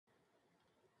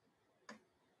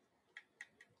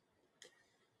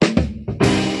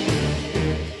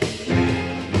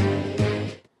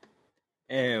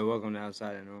Hey, welcome to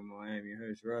Outside of Normal. I am your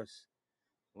host, Russ.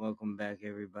 Welcome back,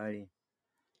 everybody.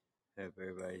 Hope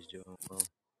everybody's doing well.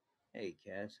 Hey,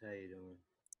 Cass, how you doing?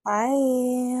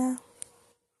 Hi.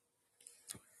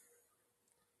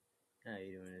 How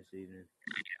you doing this evening?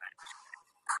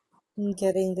 I'm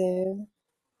getting there.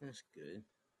 That's good.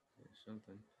 That's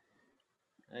something.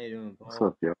 How you doing, What's Paul?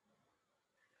 up, yo?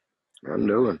 I'm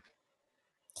doing.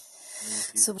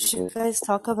 Missed you So what too. should you guys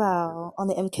talk about on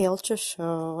the MK Ultra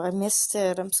show? I missed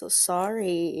it. I'm so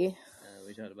sorry.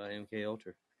 We talked about MK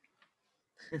Ultra.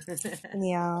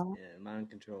 Yeah. Yeah, mind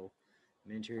control,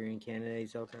 Manchurian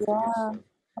candidates, all kinds of good Yeah. stuff.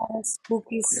 All that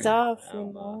spooky stuff,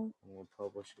 I'm gonna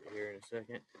publish it here in a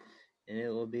second, and it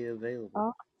will be available.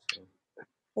 Oh, So,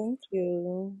 thank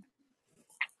you.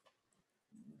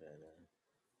 but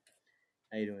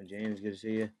how you doing, James? Good to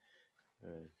see you.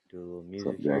 Do a little What's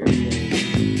up, music here.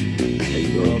 James? How you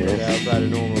doing, Welcome to Cass? Outside of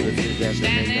Normal. This is after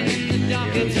midnight. I'm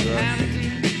your host, Russ.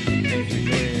 Thanks for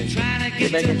joining us.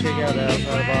 Get back and check out the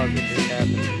Outside of Oz. It just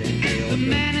happened. The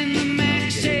man in the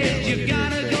Mac said you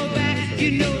gotta go back.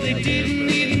 You know they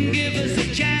didn't even give us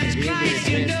a chance. Christ,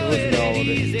 you know it ain't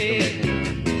easy.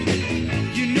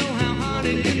 You know how hard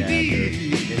it can be.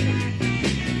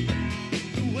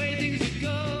 The way things are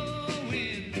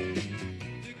going,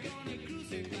 they're gonna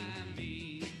crucify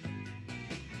me.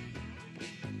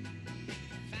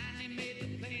 Finally made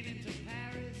the plane into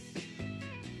Paris,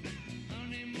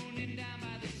 honeymooning down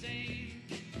by the Seine.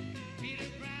 Peter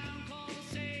Brown called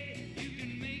to say, you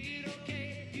can make it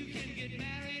okay. You can get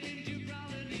married in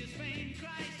Gibraltar near Spain.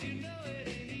 Christ, you know it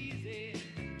ain't easy.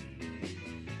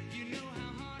 You know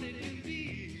how hard it can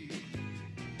be.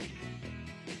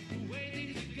 The way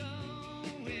things are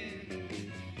going,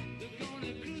 they're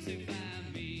gonna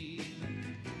crucify me.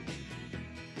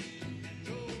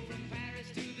 Drove from Paris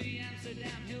to the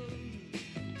Amsterdam Hilton,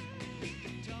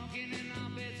 talking in our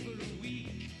beds for a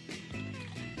week.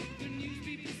 The news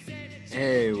people said,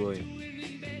 hey, William.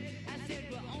 I said,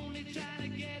 we're only trying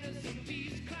to get us some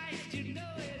peace. Christ, you know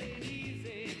it ain't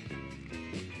easy.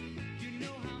 You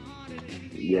know how hard it can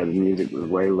be. Yeah, the music was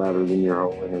way louder than your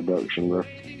whole introduction, bro.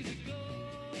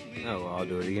 Oh, well, I'll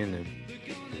do it again then.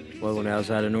 Welcome to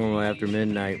Outside of Normal after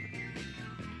midnight.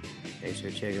 Thanks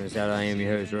for checking us out. I am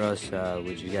your host, Russ.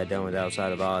 We just got done with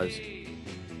Outside of Oz.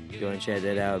 Go and check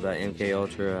that out about MK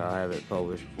Ultra. I'll have it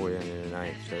published before the end of the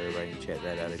night, so everybody can check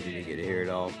that out if you didn't get to hear it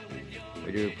all.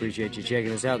 We do appreciate you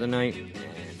checking us out tonight, and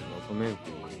welcome in.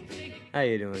 How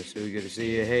you doing, Sue? Good to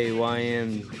see you. Hey,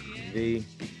 YMV.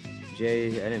 Jay,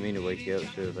 I didn't mean to wake you up,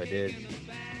 Sue, if I did.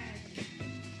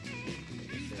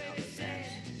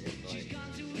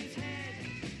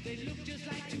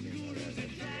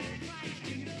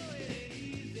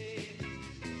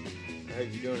 I hope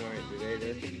you're doing alright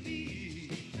today, though.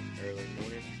 Early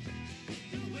morning.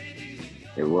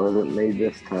 It wasn't me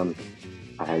this time.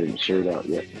 I hadn't shared out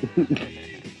yet.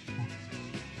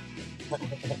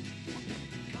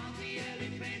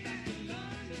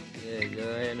 Yeah, go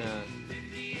ahead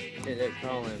and hit that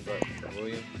call-in button,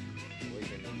 William. We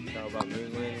can talk about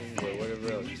moon landings or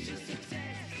whatever else you want.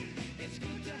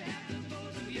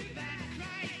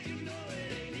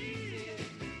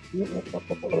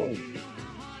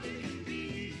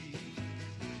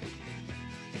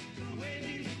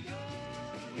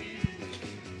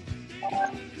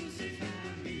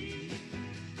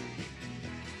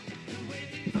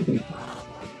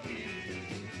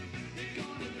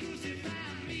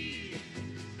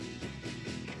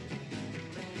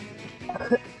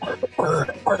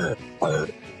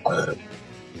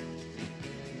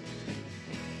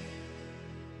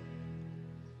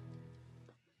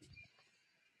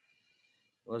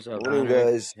 What's up, Morning, Hunter?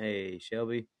 guys. Hey,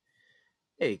 Shelby.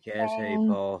 Hey, Cass. Hey, Um,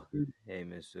 Paul. Hey,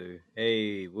 Miss Sue.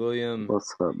 Hey, William,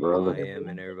 What's up, brother? YM,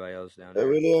 and everybody else down Hey, there.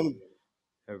 William.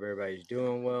 Hope everybody's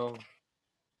doing well.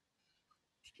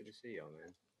 Good to see y'all,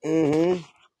 man.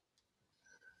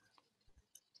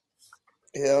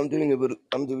 Yeah, I'm doing a bit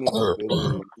better,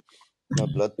 man. My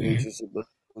blood pressure's a bit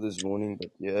low this morning, but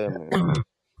yeah, man.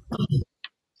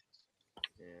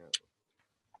 Yeah.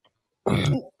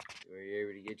 Were you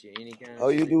able to get you any kind How of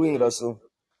are you sleep doing, today? Russell?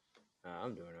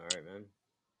 I'm doing alright, man.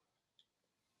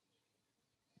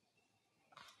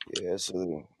 Yeah,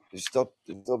 so they stopped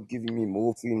giving me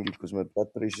morphine because my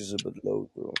blood pressure's a bit low,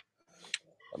 bro.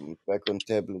 I'm back on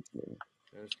tablets, man.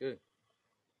 That's good.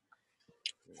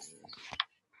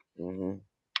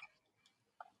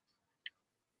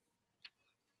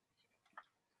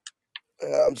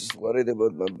 Yeah, I'm just worried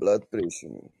about my blood pressure,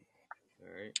 man.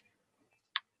 Alright.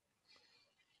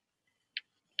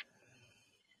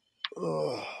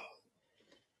 Oh,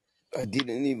 I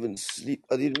didn't even sleep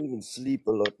a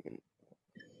lot, man.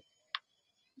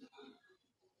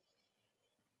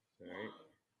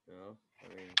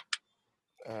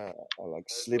 I like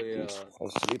slept Hopefully, and I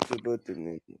slept a bit and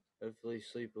then hopefully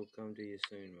sleep will come to you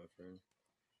soon, my friend.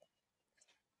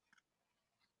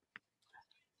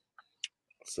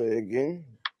 say again.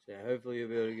 So hopefully you'll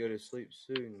be able to go to sleep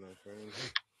soon, my friend.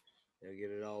 They'll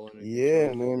get it all under Yeah,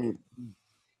 control.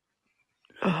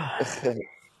 man.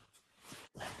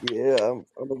 Yeah,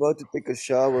 I'm about to take a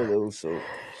shower though, so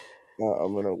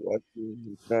I'm gonna watch it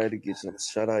and try to get some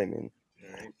shut eye, man. All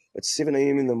right. It's 7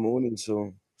 a.m. in the morning,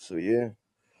 so yeah.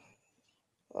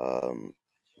 Um,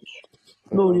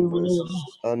 our Morning, William.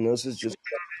 nurses, our nurses just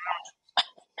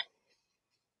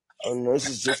our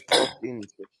nurses just clocked in.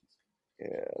 So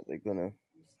yeah, they're gonna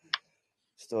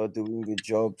start doing the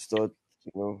job.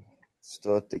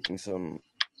 Start taking some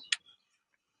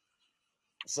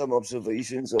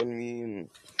observations on me, and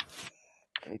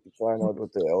I need to find out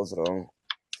what the hell's wrong.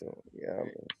 So yeah,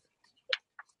 man.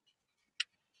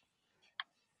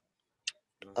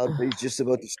 Our day's just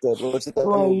about to start. What's the time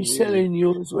Why are over you there, man? selling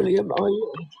yours, William? Are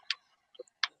you?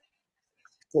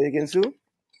 Say again, Sue?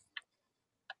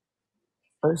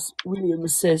 William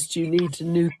says, do you need a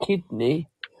new kidney?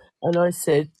 And I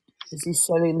said, is he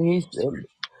selling his then?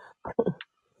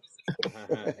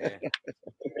 Yeah.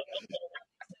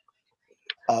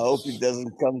 I hope it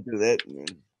doesn't come to that, man.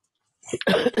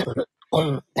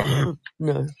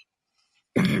 No.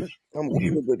 I'm old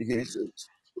a bit here, so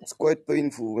it's quite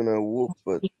painful when I walk,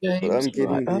 but James, I'm right,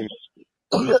 getting huh?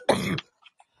 there.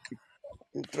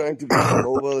 I'm trying to be as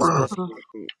mobile as possible.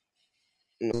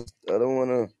 You know, I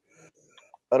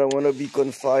don't wanna be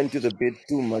confined to the bed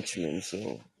too much, man.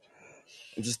 So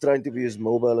I'm just trying to be as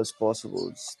mobile as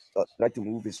possible. Try to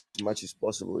move as much as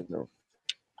possible, you know.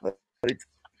 But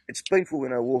it's painful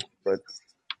when I walk, but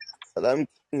I'm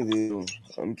getting there.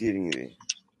 I'm getting there.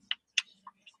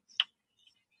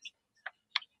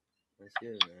 That's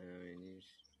good, man. I mean,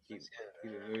 you just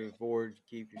keep it moving forward.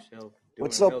 Keep yourself doing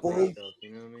What's the up, healthy Paul? stuff. You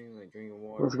know what I mean? Like drinking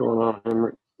water. What's going on,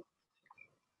 Henry?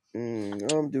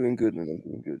 I'm doing good, man. I'm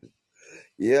doing good.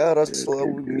 Yeah, Good,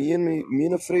 Russell. good, good. Me and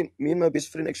my best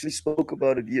friend actually spoke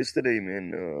about it yesterday,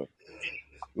 man.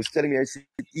 Was telling me I should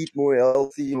eat more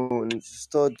healthy, you know, and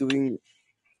start doing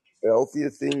healthier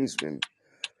things, man.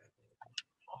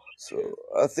 So Good.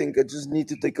 I think I just need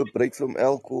to take a break from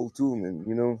alcohol too, man.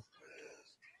 You know.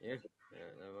 Yeah.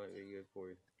 Yeah, that might be good for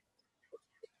you.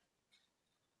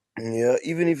 Yeah,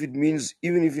 even if it means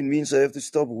I have to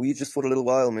stop weed just for a little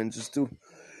while, man, just to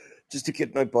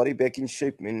get my body back in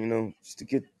shape, man. You know, just to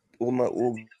get all my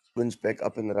organs back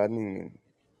up and running, man.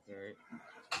 All right.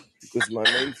 Because my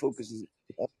main focus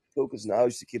now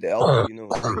is to get healthy, you know,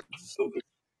 just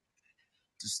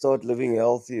to start living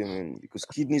healthier, man. Because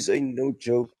kidneys ain't no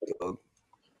joke, dog.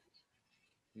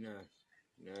 No.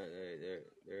 No,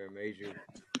 they're a major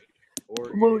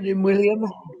organ in your Morning, body. William.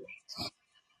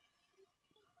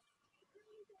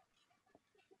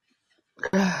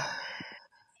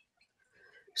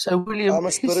 So William I'm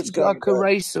a spirits pisses kind of like a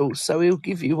racehorse, so he'll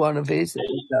give you one of his. There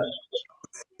you guy.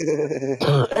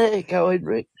 go. There you go,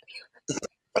 Henrik.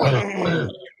 I'm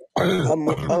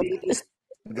just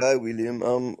a guy, William.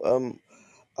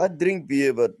 I drink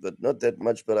beer, but not that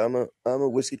much. But I'm a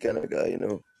whiskey kind of guy, you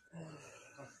know.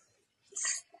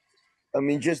 I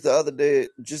mean, just the Morning, other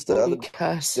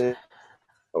Cass. day,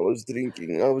 I was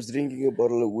drinking a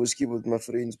bottle of whiskey with my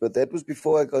friends, but that was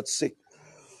before I got sick.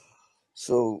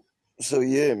 So, so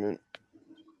yeah, man.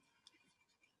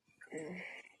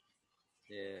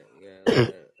 Yeah, you gotta let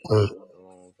that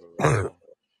alone for a little while.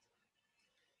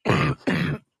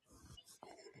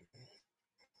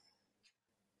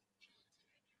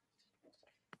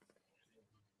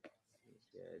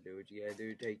 You gotta do what you gotta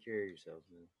do to take care of yourself,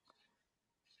 man.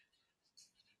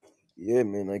 Yeah,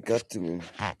 man, I got to, man.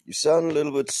 You sound a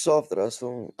little bit soft,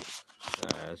 Russell.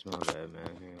 That's my bad,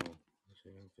 man. Hang on. Let's see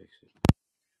if I can fix it.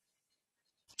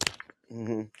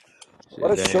 Mm-hmm. See,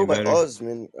 What is a that any show my better? Oz,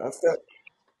 man.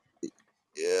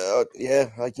 Yeah,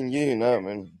 I can hear you now,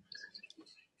 man.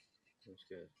 That's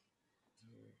good.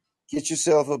 Get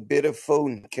yourself a better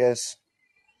phone, Cass.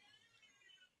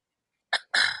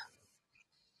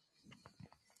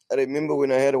 I remember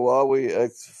when I had a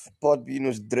Huawei, Podbean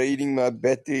was draining my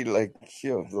battery like,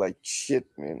 like shit,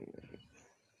 man.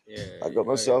 Yeah, I got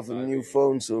yeah, myself a new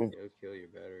phone, so it'll kill your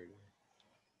battery.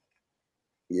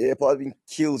 yeah, Podbean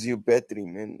kills your battery,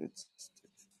 man. It's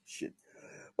shit.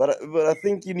 But I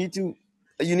think you need to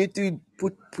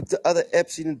put the other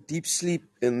apps in deep sleep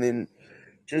and then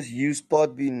just use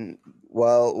Podbean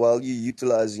while you're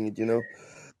utilizing it, you know.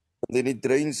 And then it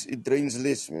drains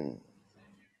less, man.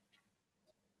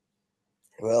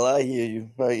 Well, I hear you.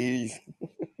 I hear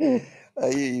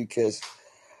you, Cass.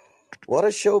 What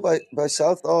a show by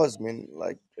South Oz, man.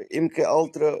 Like MK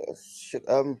Ultra. Shit.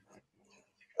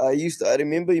 I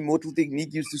remember Immortal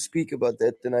Technique used to speak about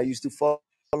that, and I used to follow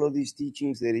these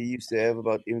teachings that he used to have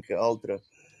about MK Ultra,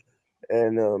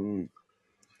 and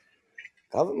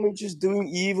government just doing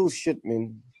evil shit,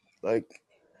 man. Like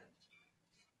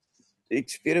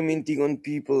experimenting on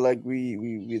people like we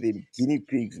them guinea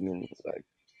pigs, man. Like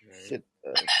Right. shit.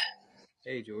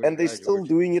 Hey, George. And they're Hi, still George.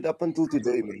 doing it up until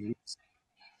today, man.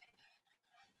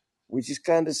 Which is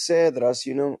kind of sad, Russ,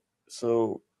 you know.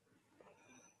 So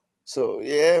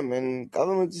yeah, man.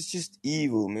 Government is just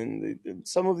evil, man.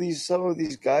 Some of these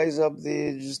guys up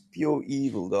there, just pure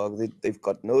evil, dog. They've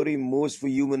got no remorse for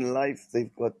human life.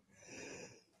 They've got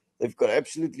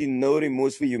absolutely no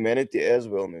remorse for humanity as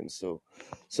well, man. So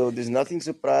there's nothing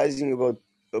surprising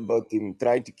about them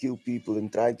trying to kill people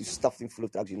and trying to stuff them full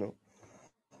of drugs, you know.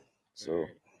 So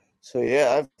Right. so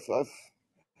yeah,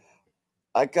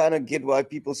 I kind of get why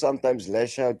people sometimes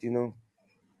lash out, you know,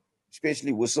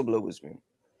 especially whistleblowers, man.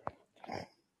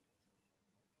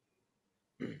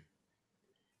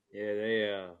 Yeah,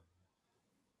 they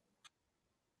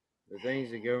the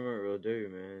things the government will do,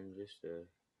 man, just to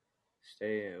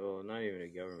stay in. Well, not even the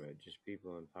government, just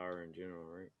people in power in general,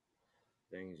 right?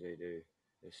 Things they do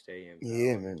to stay in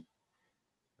Yeah, power man.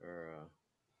 are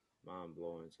mind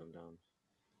blowing sometimes.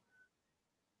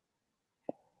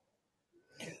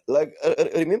 Like I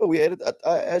remember we had it.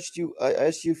 I asked you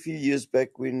a few years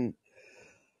back when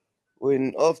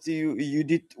after you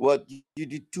did what you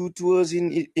did 2 tours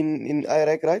in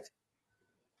Iraq, right?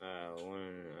 One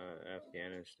in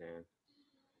Afghanistan,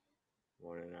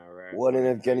 one in Iraq, One one in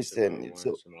in Kosovo, Afghanistan. one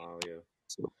in Somalia.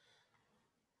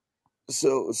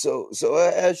 So so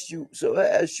I asked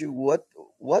you what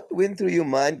went through your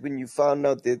mind when you found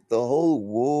out that the whole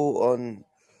war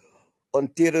on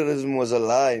terrorism was a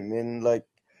lie, man. Like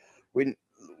when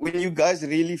when you guys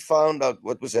really found out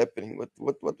what was happening, what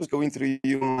was going through your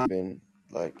mind, man.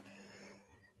 Like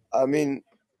I mean,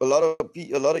 a lot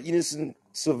of innocent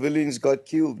civilians got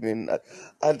killed, man.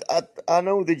 I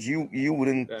know that you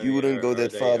wouldn't I you mean, wouldn't go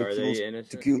that far are they to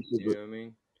innocent? kill You people. know what I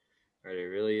mean? Are they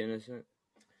really innocent?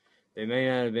 They may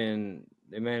not have been.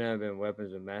 They may not have been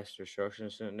weapons of mass destruction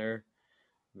sitting there,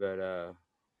 but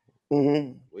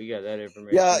Mm-hmm. we got that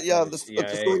information from Yeah. the The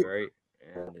CIA, story. right?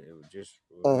 And it was just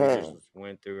we just Uh-huh.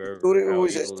 went through The over story how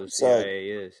always has evil two the sides. CIA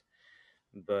is,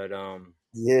 but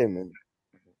Yeah, man.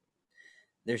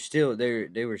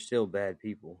 they were still bad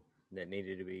people that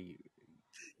needed to be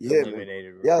Yeah, man.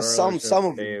 eliminated, Yeah, regardless of some if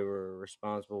of they them. were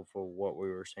responsible for what we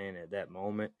were saying at that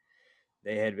moment.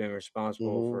 They had been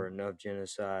responsible Mm-hmm. for enough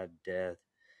genocide, death,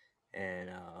 and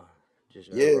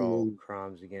just Yeah, overall man.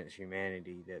 crimes against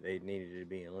humanity that they needed to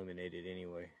be eliminated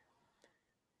anyway.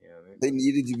 You know what I mean? They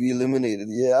needed to be eliminated.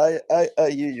 Yeah, I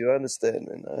hear you. I understand,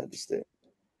 man. I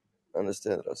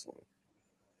understand, Russell.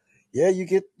 Yeah, you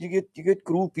get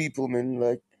cruel people, man.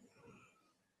 Like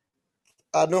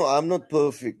I know I'm not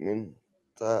perfect, man.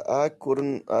 I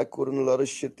couldn't a lot of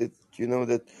shit that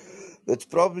that's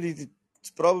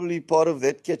probably part of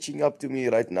that catching up to me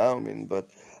right now, man. But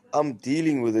I'm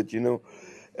dealing with it,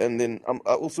 and then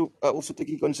I also take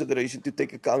in consideration to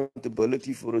take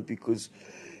accountability for it because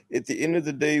at the end of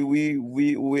the day,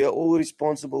 we are all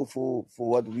responsible for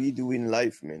what we do in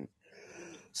life, man.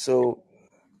 So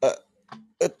uh,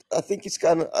 I think it's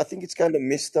kind of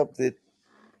messed up that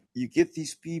you get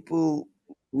these people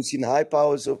who's in high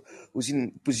powers of who's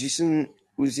in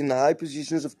high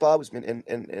positions of powers, man,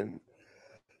 and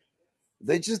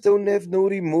they just don't have no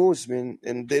remorse, man,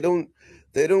 and they don't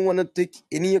want to take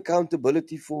any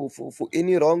accountability for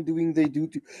any wrongdoing they do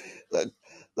to like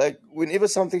like whenever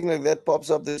something like that pops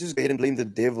up, they just go ahead and blame the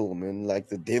devil, man, like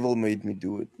the devil made me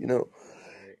do it.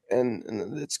 Right. And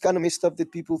it's kind of messed up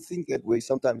that people think that way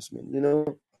sometimes, man.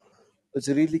 It's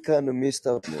really kind of messed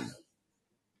up, man.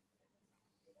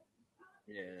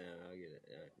 Yeah, no, I get it.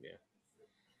 Yeah,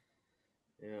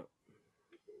 yeah.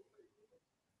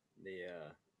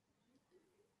 The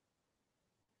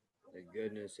the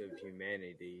goodness of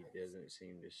humanity doesn't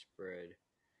seem to spread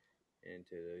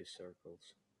into those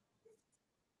circles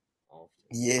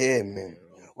often. Yeah, You man.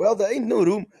 know, Well, there ain't no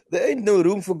room. There ain't no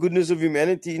room for goodness of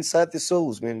humanity inside their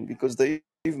souls, man, because they've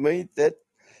made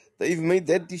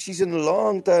that decision a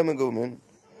long time ago, man.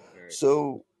 right?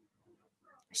 So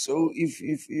so if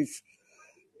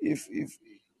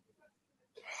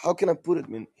how can I put it,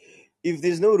 man? If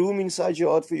there's no room inside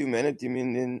your heart for humanity,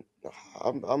 man, then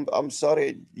I'm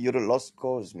sorry, you're a lost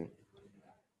cause, man.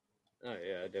 Oh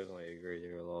yeah, I definitely agree.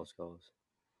 They're a lost cause.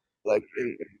 Like,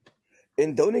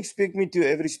 and don't expect me to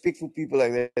have respect for people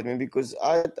like that, man, because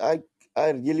I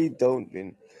really don't,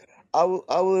 man. I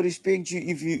will respect you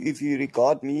if you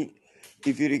regard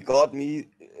me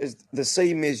as the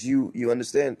same as you. You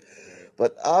understand?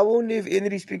 But I won't have any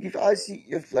respect if I see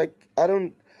if like I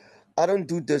don't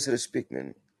do disrespect,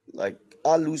 man. Like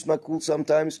I lose my cool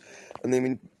sometimes, and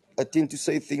then I tend to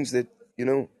say things that you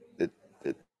know that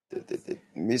that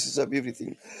messes up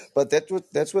everything. But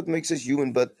that's what makes us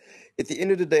human. But at the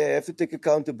end of the day, I have to take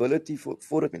accountability for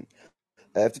it, man.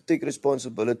 I have to take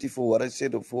responsibility for what I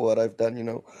said or for what I've done,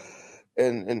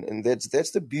 and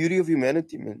that's the beauty of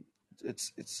humanity, man.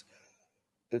 It's it's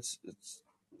it's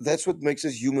that's what makes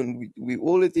us human. We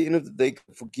all at the end of the day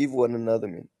forgive one another,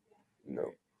 man. You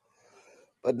know.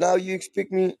 But now you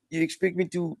expect me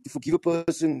to forgive a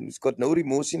person who's got no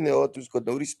remorse in their heart, who's got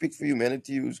no respect for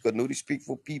humanity, who's got no respect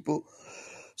for people.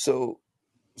 So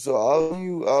so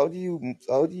how do you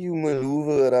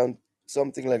maneuver around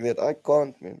something like that? I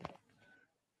can't, man.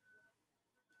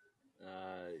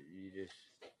 You just.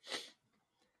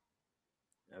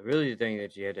 I really think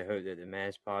that you had to hope that the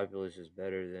mass populace is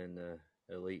better than the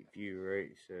elite few, right?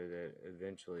 So that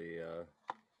eventually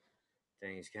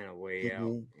things kind of weigh out,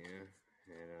 Hmm. and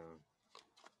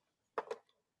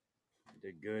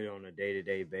the good on a day to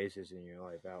day basis in your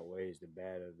life outweighs the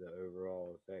bad of the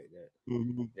overall effect that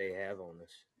Hmm. they have on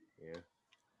us. Yeah.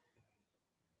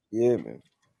 Yeah, man.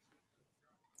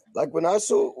 Like when I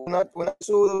saw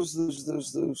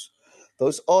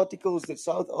those articles that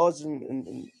South Oz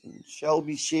and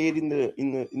Shelby shared in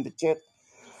the chat,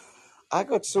 I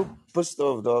got so pissed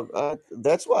off, dog.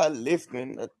 That's why I left,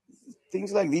 man.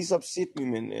 Things like these upset me,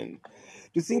 man. And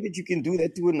to think that you can do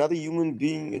that to another human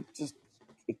being, it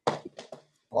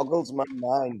boggles my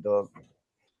mind, dog.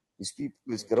 These people,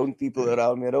 these grown people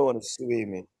around me, I don't want to swear,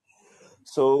 man.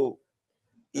 So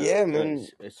yeah, man.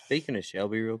 Speaking of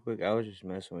Shelby, real quick, I was just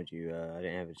messing with you. I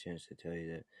didn't have a chance to tell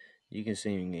you that you can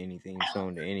sing anything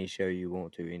song to any show you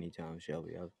want to anytime,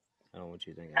 Shelby. I don't want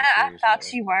you to think I'm I serious about thought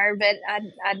that. you were, but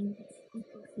I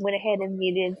went ahead and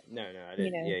muted. No, I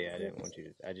You didn't. know, Yeah, I didn't want you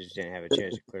to. I just didn't have a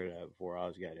chance to clear that before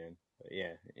Oz got in. But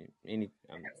yeah,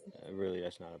 really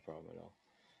that's not a problem at all.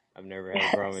 I've never had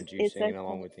a problem with you it's singing okay.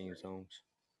 along with theme songs.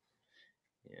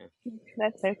 Yeah,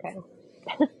 That's okay.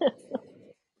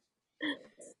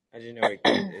 I just know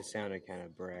it sounded kind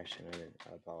of brash, and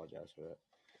I apologize for that.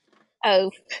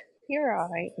 Oh, you're all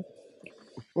right.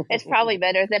 It's probably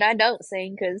better that I don't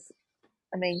sing because,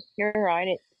 I mean, you're right.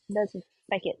 It doesn't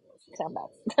make it sound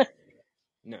bad.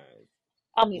 No,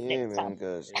 I'll mute Yeah, next man, time.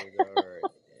 guys. it is all right.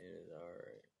 It is all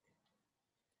right.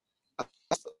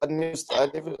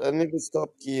 I never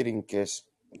stopped caring, Cass.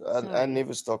 I Alright.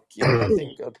 never stopped caring. I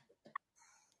think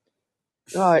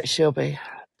Right, Shelby.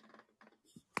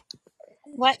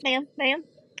 What, ma'am? Ma'am?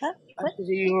 Huh? I What? said,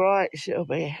 are you right,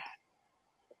 Shelby?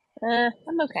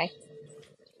 I'm okay.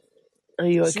 Are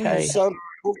you Sue, you okay? sound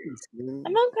focused, man.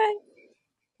 I'm okay.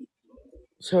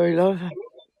 Sorry, love.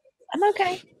 I'm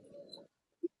okay.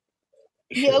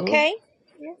 You Sure. okay?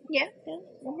 Yeah.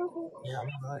 I'm okay. Yeah,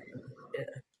 I'm right.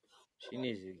 She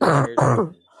needs to get her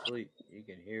some sleep. You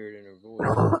can hear it in her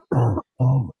voice,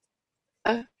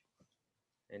 Uh,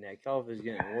 and that cough is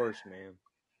getting worse, ma'am.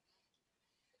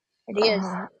 It is.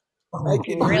 I It's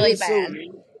can really hear so. bad.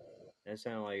 That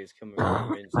sounds like it's coming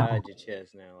from inside your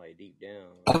chest now, like deep down.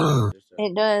 Like it's not just a.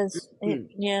 It does. Hmm.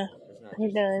 Yeah, It's not it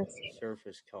just a does.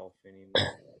 surface cough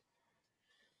anymore.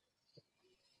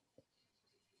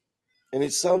 And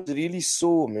it sounds really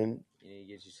sore, man. You need to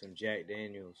get you some Jack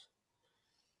Daniels.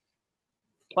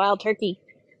 Wild turkey.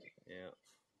 Yeah.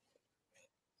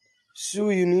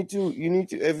 Sue, you need to.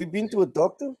 Have you been to a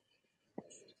doctor?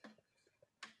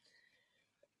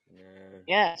 No.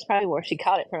 Yeah, that's probably where she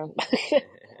caught it from.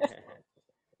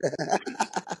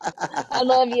 I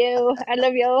love you. I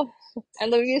love you. I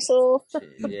love you so.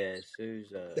 Yeah,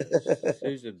 Sue's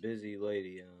a busy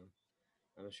lady.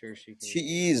 I'm sure She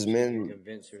is, she can man.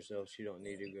 convince herself she don't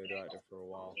need to go doctor for a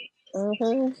while.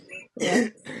 Yeah.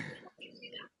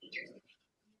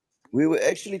 We were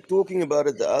actually talking about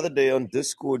it the other day on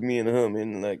Discord, me and her,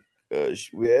 man. Like,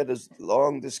 we had this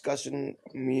long discussion,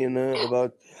 me and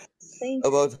her, See?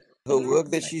 about her work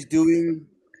that she's doing.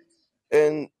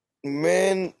 And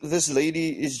man, this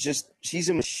lady is she's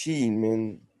a machine,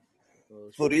 man.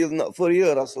 Well, For real, not for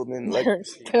real, Russell, man. Like,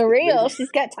 For this real, lady,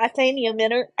 she's got titanium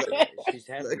in her. she's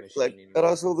half a like machine anymore.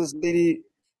 Russell, this lady,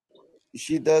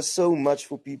 she does so much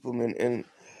for people, man. And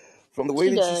from the way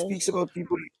She that she does. speaks about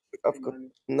people, I've got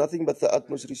nothing but the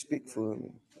utmost respect for her,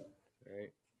 man.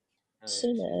 Right? Oh She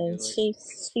yeah, she's a good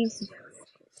does. lady.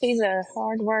 She's a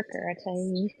hard worker, I tell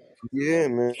you. Yeah,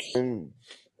 man.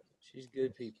 She's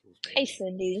good people's, Hey, man.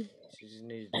 Cindy. She just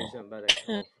needs to do something about that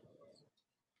cough.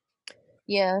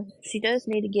 Yeah, she does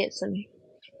need to get some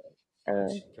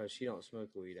Because she don't smoke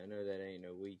weed. I know that ain't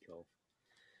no weed cough.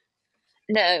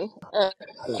 No.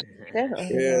 Definitely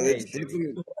Yeah, not. that's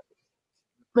definitely.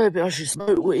 Maybe I should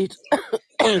smoke weed.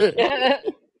 I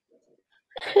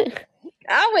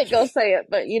wasn't gonna say it,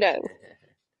 but you know.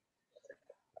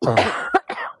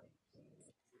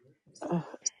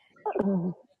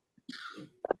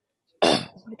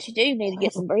 But you do need to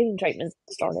get some breathing treatments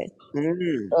started.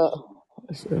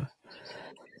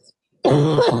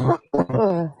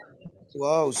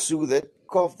 Wow, Sue, that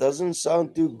cough doesn't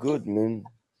sound too good, man.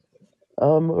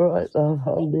 I'm alright though.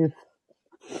 I'll live.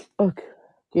 Okay.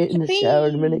 Get in the shower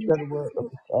in a minute, go to work. I'll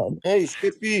be fine. Hey,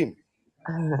 Shippy.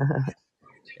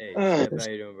 Hey, Shep, how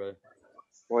you doing, brother?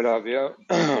 What up, yo?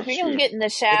 If you're gonna get in the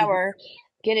shower,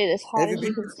 get it as hot as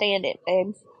you can stand it,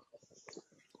 babe.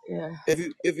 Yeah. Have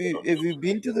you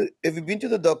been to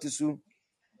the doctor, Sue?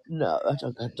 No, I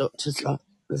don't go to doctors like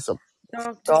this.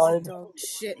 Doctors are dog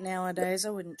shit nowadays.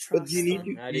 I wouldn't But trust you need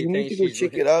them. to How do you you need think to go she's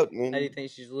check it out, man. How do you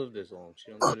think she's lived this long?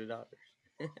 She don't go to doctors.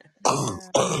 I'm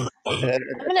gonna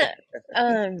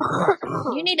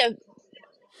you need to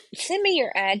send me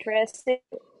your address.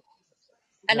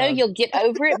 I know No. you'll get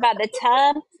over it by the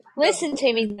time. Listen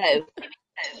to me though.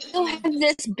 You'll have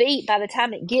this beat by the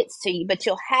time it gets to you, but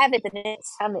you'll have it the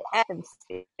next time it happens.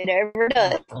 It ever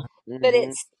does. But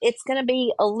it's gonna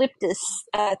be Elliptus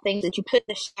things that you put in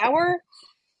the shower,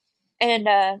 and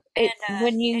when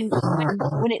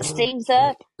it steams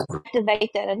up,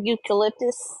 activate that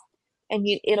eucalyptus, and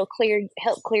it'll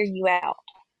help clear you out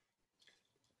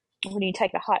when you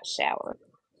take a hot shower.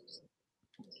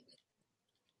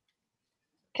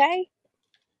 Okay?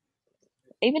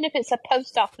 Even if it's a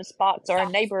post office box or a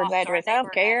neighbor's address, I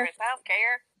don't care.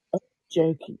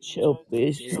 Joking, Shelby.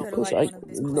 It's Just go to because like I one of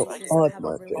those not places that hide have my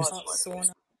a really address. hot sauna.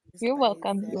 Just You're bathe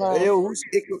welcome, there. love. Hey, yo, who's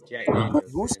Jack Daniels.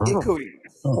 who's man. echoing?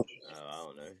 Oh, I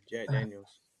don't know. Jack Daniels.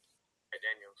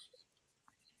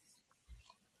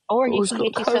 Or you Who's can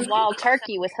got get you some COVID? wild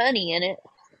turkey with honey in it.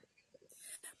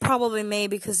 Probably me,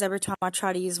 because every time I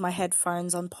try to use my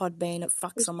headphones on Podbean, it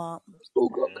fucks them up. Who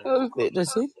got COVID,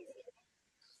 does he?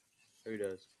 Who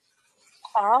does?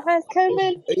 Paul has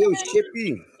COVID? Hey, yo,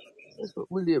 Shippy. That's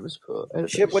what Williams put.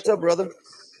 Ship, what's up, brother?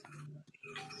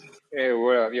 Hey,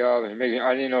 what up, y'all? I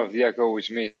didn't know if the echo was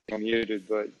me. I'm muted,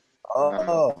 but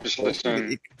just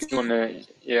listening.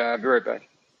 Yeah, I'll be right back.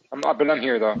 But I'm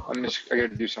here though. I gotta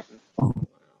do something.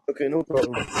 Okay, no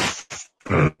problem.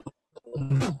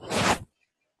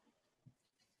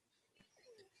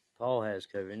 Paul has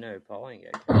COVID. No, Paul ain't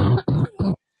got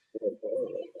COVID.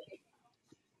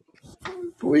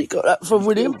 Where you got that from,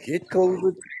 William? Get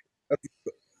COVID?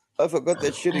 I forgot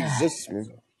that shit exists,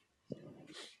 man.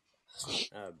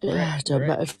 It don't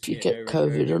matter if you get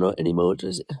COVID or not anymore,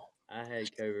 does it? I had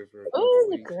COVID for a couple Oh,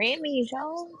 the weeks. Grammys,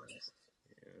 y'all.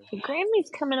 The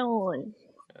Grammys coming on.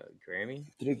 Grammy?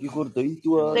 The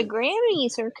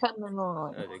Grammys are coming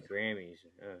on. Oh, the Grammys.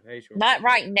 Hey, Not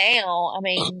right now. I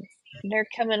mean, they're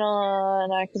coming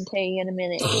on, I can tell you in a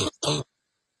minute.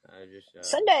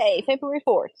 Sunday, February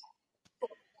 4th.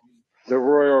 The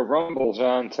Royal Rumble's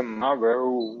on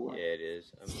tomorrow. Yeah, it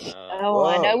is. Wow.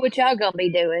 I know what y'all gonna be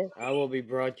doing. I will be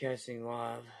broadcasting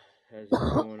live as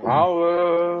it's going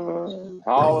on.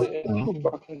 Holla,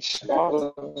 fucking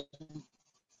swallow.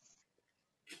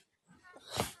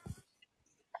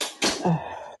 The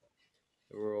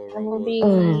Royal I will Rumble be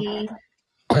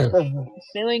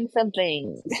doing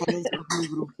something.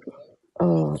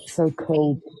 Oh, it's so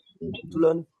cold.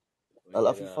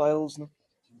 Alafi files, no?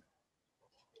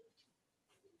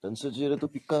 Dan zet je dat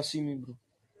op je kassie, mee, bro.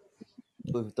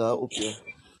 Of daar op je.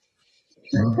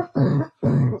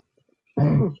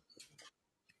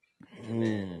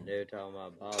 Man, they were talking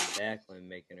about Bob Backlund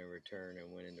making a return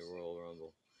and winning the Royal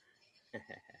Rumble.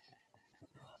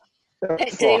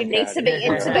 That dude needs to be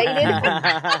intubated.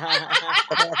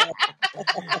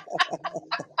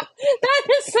 That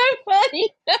is so funny.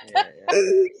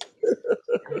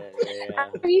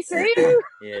 Are you serious?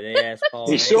 Yeah, they asked Paul.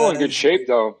 He's still in good shape,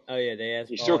 though. Oh yeah, they asked.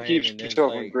 He Paul still keeps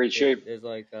himself in great shape. It's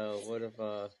like, what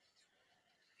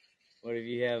if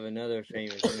you have another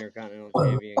famous Intercontinental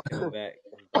Champion come back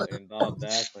and Bob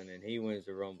Backlund and he wins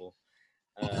the Rumble?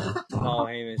 Paul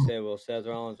Heyman said, well, Seth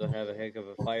Rollins will have a heck of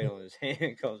a fight on his hand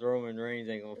because Roman Reigns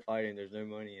ain't gonna fight him. There's no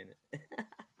money in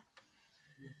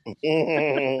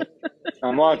it.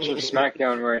 I'm watching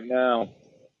SmackDown right now.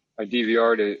 I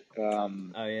DVR'd it. Oh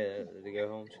yeah, the Go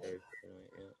Home show.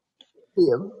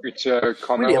 It's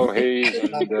Carmelo Hayes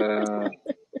and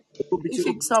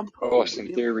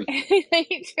Austin Theory.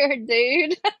 Thanks, your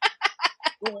dude.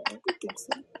 That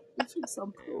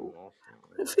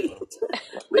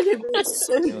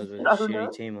was a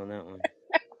shitty team on that one.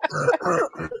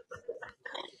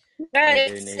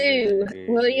 That's Sue.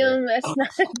 William, that's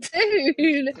not a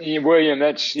dude. Yeah, William,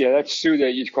 that's Sue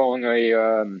that you're calling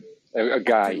a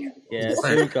guy. Yeah,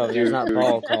 Sue coughing. That's not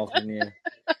Paul coughing. Yeah.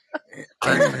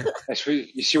 That's what,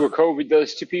 you see what COVID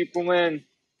does to people, man.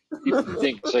 People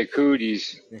think it's like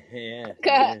cooties. Yeah.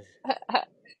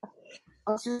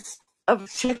 I'm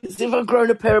checking to see if I've grown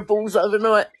a pair of balls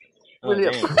overnight.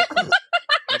 William. What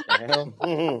the hell?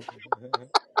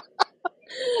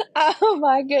 Oh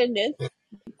my goodness.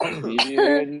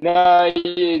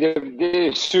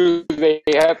 Yeah, Sue, they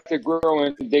have to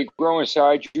grow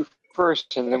inside you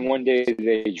first, and then one day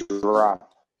they drop.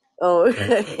 Oh,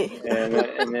 okay.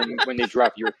 And then when they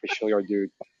drop, you're officially our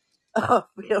dude. I'll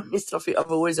be honest, I think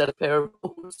I've always had a pair of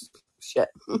balls. Shit.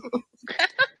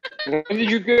 When did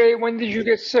you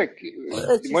get sick?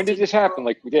 When did this happen?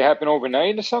 Like, did it happen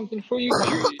overnight or something for you?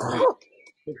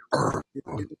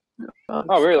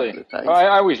 Oh, really? I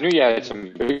always knew you had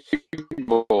some big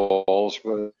balls,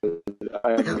 but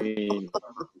I mean,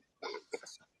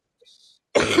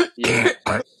 yeah.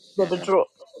 Never drop.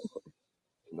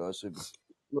 No, I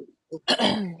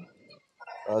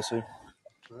see.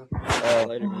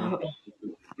 Later, man.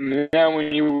 Now,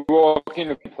 when you walk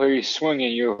in a place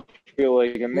swinging, you feel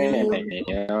like a man. You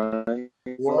know?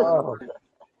 Wow.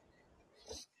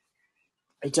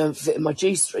 I don't fit in my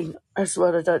G-string. That's why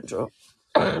I don't drop.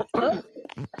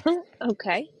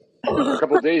 Okay. A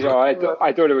couple of days ago, I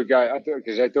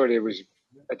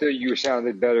thought you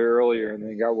sounded better earlier, and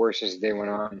then it got worse as the day went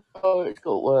on. Oh, it's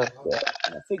got worse. Yeah.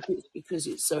 I think it's because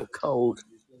it's so cold.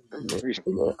 What are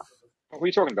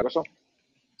you talking about, Russell?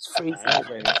 It's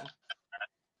freezing.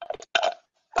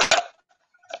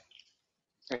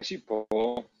 I see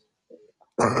Paul.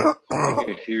 I'm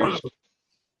confused.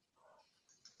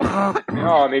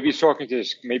 Oh, maybe he's talking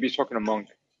to Monk.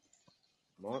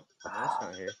 Monk? That's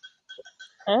not here.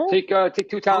 Take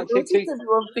 2 times. I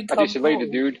just said later,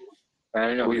 dude. I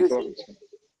don't know who you're talking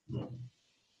to.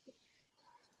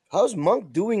 How's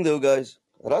Monk doing though, guys?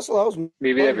 Russell, how's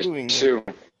maybe Monk that doing? was Sue.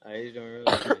 He's doing really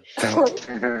good.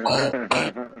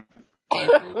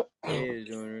 He is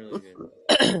doing really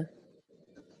good.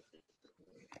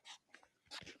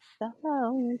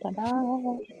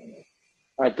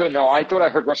 I thought I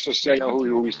heard Russell say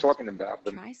who he's talking about.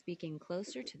 But... Try speaking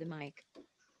closer to the mic.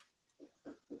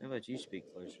 How about you speak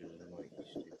closer to the mic,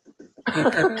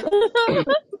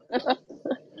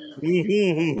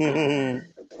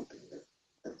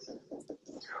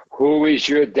 Who is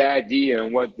your daddy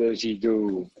and what does he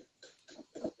do?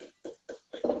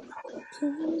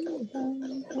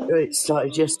 It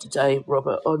started yesterday,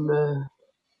 Robert,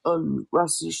 on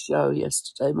Russ's show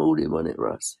yesterday morning, wasn't it,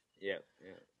 Russ? Yeah.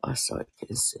 I started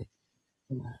getting sick.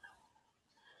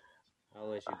 I'll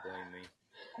let you blame me.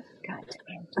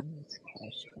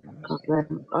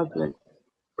 I blame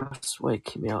Russ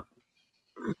waking me up.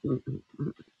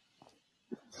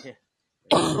 Yeah.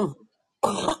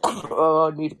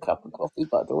 Oh, I need a cup of coffee,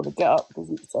 but I don't want to get up because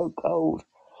it's so cold.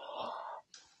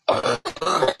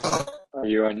 Are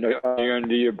you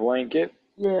under your blanket?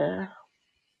 Yeah.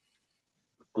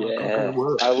 Yeah.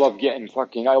 I love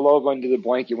under the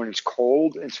blanket when it's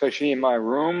cold, especially in my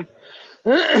room.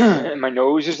 And my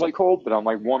nose is like cold, but I'm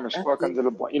like warm as fuck under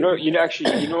the blanket. You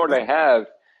know what I have?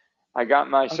 I got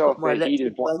myself a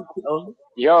heated blanket.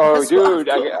 Yo, that's dude,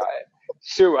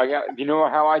 Sue, you know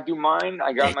how I do mine?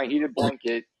 I got my heated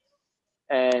blanket,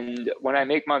 and when I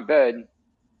make my bed,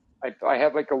 I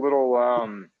have like a little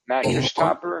mattress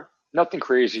topper. Nothing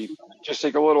crazy, just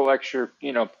like a little extra,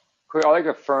 I like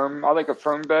a firm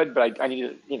bed, but I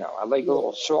need I like a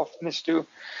little softness too.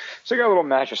 So I got a little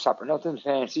mattress topper, nothing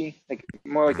fancy, like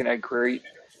more like an egg crate.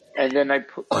 And then I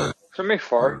put somebody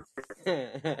fart. No.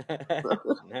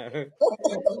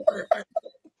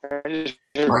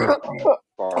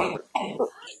 Fart.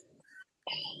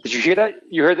 Did you hear that?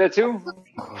 You heard that too?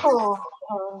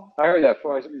 I heard that.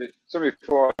 Somebody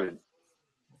farted.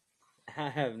 I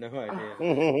have no idea.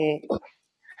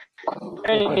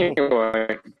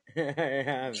 Anyway. I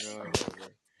have no idea.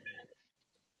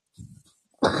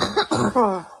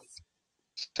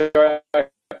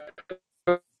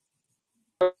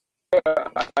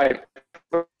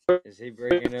 Is he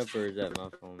breaking up or is that my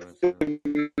phone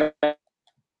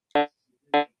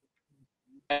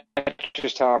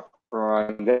Just top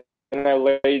on. Then I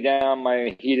lay down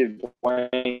my heated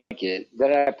blanket.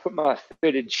 Then I put my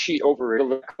fitted sheet over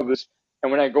it.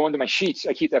 And when I go into my sheets,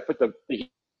 I put the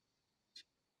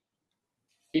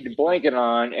heated blanket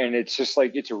on, and it's just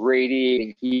like it's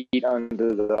radiating heat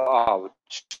under the. Oh,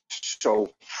 it's so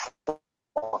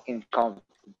fucking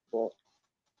comfortable.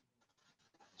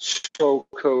 So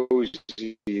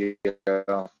cozy.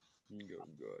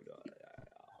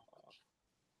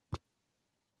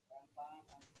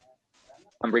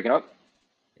 I'm breaking up.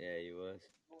 Yeah, you was.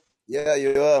 Yeah,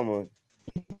 you are, man.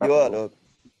 You are, dog.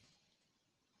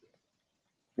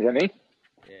 Is that me?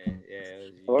 Yeah, it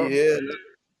was you. Hello? Yeah.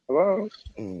 Hello?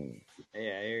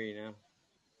 Hey, I hear you now.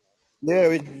 Yeah,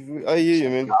 I hear you,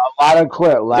 man. Loud and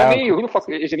clear. Is that Loud and me? clear. Who the fuck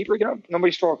is it? Me breaking up?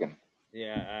 Nobody's talking.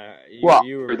 Yeah, Well,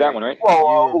 you were Heard that one, breaking. right? You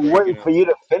were breaking waiting for up. you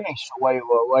to finish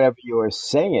whatever you were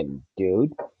saying,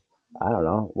 dude. I don't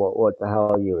know what the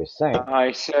hell you were saying.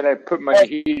 I said I put my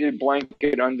heated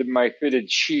blanket under my fitted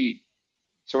sheet,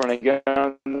 so when I get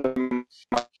under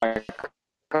my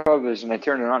covers and I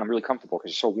turn it on, I'm really comfortable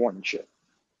because it's so warm and shit.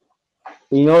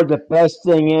 You know what the best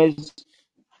thing is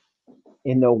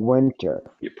in the winter,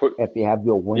 You put if you have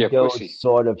your windows pussy.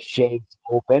 sort of shades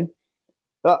open.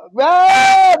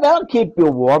 That'll keep you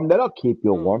warm. That'll keep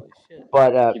you warm. Holy shit.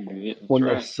 But That's when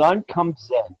the right. sun comes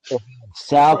in, if you have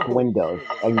south Holy windows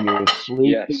shit. and you're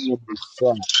sleeping Yes. in the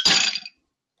sun,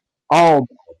 oh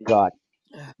my god,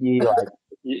 you're like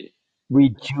You,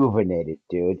 rejuvenated,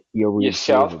 dude. You're your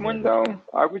south rejuvenated. window?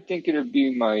 I would think it would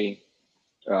be my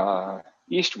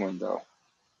east window.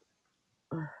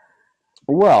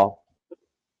 Well,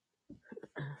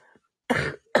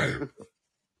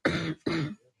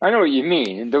 I know what you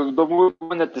mean. The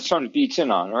one that the sun beats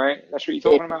in on, right? That's what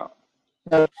you're it talking about?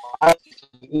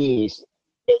 east,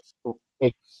 it,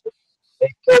 it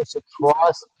goes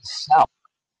across the south.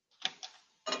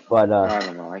 But I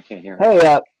don't know. I can't hear hey,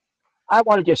 I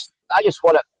just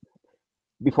want to,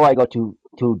 before I go too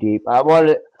deep, I want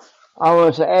to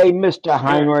say, hey, Mr.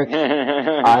 Heinrich,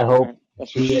 I hope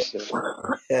That's what she you, said.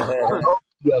 I hope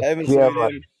you're I haven't seen feeling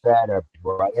him. better,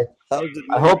 brother. How's it,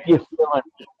 I man? hope you're feeling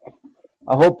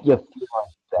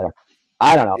better.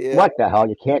 I don't know. Yeah. What the hell?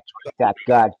 You can't drink that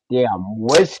goddamn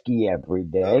whiskey every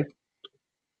day.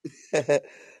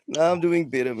 Now I'm doing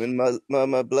better, man.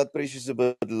 My blood pressure is a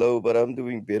bit low, but I'm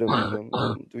doing better, man.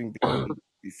 I'm doing better than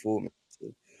before, man.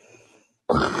 So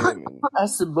yeah, man.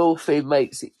 As the morphine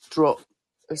makes it drop.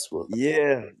 That's what.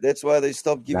 Yeah, that's why they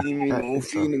stopped That giving me Exactly.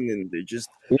 morphine, and then they just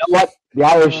You know what? The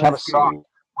Irish have a you song. know.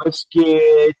 Whiskey,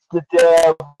 it's the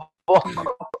devil.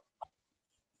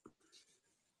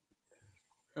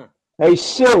 Huh. Hey,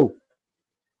 Sue,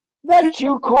 that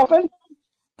you coughing?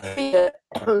 Yeah.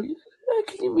 How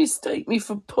can you mistake me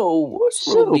for Paul? What's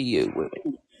wrong Sue, with you?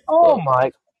 oh What?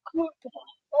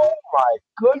 my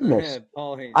goodness.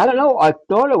 Paul ain't I don't sick. know. I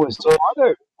thought it was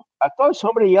I thought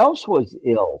somebody else was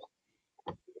ill.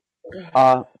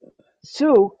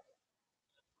 Sue,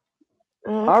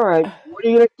 all right. What are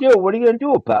you gonna do? What are you gonna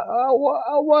do about?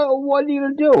 What are you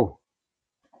gonna do?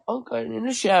 I'm going in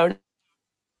the shower in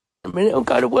a minute. I'm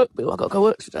going to work, Bill. I've got to go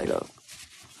work today, though.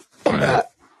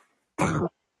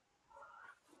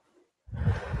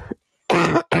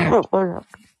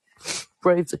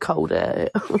 Brave the cold air.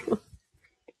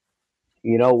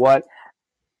 You know what?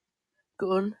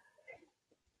 Go on.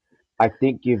 I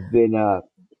think you've been. I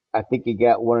think you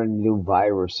got one of the new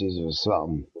viruses or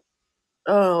something.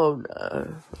 Oh,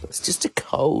 no. It's just a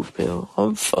cold, Bill.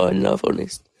 I'm fine, love,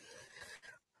 honest.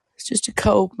 It's just a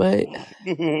cold, mate.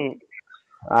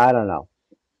 I don't know.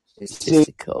 It's See, just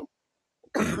a cold.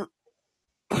 the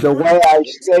way I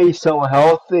stay so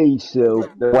healthy, Sue.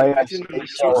 The way I stay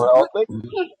so healthy.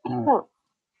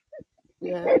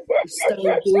 Yeah. You stay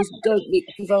indoors, don't mix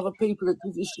with other people that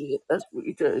give a shit. That's what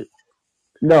you do.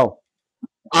 No,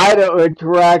 I don't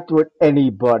interact with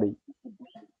anybody.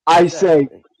 I say,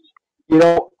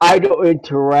 Exactly. I don't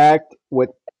interact with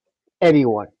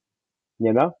anyone.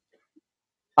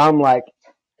 I'm like,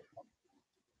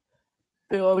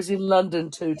 Bill, I was in London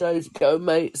 2 days ago,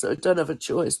 mate, so I don't have a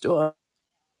choice, do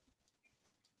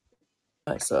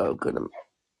I? So I'm going to...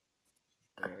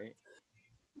 Alright.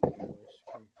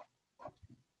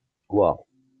 well,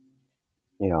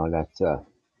 that's a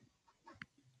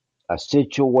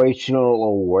situational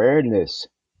awareness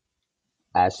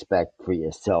aspect for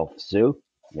yourself, Sue.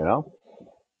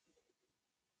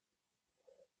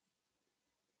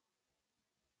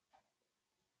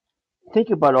 Think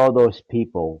about all those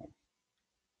people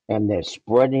and they're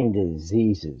spreading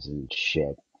diseases and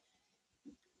shit.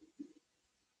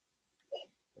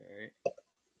 Alright.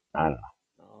 I don't know.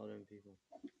 All them people.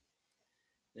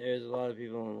 There's a lot of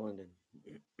people in London.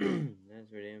 That's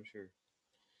for damn sure.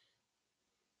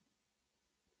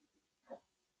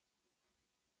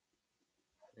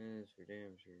 That's for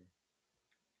damn sure.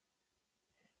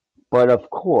 But of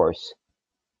course,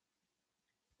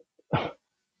 we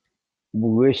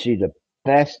wish you the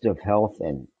best of health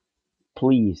and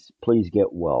please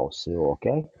get well, Sue,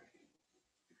 okay?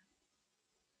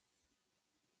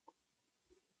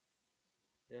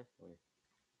 Definitely.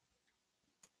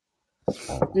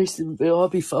 Listen, Bill, I'll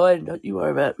be fine. Don't you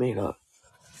worry about me, like.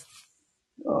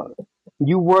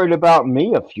 You worried about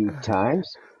me a few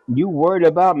times. You worried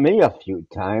about me a few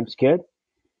times, kid.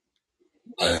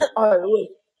 I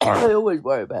always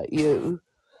worry about you.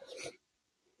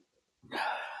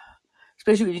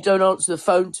 Especially when you don't answer the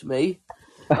phone to me.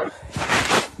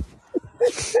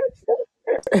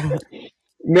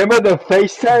 Remember the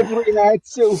FaceTimes we had,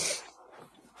 Sue?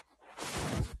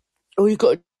 Oh, you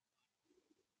got.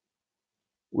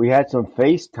 We had some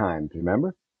FaceTimes,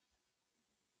 remember?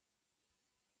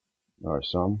 Or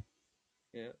some.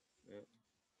 Yeah, yeah.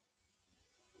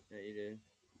 Yeah, you did.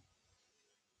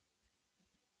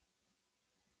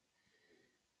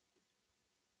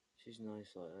 She's nice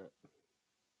like that.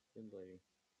 Good lady.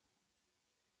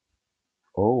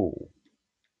 Oh.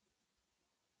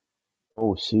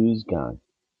 Oh, Sue's gone.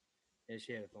 Yeah,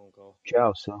 she had a phone call.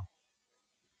 Ciao, Sue.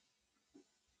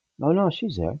 Oh, no,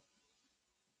 she's there.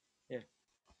 Yeah.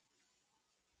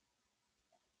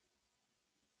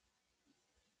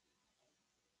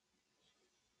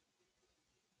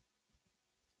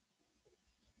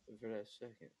 For that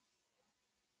second.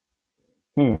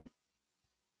 Hmm.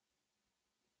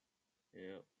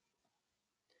 Yeah.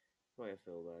 That's the way I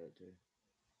feel about it, too.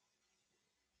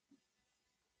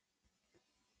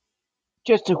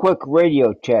 Just a quick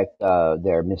radio check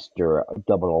there, Mr.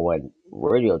 001.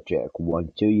 Radio check. 1,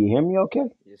 2. You hear me okay?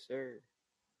 Yes, sir.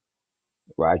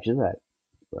 Roger that.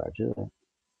 Roger that.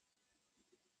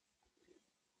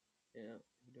 Yeah, you're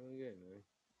doing good, man.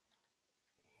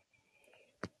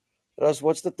 Russ,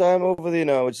 what's the time over there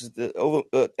now? It's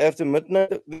after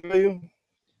midnight. Where are you?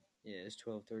 Yeah, it's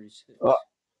 12:36.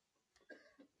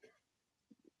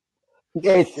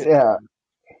 It's Shit.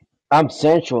 I'm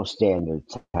Central Standard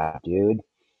Time, dude.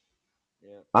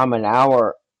 Yeah. I'm an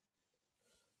hour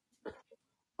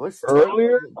What's the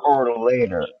earlier time? or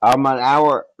later. I'm an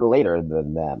hour later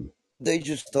than them. They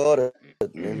just started,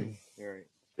 man. Right.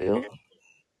 Bill?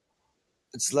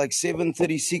 It's like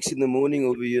 7:36 in the morning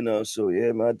over here now. So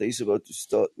yeah, my day's about to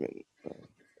start, man.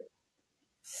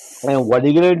 And what are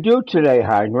you gonna do today,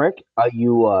 Heinrich? Are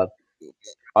you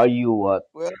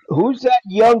Well, who's that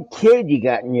young kid you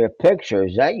got in your picture?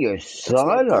 Is that your that's my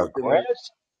son or daughter, man.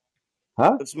 grandson?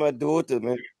 Huh? That's my daughter,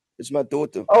 man. It's my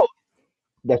daughter. Oh,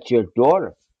 that's your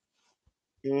daughter.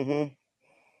 Mm-hmm.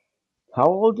 How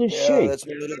old is Yeah, she? that's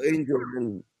my little angel,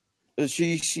 man.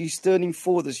 She's turning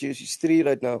 4 this year. She's 3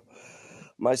 right now.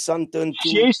 My son turned 2.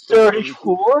 She's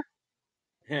 34?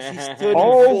 She's turning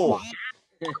Oh 4.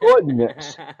 my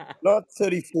goodness. Not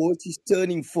 34. She's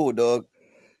turning 4, dog.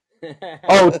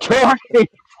 Oh,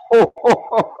 24.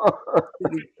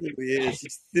 Yeah,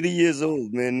 she's 3 years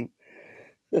old, man.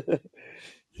 3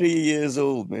 years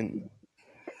old, man.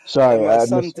 Sorry, And my I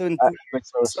son turned 2.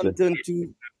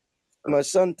 misunderstood. My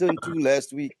son turned 2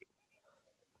 last week.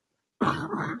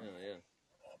 Oh, yeah.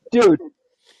 Dude,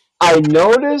 I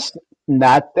noticed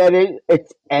not that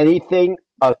it's anything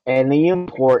of any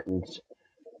importance,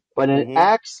 but an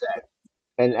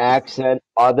accent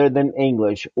other than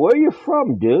English. Where are you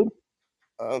from, dude?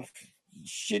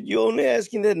 Shit, you only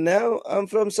asking that now? I'm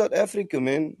from South Africa,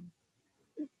 man.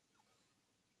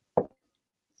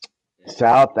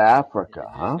 South Africa, It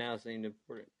huh? just now seemed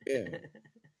important. Yeah.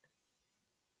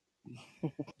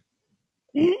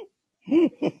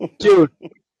 Dude,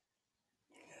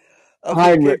 I'm from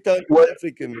Heinrich, Cape Town,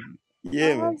 Africa, man.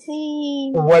 Yeah, man.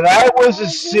 Ozzy. when I was a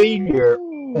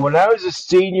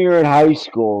senior in high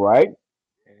school, right?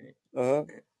 Uh-huh.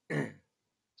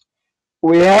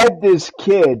 We had this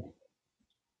kid.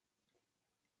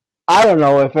 I don't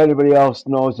know if anybody else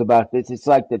knows about this. It's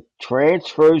like the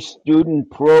transfer student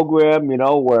program,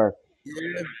 where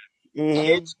Yeah.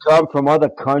 kids come from other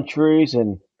countries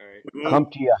and come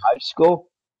to your high school.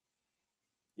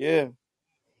 Yeah.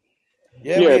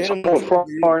 Yeah, we it's had him called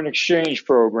too. foreign exchange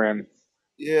program.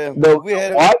 Yeah, The we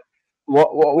had him.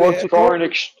 what? What's it called?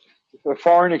 The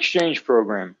foreign exchange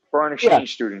program. Foreign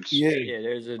exchange students. Yeah,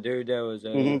 there's a dude that was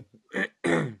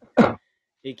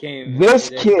he came. This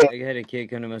kid. I had a kid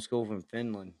come to my school from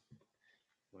Finland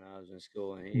when I was in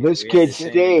school, and This we kid had the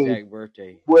same stayed exact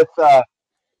birthday. with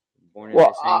Born at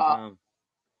the same time.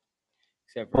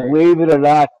 Except for believe it or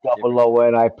not,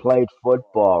 001, I played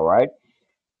football, right?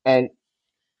 And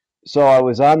so I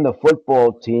was on the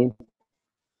football team,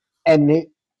 and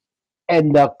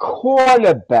the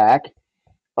quarterback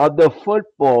of the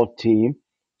football team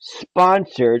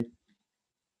sponsored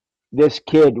this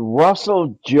kid,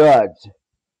 Russell Judds,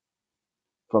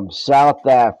 from South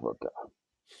Africa.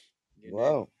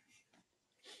 Wow.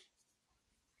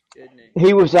 Good name.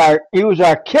 He was our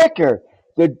kicker.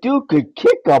 The dude could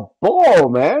kick a ball,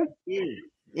 man.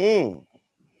 Mm.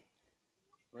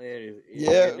 Well,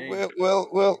 Yeah.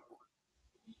 Well.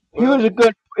 He was a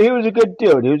good He was a good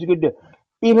dude. He was a good dude.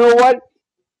 You know what?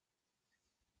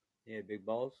 Yeah, big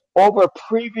balls. Over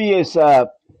previous, Oh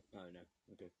no.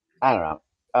 Okay. I don't know.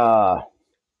 Uh,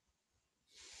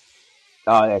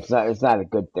 oh, it's not a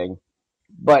good thing.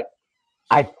 But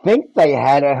I think they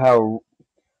had a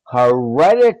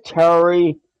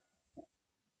hereditary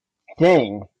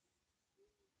thing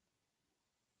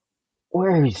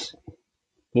where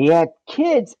he had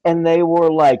kids and they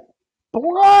were like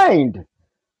blind.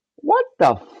 What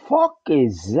the fuck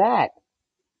is that?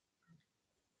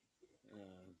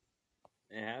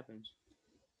 It happens.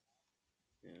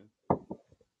 Yeah.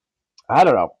 I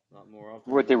don't know. A lot more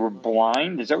often What, than they were not.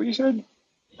 blind? Is that what you said?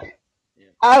 Yeah.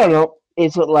 I don't know.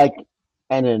 Is it like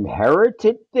an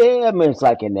inherited thing? I mean, it's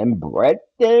like an inbred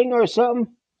thing or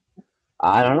something?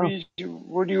 I don't know.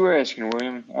 What are you asking,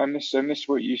 William? I missed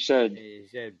what you said. He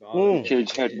said Mm.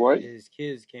 Kids had what? his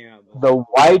kids came out The blind.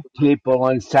 white people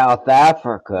in South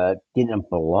Africa didn't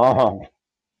belong.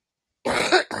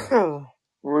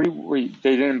 Wait,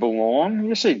 they didn't belong?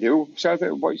 Yes, they do. South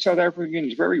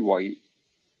Africans very white.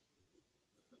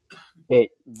 It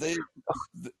They,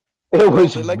 it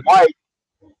was they like white.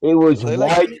 It was they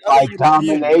like white any by other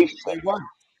European, man. domination. They want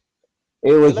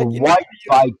It they was like any white other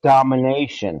by European.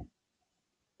 domination.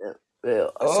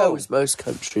 Bill, so Oh, is most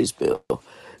countries, Bill.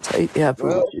 Take the well,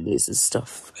 Aborigines and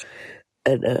stuff,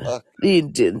 and uh, the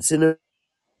Indians, and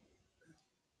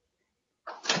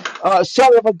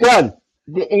Son of a gun.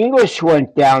 The English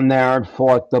went down there and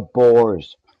fought the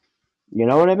Boers. You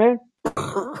know what I mean?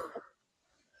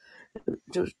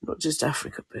 not just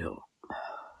Africa, Bill.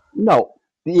 No.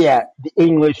 Yeah, the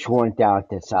English went down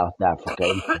to South Africa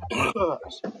and fought the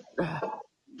Boers.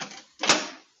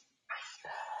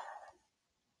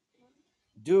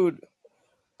 dude,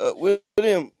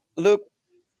 William, look,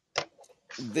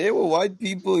 there were white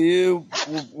people here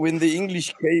when the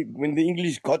English came. When the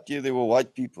English got here, there were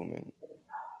white people, man.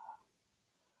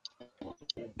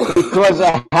 Because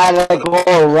they had to go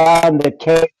around the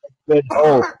Cape of Good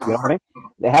Hope. You know what I mean?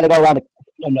 They had to go around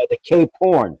the Cape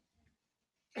Horn.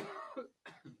 All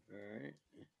right.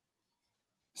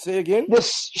 Say again? The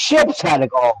ships had to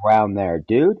go around there,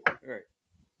 dude. All right.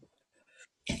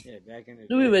 Yeah, back in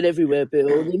the We day. went everywhere, Bill.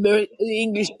 The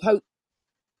English Pope.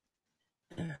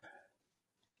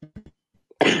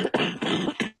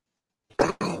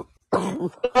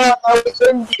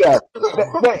 India.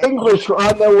 The English were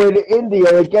on their way to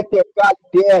India to get their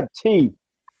goddamn tea.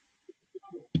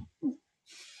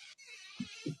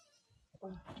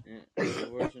 Yeah, there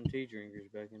were some tea drinkers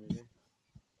back in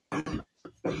the day.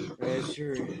 That's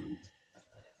true.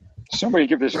 Somebody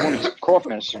give this woman some cough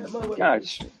medicine.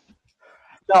 Guys.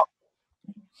 No.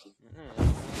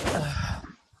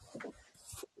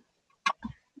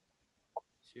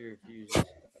 She refuses.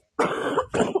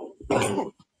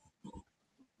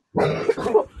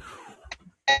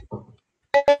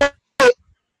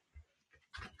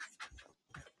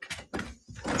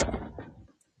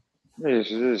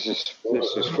 This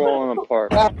is falling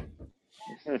apart.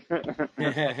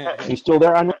 You still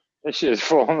there, Andre? This shit is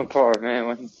falling apart,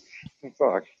 man.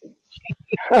 Fuck.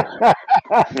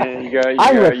 Man, you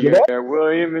got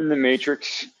William in the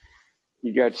Matrix.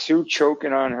 You got Sue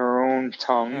choking on her own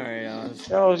tongue. All right, what the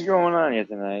hell is going on here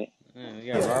tonight?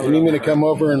 Yeah, you need me to come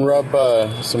over and rub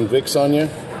some Vicks on you?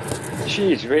 She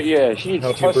needs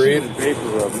tussin and vapor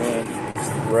rub,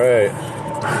 man. Right.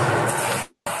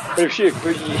 But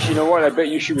you know what? I bet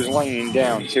you she was laying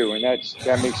down too, and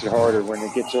that makes it harder when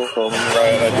it gets over. Right,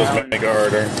 that does make it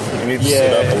harder. You need to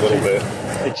sit up a little bit.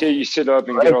 Until you sit up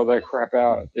and get all that crap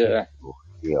out. Yeah.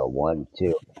 Yeah, 1,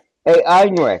 2. Hey,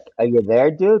 Heinrich, are you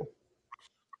there, dude?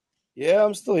 Yeah,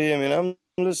 I'm still here, man.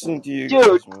 I'm listening to you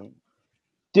guys, man.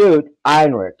 Dude,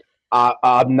 Heinrich,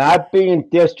 I'm not being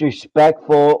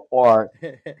disrespectful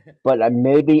but I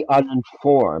may be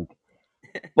uninformed.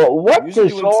 But what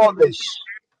does all this?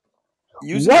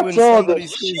 Usually when somebody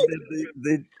says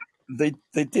that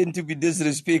they tend to be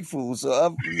disrespectful. So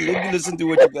let me listen to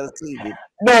what you gotta say, man.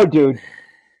 No, dude.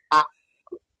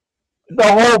 The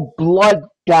whole blood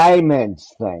diamonds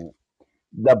thing.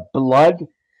 The blood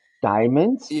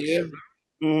diamonds? Yeah.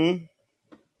 Mm-hmm.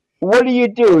 What do you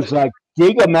do? It's like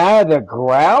dig them out of the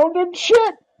ground and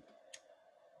shit?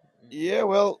 Yeah,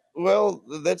 well,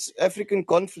 that's African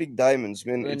conflict diamonds,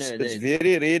 man. Well, it's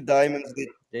very rare diamonds.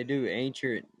 They do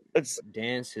ancient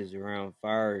dances around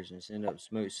fires and send up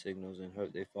smoke signals and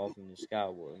hope they fall from the sky,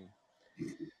 William.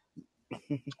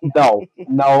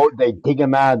 No, they dig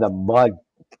them out of the mud,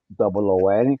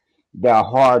 OON. They're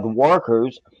hard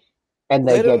workers, and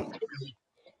they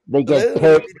get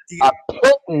paid a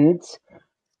pittance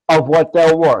of what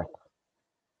they're worth.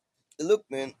 Look,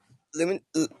 man, let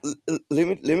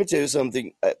me tell you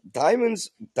something.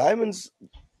 Diamonds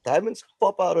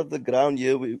pop out of the ground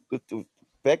here.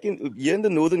 Back in here in the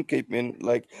Northern Cape, man.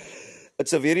 Like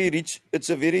it's a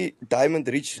very diamond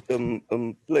rich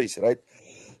place, right?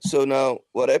 So now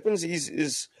what happens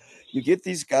is you get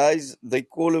these guys. They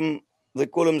call them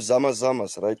zama, right? Zama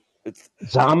It's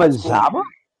called Zama?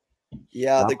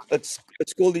 yeah. Zama?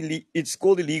 It's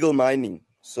called illegal mining.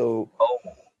 So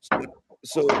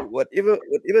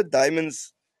whatever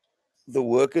diamonds the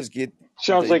workers get,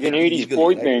 Sounds they like an get 80s illegally,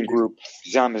 boy right? band group.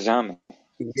 Zama Zama.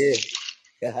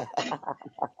 Yeah,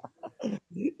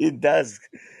 it does,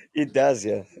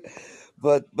 yeah.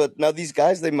 But now these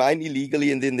guys, they mine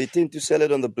illegally and then they tend to sell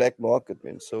it on the black market,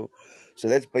 man. So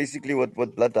that's basically what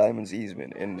blood diamonds is,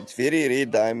 man. And it's very rare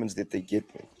diamonds that they get,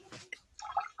 man.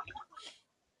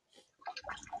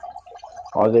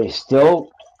 Are they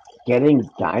still getting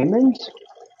diamonds?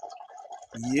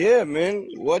 Yeah, man.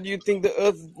 What do you think the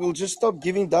earth will just stop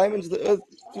giving diamonds? The earth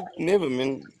never,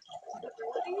 man.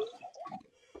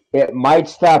 It might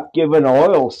stop giving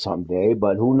oil someday,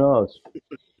 but who knows?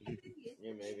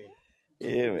 Yeah, maybe.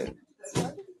 Yeah, man.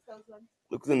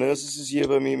 Look, the nurses is here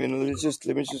by me, man. Let me just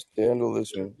handle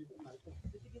this, man.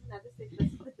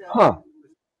 Huh.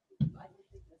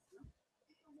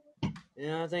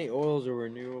 Yeah, I think oil's a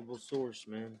renewable source,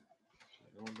 man.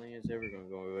 I don't think it's ever gonna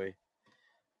go away.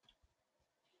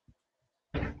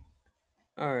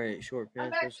 All right, short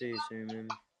pants. We'll see you soon, man.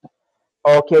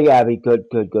 Okay, Abby. Good.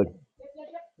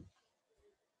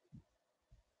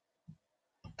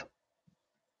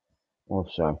 Oh,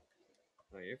 sorry.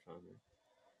 Oh, you're fine,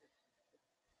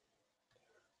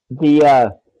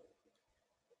 man.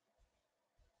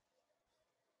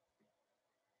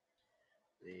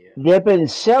 There have been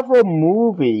several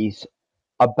movies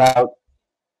about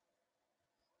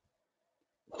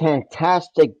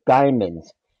fantastic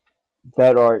diamonds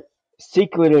that are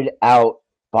secreted out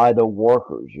by the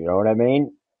workers. You know what I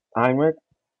mean, Heinrich?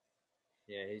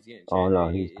 Yeah, he's getting checked. Oh no,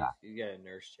 he's not. He's got a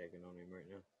nurse checking on him right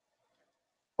now.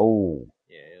 Oh.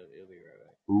 Yeah, he'll be right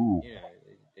back. Ooh. You know,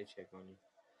 they check on you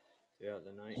throughout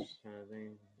the night, kind of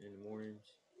thing, in the mornings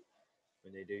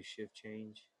when they do shift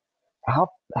change. How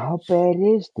bad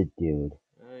is the dude?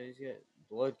 He's got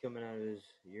blood coming out of his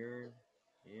urine.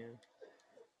 Yeah.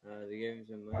 They gave him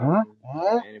some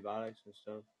antibiotics and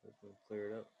stuff. That's gonna clear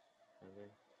it up, I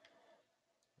think.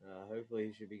 Hopefully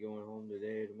he should be going home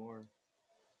today or tomorrow.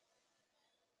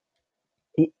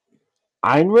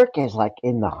 Heinrich is like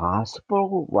in the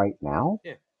hospital right now?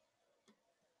 Yeah.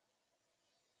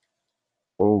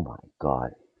 Oh my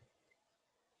god.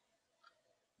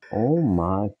 Oh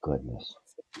my goodness.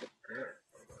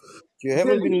 You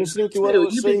haven't been listening to what I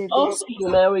was You've saying, been asking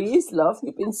him how he is, love.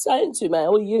 You've been saying to him,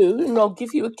 how are you? And I'll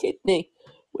give you a kidney.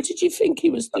 What did you think he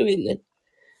was doing then?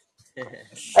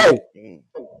 Hey,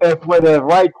 if we're the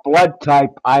right blood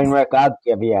type, Heinrich, I'll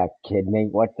give you a kidney.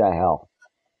 What the hell?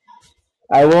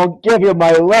 I won't give you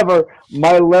my liver.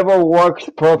 My liver works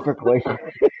perfectly.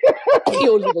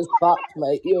 Your liver's fucked,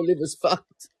 mate. Your liver's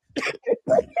fucked.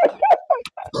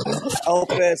 I'll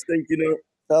pass, thank you.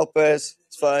 No, I'll pass.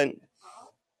 It's fine.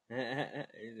 He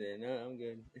said, no, I'm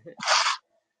good.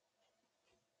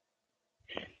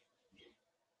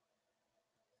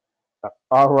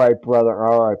 All right, brother.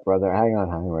 Hang on,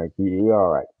 Heinrich. You're all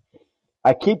right.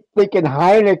 I keep thinking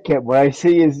Heineken when I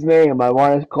see his name. I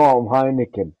want to call him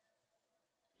Heineken.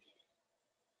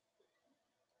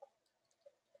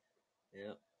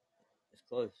 Yeah, it's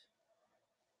close.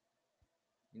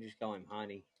 You just call him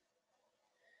Honey.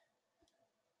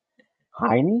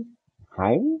 Heine?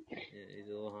 Heine? Yeah, he's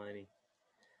a little Heine.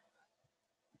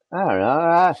 I don't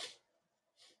know.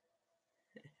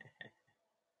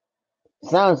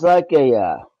 Sounds like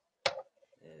a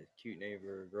cute name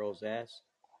for a girl's ass.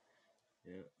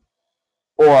 Yeah.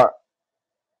 Or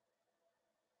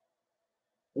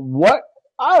what?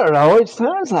 I don't know. It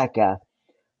sounds like a.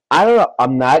 I don't know.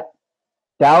 I'm not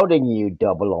doubting you,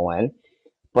 Double O-N,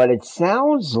 but it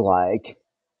sounds like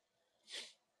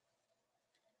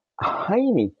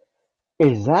Heine.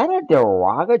 Is that a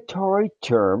derogatory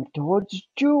term towards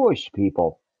Jewish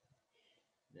people?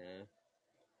 Nah.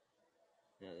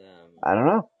 I don't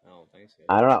know. I don't think so.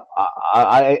 I don't know.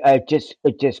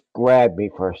 It just grabbed me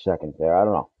for a second there. I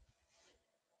don't know.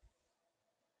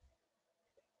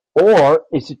 Or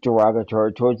is it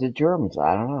derogatory towards the Germans?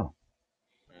 I don't know.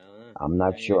 I'm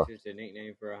not sure. It's just a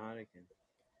nickname for a Heineken.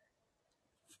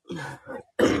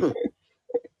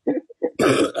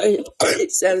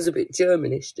 It sounds a bit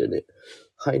Germanish, doesn't it?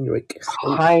 Heinrich.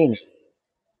 Hein.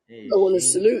 I want to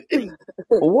salute him.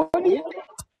 What are you?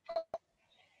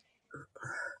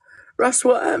 Russ,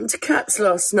 what happened to cats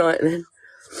last night then?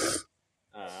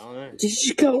 I don't know. Did he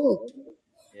just go off?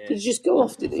 Yeah. Did he just go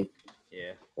off, did he?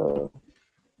 Yeah. Oh,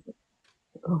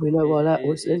 we know why that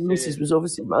was. And He Mrs. said was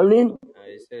obviously moaning.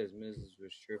 he said his missus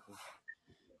was tripping.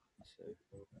 So,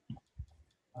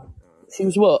 She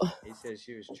was what? he said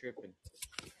she was tripping.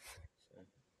 So,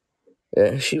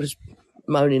 Yeah, she was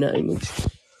moaning at him. yeah,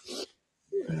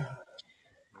 I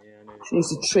know. She needs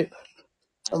to trip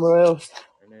somewhere else.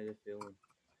 I know the feeling.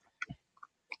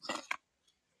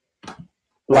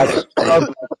 Like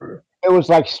it was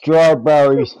like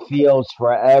Strawberries Fields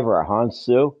Forever, huh,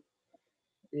 Sue?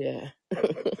 Yeah.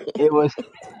 It was.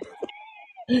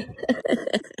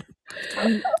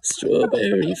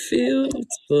 Strawberry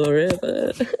fields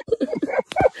forever.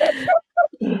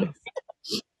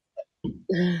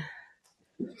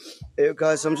 Hey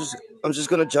guys, I'm just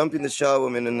gonna jump in the shower,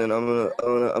 man, and then I'm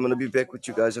gonna be back with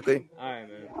you guys, okay? All right,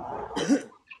 man.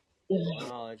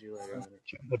 I'll let you later.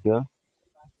 Yeah.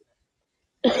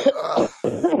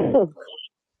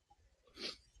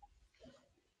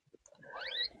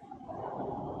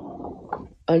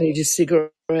 I need a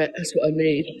cigarette. That's what I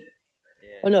need.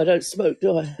 Yeah. Oh no, I don't smoke,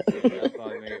 do I? That'll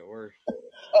probably make it worse.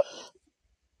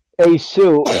 Hey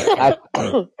Sue,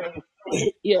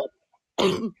 Yeah.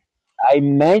 I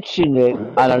mentioned it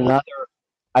on another.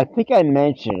 I think I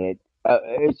mentioned it.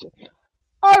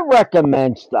 I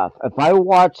recommend stuff. If I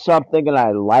watch something and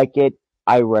I like it,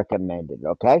 I recommend it.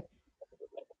 Okay.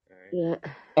 Yeah.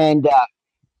 And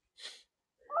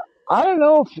I don't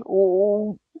know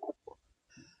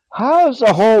how does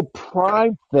the whole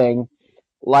Prime thing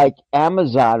like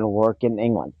Amazon work in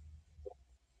England?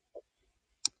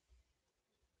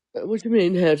 What do you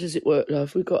mean? How does it work,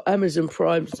 love? We've got Amazon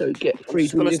Prime, so get I'm free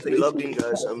just gonna stay delivery. logged in,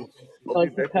 guys. I'll be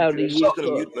back with £90 you. a I'm year just gonna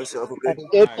for mute myself, okay? having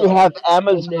If you have and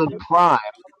Amazon then Prime,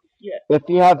 yeah, if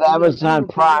you have and then Amazon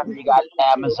Prime, you got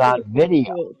Amazon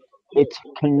Video. It's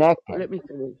connected. Let me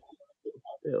finish.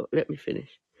 Let me finish.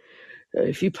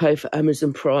 If you pay for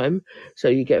Amazon Prime, so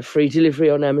you get free delivery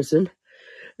on Amazon,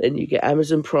 then you get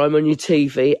Amazon Prime on your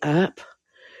TV app,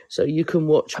 so you can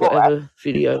watch whatever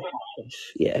video.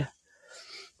 Yeah.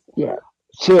 Yeah.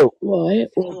 So Why?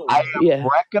 I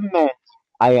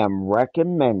am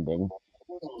recommending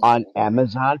on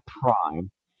Amazon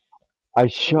Prime a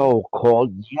show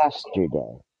called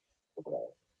Yesterday.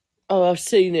 Oh, I've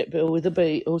seen it, Bill, with the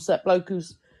Beatles. That bloke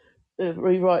who's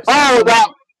rewrites. Oh, that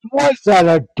was that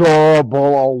adorable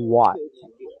or what?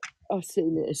 I've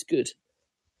seen it. It's good.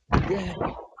 Yeah.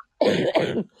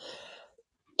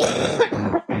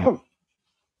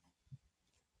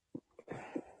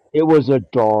 It was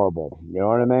adorable. You know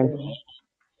what I mean?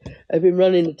 I've been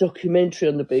running a documentary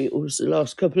on the Beatles the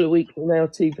last couple of weeks on our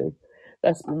TV.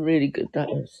 That's been really good. That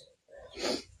is.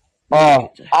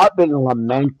 I've been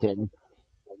lamenting.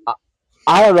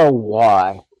 I don't know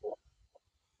why.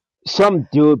 Some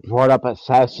dude brought up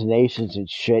assassinations and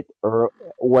shit or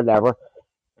whatever.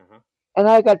 And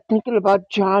I got thinking about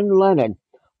John Lennon,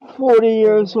 40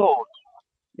 years old.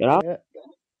 You know?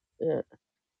 Yeah.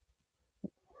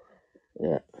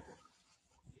 Yeah.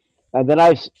 And then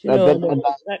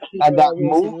that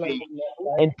movie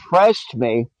impressed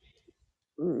me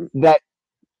that,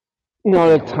 you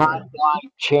know, the timeline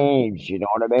changed. You know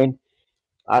what I mean?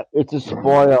 It's a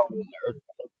spoiler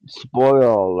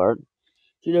alert.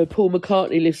 Do you know Paul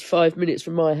McCartney lives 5 minutes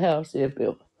from my house here,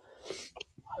 Bill?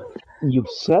 You've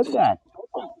said that.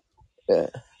 Yeah.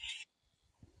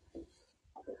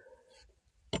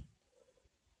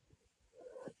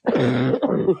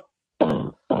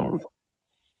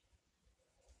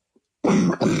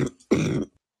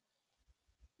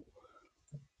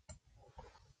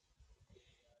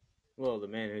 Well, the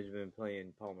man who's been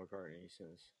playing Paul McCartney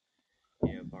since,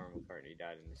 Paul McCartney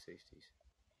died in the 60s.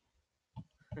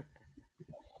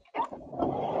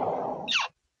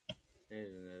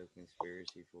 There's another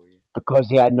conspiracy for you. Because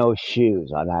he had no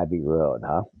shoes on Abbey Road,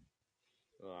 huh?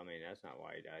 Well, I mean, that's not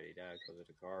why he died. He died because of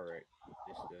the car wreck.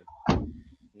 Just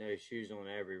no shoes on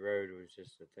Abbey Road was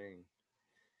just a thing.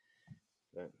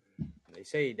 But they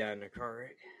say he died in a car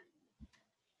wreck.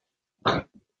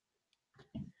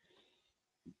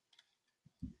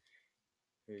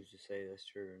 Who's to say that's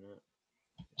true or not?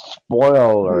 Spoiler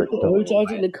alert. Who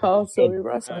died in the car? Sorry,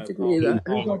 Russ, I didn't hear that.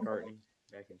 Paul McCartney,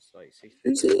 back in like 60s.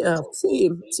 Who's he? I see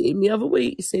him the other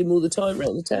week. You see him all the time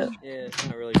around the town. Yeah, it's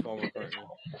not really Paul McCartney.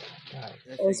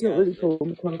 It's not really Paul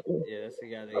McCartney. Yeah, that's the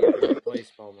guy that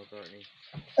replaced Paul McCartney.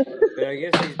 But I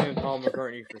guess he's been Paul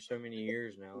McCartney for so many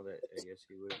years now that I guess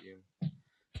he would,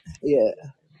 Yeah,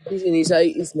 he's in his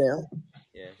 80s now.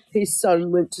 Yeah. His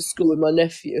son went to school with my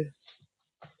nephew.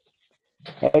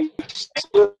 Hey,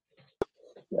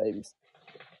 James.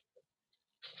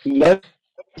 you ever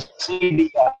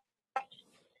see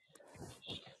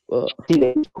What? See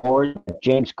the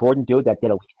James Corden dude that did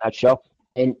a late night show,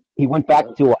 and he went back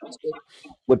to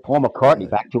with Paul McCartney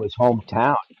back to his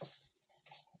hometown.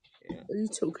 Yeah. What are you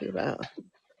talking about?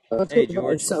 I'm Hey, talking about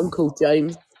George. his son called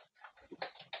James.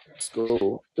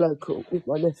 School, local, with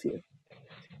my nephew.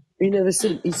 He never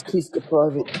sent his kids to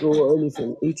private school or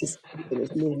anything. He just put them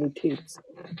as normal kids.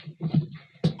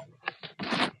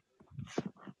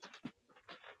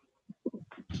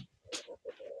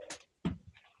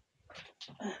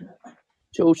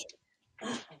 George,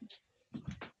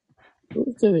 what are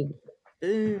you doing?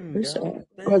 Boom, What's dog.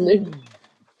 that? Running?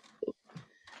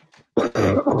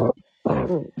 Boom.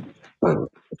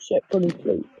 Check on his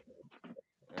sleep.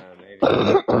 Maybe.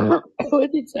 Where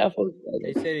did Southall go?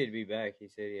 He said he'd be back. He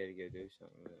said he had to go do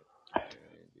something.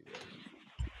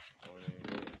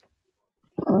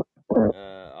 But,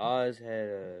 Oz had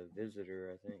a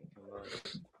visitor, I think, come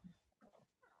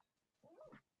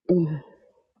by.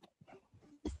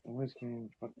 Always can't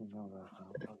fucking know that. I'm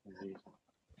fucking decent.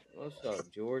 What's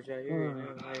up, George? I hear you,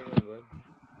 man. How you doing, bud?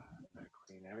 Gotta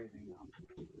clean everything up.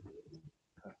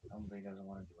 Cause somebody doesn't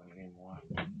want to do it anymore.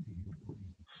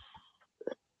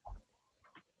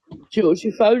 George,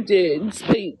 you phoned in.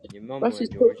 Speak. You're mumbling, Russ is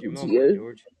George. You're talking to mumbling, you.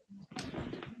 George.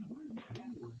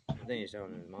 I think he's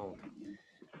talking to his mom.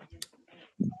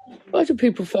 Why do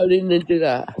people phone in and do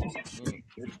that?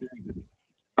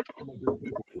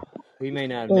 He may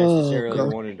not have necessarily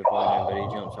wanted to phone in, but he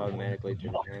jumps automatically to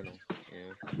the panel. You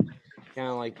know, kind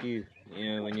of like you.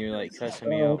 You know, when you're like cussing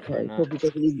me out for not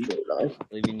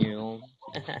leaving you alone.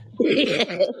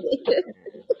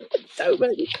 Don't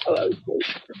make me so open.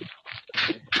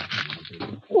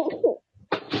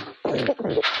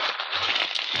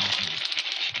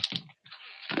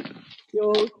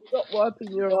 George, stop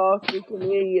wiping your ass. We can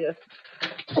hear you.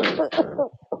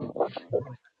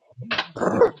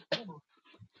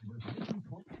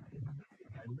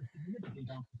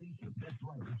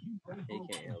 He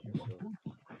can't help himself.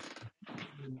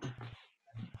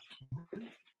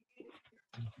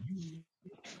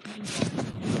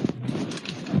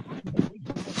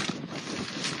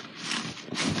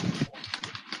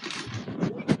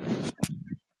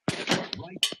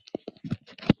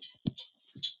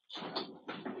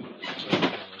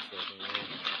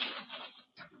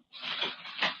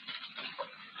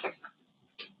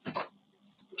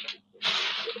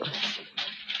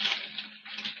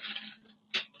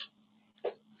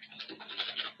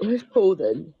 Where's Paul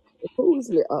then? Paul's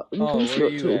lit up and Oh, he's where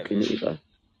not you talking at, man? either.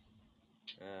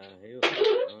 I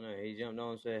don't know. He jumped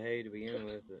on and said hey to begin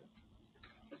with, but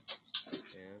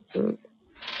yeah.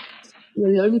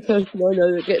 You're the only person I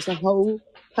know that gets a whole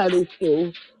panel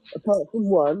full, apart from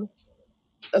one,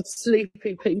 of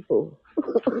sleepy people.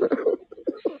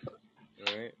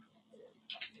 Alright.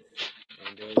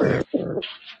 Enjoy that.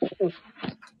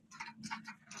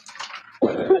 It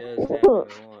does happen a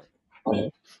lot.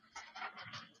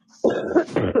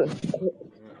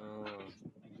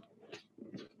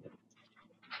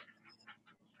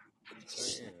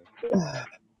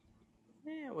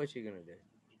 Yeah, what you gonna do?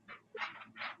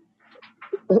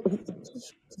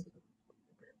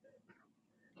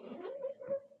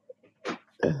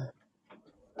 I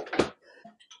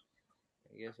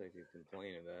guess I could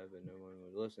complain about it, but no one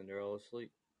would listen. They're all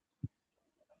asleep.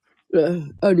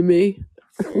 Only me.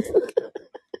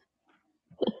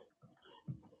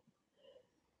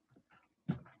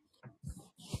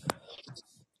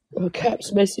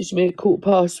 Caps messaged me at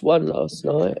 1:15 last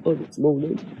night or this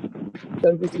morning.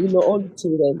 So was he not on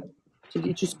till then? Did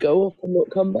he just go off and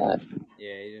not come back?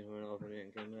 Yeah, he just went off and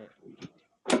didn't come back.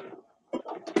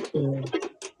 Yeah.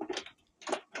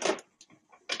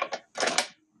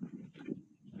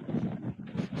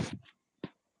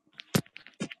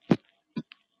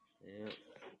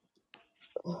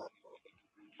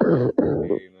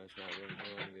 Maybe he must not been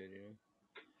feeling good, you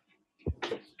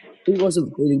know? He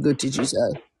wasn't feeling good, did you say?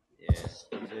 Yeah, he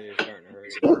said he was starting to hurt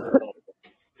again.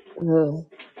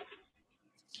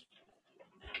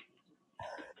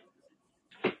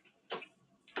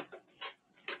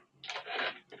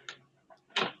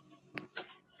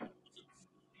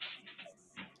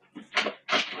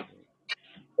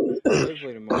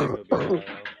 Hopefully tomorrow he'll be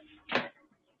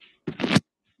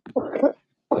alright.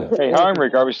 Hey,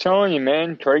 Heinrich, I was telling you,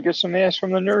 man, try to get some ass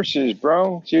from the nurses,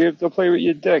 bro. See if they'll play with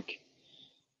your dick.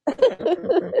 He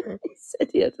said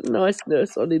he had a nice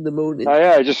nurse on in the morning. Oh,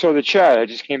 yeah, I just saw the chat. I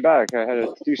just came back. I had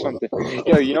to do something.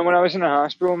 Yo, you know when I was in the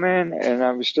hospital, man, and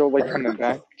I was still, like, coming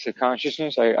back to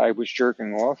consciousness, I was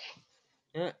jerking off.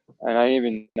 Yeah. And I didn't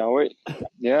even know it.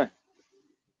 Yeah.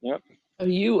 Yep. Oh,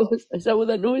 you? Is that what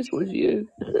that noise was? You?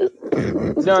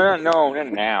 No, not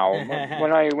now.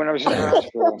 When I was in the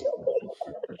hospital.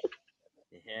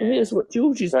 I think that's what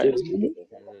George is That- doing, isn't it?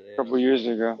 a couple of years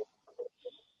ago.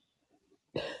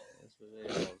 That's what they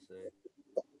all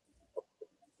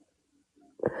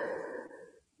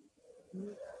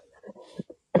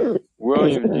say.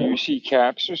 William, do you see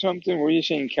caps or something? What are you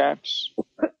saying, caps?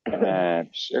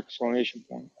 Caps! Exclamation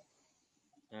point.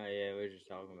 Oh yeah, we were just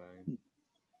talking about him.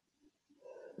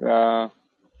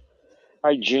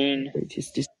 Hi, Gene.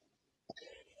 Just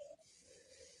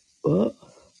what?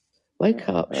 Wake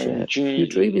up, Shep. Gene. You're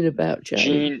dreaming about Jane.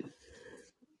 Gene.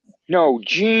 No,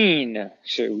 Gene.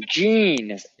 So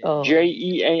Gene. Oh.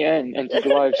 Jean entered the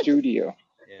live studio.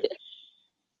 Yeah.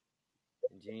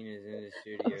 Gene is in the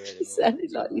studio. It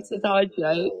sounded like you said hi,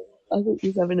 Jane. I thought you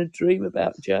was having a dream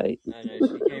about Jane. I know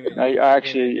she came in. I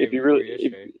actually, if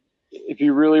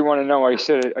you really want to know, I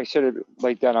said it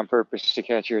like that on purpose to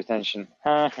catch your attention.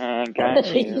 Got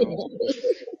you.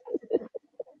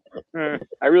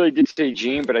 I really did say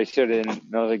Gene, but I said it, and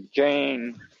I was like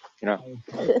Jane, not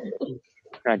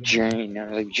Jane. I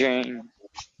was like Jane.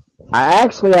 I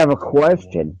actually have a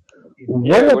question.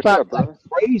 Yeah, What about that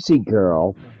crazy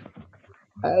girl?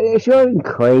 She wasn't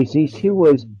crazy. She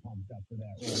was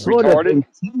sort retarded? of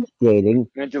intimidating.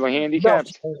 Mentally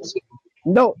handicapped?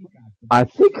 No, I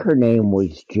think her name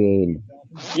was Jane.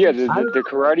 Yeah, the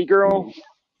karate girl?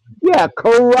 Yeah,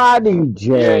 Karate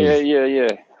Jane. Yeah.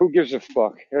 Who gives a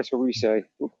fuck? That's what we say.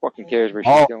 Who fucking cares where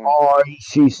she's going? Oh,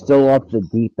 she's still up the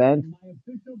deep end?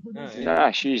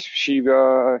 Nah,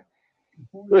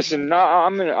 listen,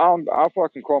 I'll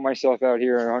fucking call myself out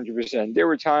here 100%. There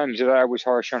were times that I was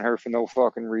harsh on her for no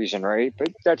fucking reason, right?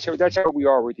 But that's how we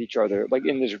are with each other, like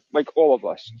all of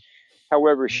us.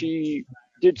 However, she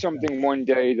did something one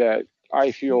day that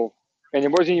I feel, and it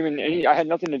wasn't even I had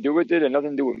nothing to do with it and nothing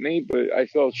to do with me, but I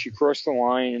felt she crossed the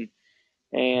line,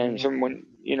 and someone,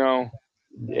 and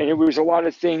it was a lot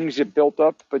of things that built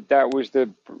up, but that was the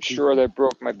straw that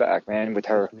broke my back, man, with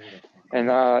her. And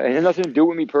it had nothing to do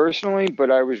with me personally,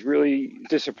 but I was really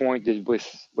disappointed with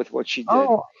what she did.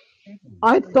 Oh,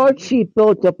 I thought she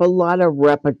built up a lot of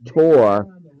repertoire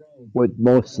with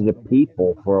most of the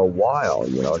people for a while,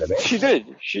 you know what I mean? She did,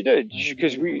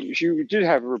 because she did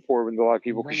have a rapport with a lot of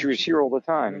people because she was here all the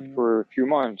time for a few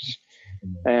months,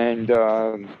 and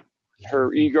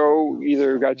her ego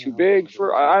either got too big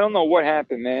I don't know what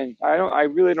happened, man. I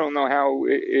really don't know how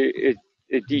it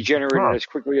degenerated as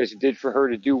quickly as it did for her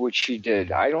to do what she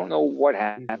did. I don't know what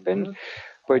happened,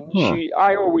 but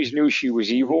I always knew she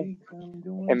was evil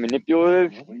and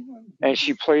manipulative, and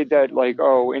she played that like,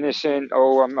 oh, innocent,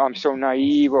 oh, I'm so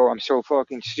naive, or I'm so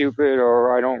fucking stupid,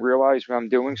 or I don't realize what I'm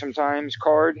doing sometimes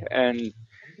card, and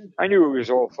I knew it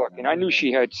was all fucking. I knew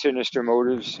she had sinister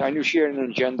motives. I knew she had an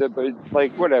agenda, but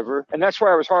like whatever. And that's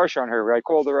why I was harsh on her. I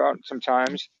called her out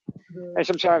sometimes, and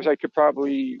sometimes I could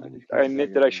probably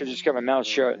admit that I should just keep my mouth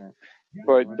shut.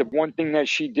 But the one thing that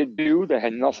she did do that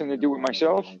had nothing to do with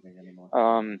myself,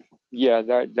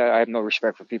 that I have no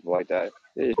respect for people like that.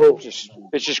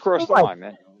 It's just crossed the line,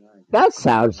 man. That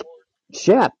sounds,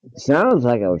 Shep, sounds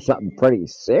like it was something pretty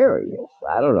serious.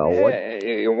 I don't know what.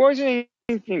 It wasn't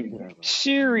anything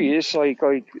serious, but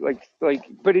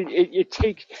it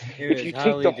takes. If you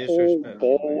take the whole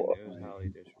bowl,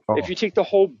 if you take the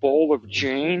whole bowl of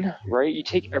Jane, right? You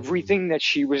take everything that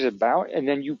she was about, and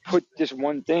then you put this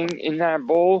one thing in that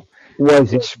bowl.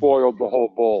 It spoiled the whole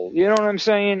bowl. You know what I'm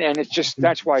saying? And it's just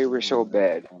that's why it was so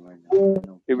bad.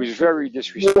 It was very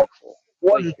disrespectful.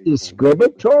 Was it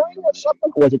discriminatory or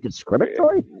something? Was it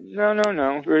discriminatory?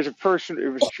 No. There was a person.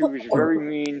 She was very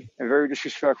mean and very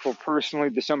disrespectful personally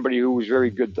to somebody who was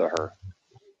very good to her.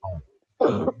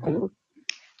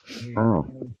 Oh.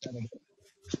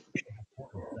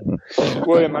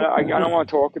 William, I don't want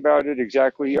to talk about it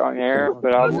exactly on air,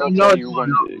 but I will tell you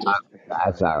when.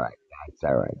 That's all right. That's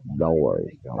all right. Don't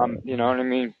worry. You know what I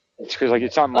mean? It's because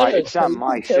it's not my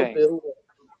thing.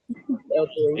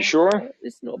 You sure?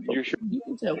 It's not. You sure? You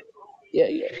can tell.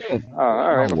 Yeah.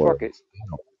 All right, well, fuck it.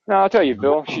 No, I'll tell you,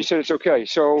 Bill. She said it's okay.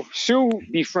 So Sue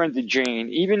befriended Jane,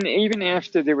 even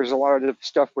after there was a lot of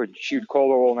stuff where she would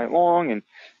call her all night long, and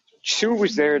Sue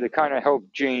was there to kind of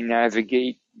help Jane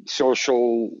navigate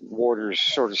social waters,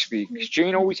 so to speak.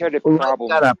 Jane always had a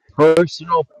problem. On a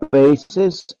personal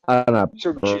basis.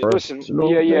 Listen,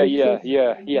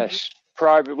 yes.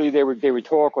 Privately, they would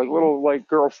talk like little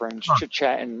girlfriends,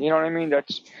 chit-chatting. You know what I mean?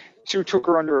 Sue took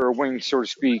her under her wing, so to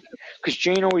speak, because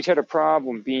Jane always had a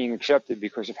problem being accepted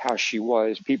because of how she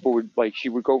was. People she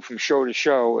would go from show to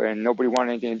show, and nobody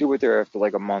wanted anything to do with her after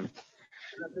like a month.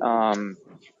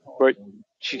 But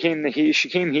she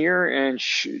came here, and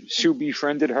Sue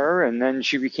befriended her, and then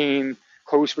she became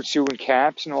close with Sue and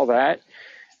Caps and all that.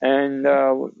 And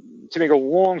to make a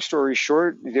long story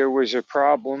short, there was a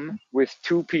problem with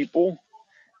two people,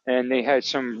 and they had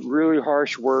some really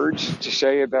harsh words to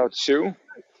say about Sue.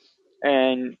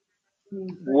 And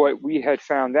what we had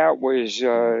found out was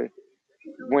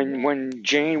when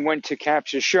Jane went to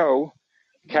Caps' show,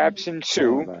 Caps and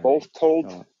Sue both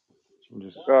told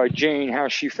Jane how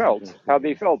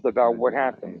they felt about what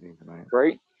happened,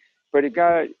 right? But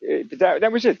that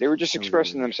was it. They were just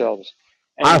expressing themselves.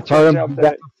 And I've it turns heard him out do that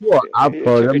that before. I've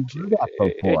heard him it do that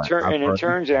before. it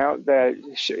turns out that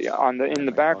in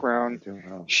the background,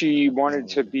 she wanted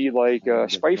to be like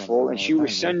spiteful, and she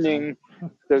was sending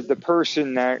the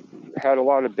person that had a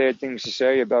lot of bad things to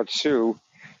say about Sue.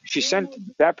 She sent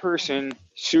that person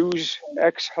Sue's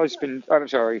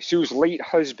late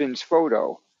husband's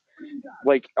photo,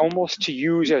 like almost to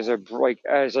use as a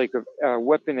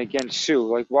weapon against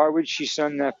Sue. Like, why would she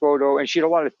send that photo? And she had a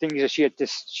lot of things that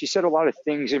she said a lot of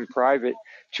things in private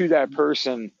to that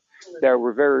person that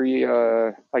were very,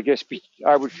 I guess,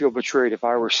 I would feel betrayed if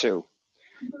I were Sue.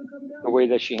 The way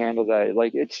that she handled that,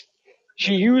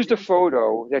 she used a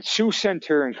photo that Sue sent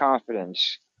her in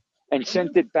confidence and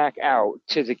sent it back out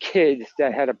to the kid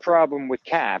that had a problem with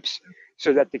Caps,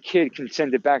 so that the kid can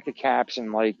send it back to Caps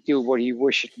and do what he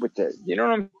wished with it. You know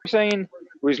what I'm saying? It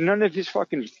was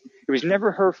it was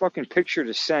never her fucking picture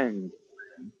to send.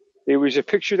 It was a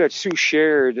picture that Sue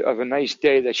shared of a nice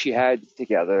day that she had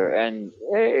together, and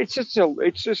it's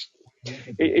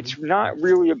not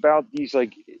really about these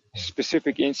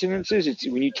specific incidences. It's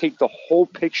when you take the whole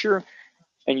picture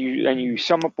and you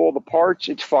sum up all the parts,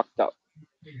 it's fucked up.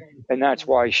 And that's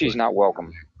why she's not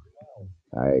welcome.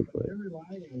 I agree.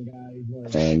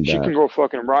 And she can go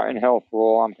fucking rot in hell for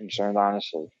all I'm concerned,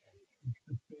 honestly.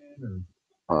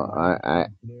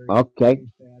 Okay.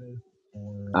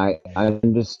 I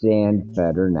understand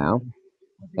better now.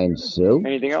 And Sue?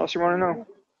 Anything else you want to know?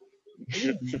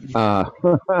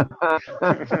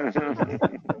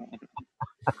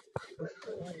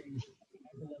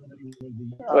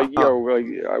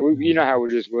 You know how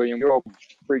it is, William. We all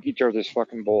break each other's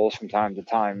fucking balls from time to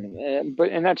time,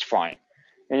 and that's fine.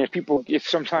 And if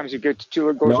sometimes it goes a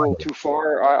little too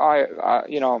far,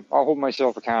 I'll hold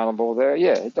myself accountable there.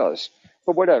 Yeah, it does.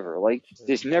 But whatever.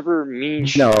 There's never mean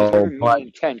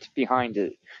intent behind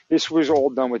it. This was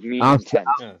all done with mean intent,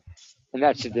 and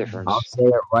that's the difference. I'll say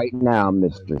it right now,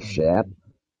 Mr. Shep.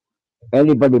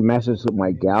 Anybody messes with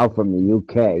my gal from the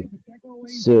UK,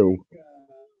 Sue,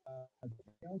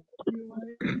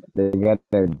 they get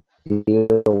their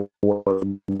deal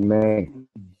with me.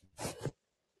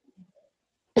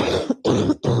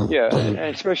 Yeah, and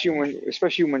especially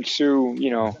when Sue,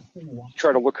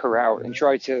 try to look her out and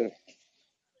try to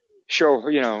show her,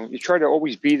 you try to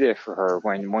always be there for her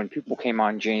when people came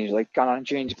on got on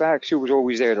Jane's back. Sue was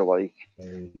always there to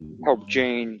help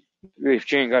Jane if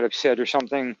Jane got upset or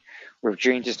something, or if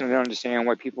Jane just didn't understand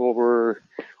why people were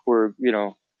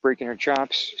breaking her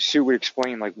chops. Sue would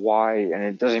explain why, and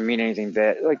it doesn't mean anything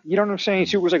bad. You know what I'm saying?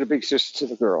 Sue was like a big sister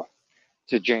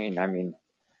to Jane. I mean,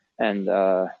 and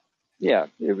yeah,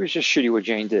 it was just shitty what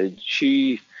Jane did.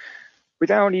 She,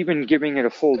 without even giving it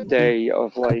a full day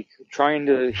of trying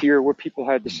to hear what people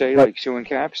had to say, Sue and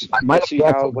Caps, and see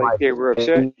how they were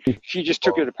upset, she just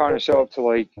took it upon herself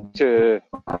to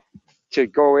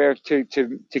go after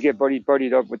to get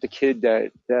buddied up with the kid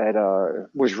that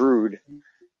was rude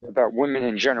about women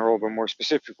in general, but more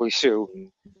specifically Sue,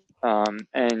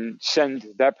 and send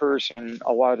that person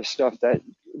a lot of stuff that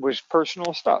was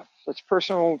personal stuff. That's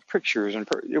personal pictures, and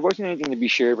it wasn't anything to be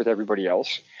shared with everybody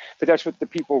else. But that's what the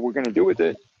people were going to do with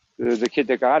it. The kid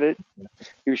that got it,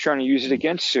 he was trying to use it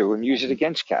against Sue and use it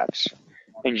against Caps,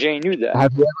 and Jane knew that.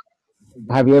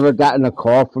 Have you ever gotten a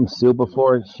call from Sue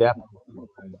before, Shep?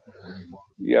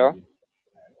 Yeah.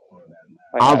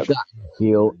 I've gotten a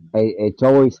few.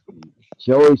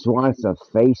 She always wants a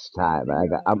FaceTime.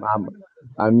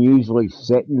 I'm usually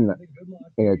sitting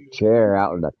in a chair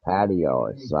out in the patio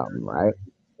or something, right?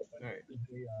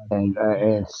 And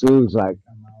Sue's like,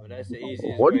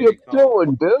 "What are you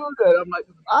doing, dude?" And I'm like,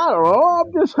 "I don't know.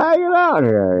 I'm just hanging out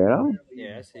here,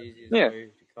 Yeah, that's the easiest way to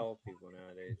call people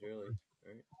nowadays, really.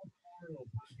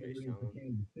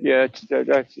 Yeah,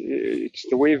 it's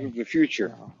the wave of the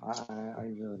future. I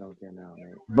really don't get now,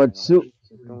 mate. But Don't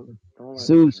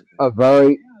Sue's a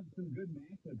very.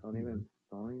 Don't even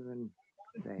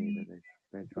say that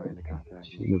they're trying to contact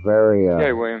you. She's a very.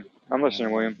 Yeah, William. I'm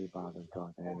listening, William. Be bothered to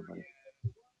talk to anybody.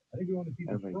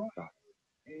 Everybody sucks.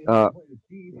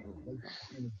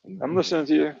 I'm listening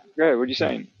to you. Go ahead. What are you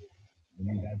saying?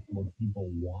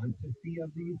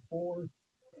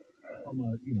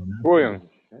 William.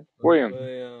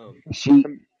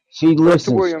 She Back to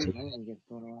listens William. to.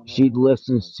 She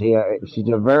listens to you. She's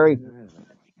a very. She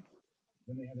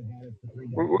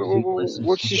listens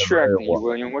What's to you very distracting you, well.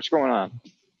 William? What's going on?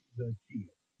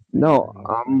 No,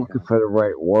 I'm looking for the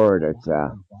right word. It's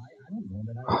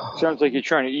Sounds like you're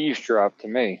trying to eavesdrop to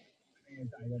me.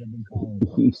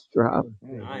 eavesdrop.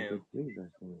 I am.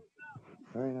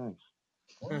 Very nice.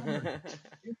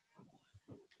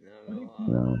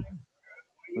 No.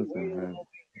 Listen,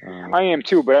 I am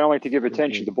too, but I don't like to give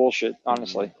attention to bullshit,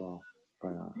 honestly. but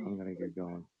I'm gonna get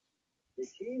going.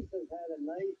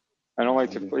 I don't like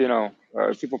to,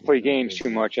 people play games too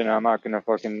much, and I'm not gonna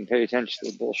fucking pay attention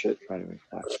to the bullshit.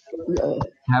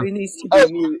 He needs to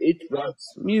be muted,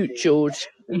 Russ. Mute, George.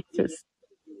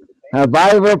 Have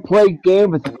I ever played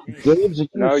games that you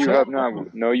No, you shit? have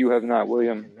not. No, you have not,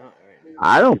 William.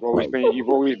 I don't You've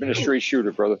always been a straight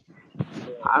shooter, brother.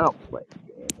 I don't play.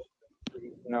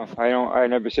 No, I don't. I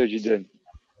never said you did.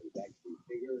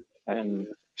 And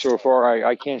so far,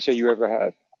 I can't say you ever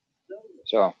have.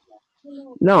 So.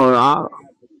 No.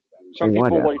 Some people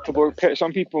Whatever. like to look.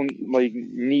 Some people like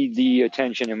need the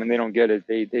attention, and when they don't get it,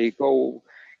 they go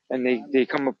and they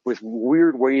come up with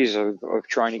weird ways of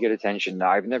trying to get attention.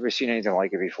 I've never seen anything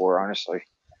like it before, honestly.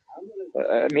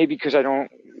 Maybe because I don't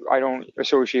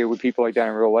associate with people like that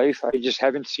in real life. I just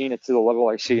haven't seen it to the level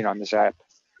I see it on this app.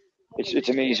 It's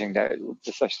amazing that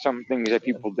some things that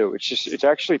people do. It's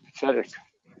actually pathetic.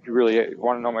 If you really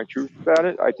want to know my truth about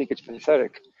it, I think it's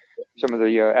pathetic. Some of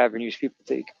the avenues people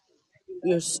take.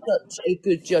 You're such a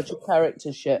good judge of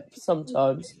character, Shep,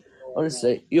 sometimes.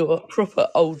 Honestly, you're a proper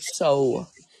old soul.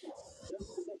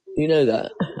 You know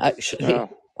that, actually. Oh,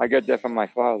 I got that from my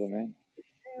father, man.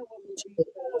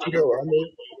 You know what I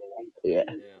mean?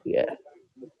 Yeah.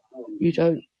 You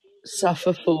don't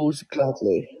suffer fools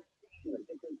gladly.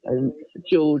 And,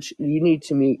 George, you need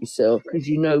to mute yourself, because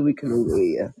you know we can all hear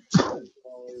you.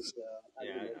 Yeah,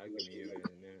 I can mute him in a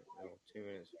minute. No, 2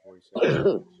 minutes, 47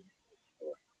 seconds.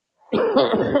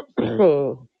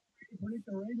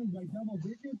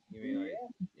 You mean like,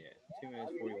 2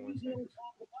 minutes, 41 seconds.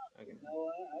 I can.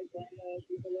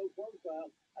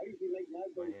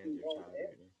 My hands are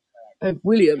tired right now.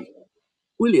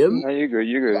 William. No, you're good.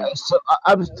 You're good. So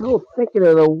I'm still thinking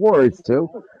of the words too.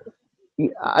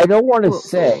 I don't want to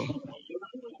say.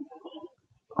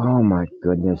 Oh my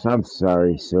goodness! I'm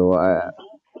sorry, Sue.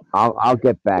 I'll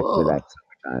get back to that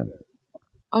sometime.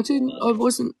 I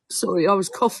wasn't sorry. I was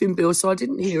coughing, Bill, so I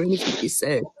didn't hear anything you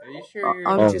said. Are you sure you're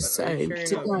I'm not, just are you saying sure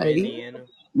you're not from today. Indiana?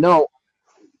 No.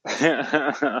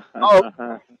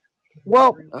 Oh,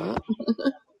 well,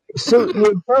 so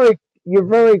you're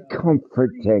very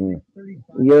comforting.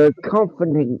 You're a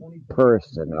comforting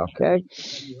person, okay?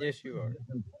 Yes, you are.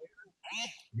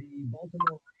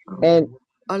 And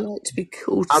I like to be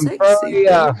called I'm sexy,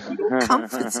 very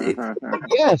comforting.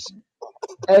 Yes,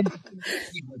 and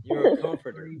you're a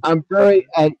comforter. I'm very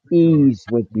at ease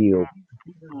with you.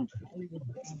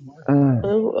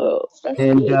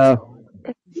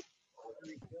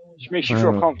 She makes you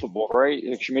feel comfortable,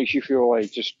 right? She makes you feel like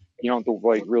just you don't have to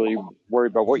like really worry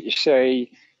about what you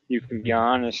say. You can be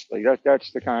honest. Like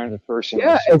that's the kind of person.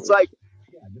 Yeah, it's like.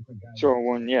 So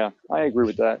I agree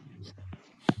with that.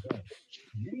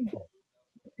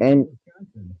 And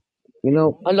I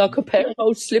like a pair of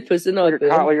old slippers, and like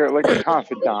a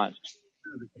confidant.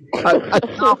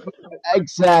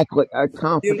 Exactly, a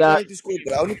confidant. I'm trying to score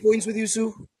brownie points with you,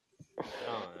 Sue.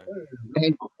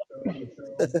 And,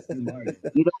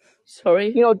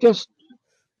 sorry. Just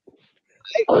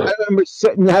I remember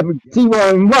sitting having tea with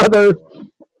my mother,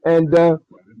 and Right,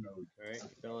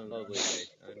 feeling lovely today.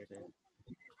 I understand.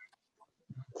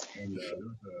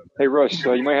 Hey Russ,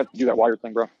 you might have to do that wire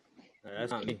thing, bro.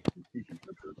 That's not me. I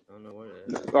don't know what it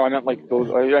is. Oh, I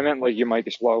meant like your mic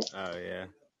is low. Oh yeah.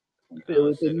 Bill,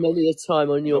 we've been many a time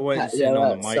on your patio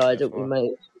outside, haven't we,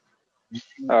 mate?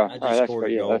 Oh, that's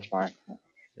good. Yeah, that's fine.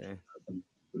 Yeah.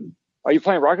 Are you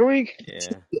playing Rocket League? Yeah.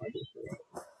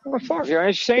 Oh, fuck, I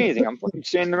didn't say anything. I'm fucking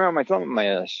standing around my thumb in my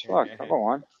ass. Fuck, go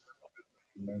on.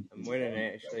 I'm winning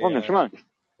actually. Come on.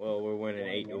 Well, we're winning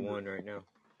 8-1 right now.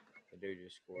 The dude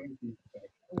just scored.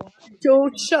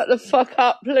 George, shut the fuck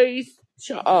up, please.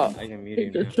 Shut up. I can mute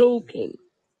People him are talking.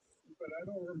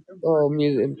 Oh,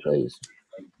 mute him, please.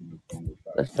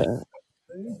 That's better.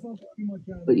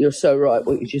 But you're so right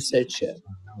what you just said, Shep.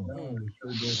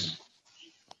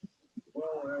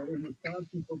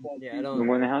 Yeah, I don't.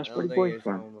 Win the house, pretty boy. I think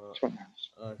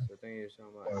it's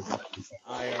talking about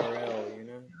IRL, you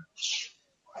know.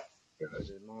 With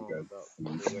his mom about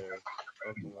fucking with her.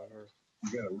 I'm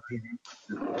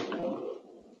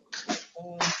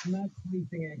not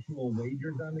placing actual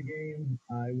wagers on the game.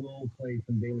 I will play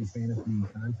some daily fantasy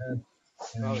contests.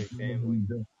 Probably like family.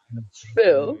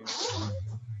 Bill,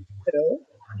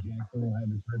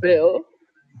 Bill,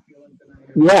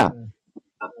 Yeah.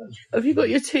 have you got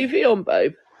your TV on,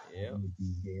 babe? Yeah.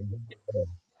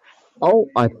 Oh,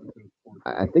 I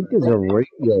think there's a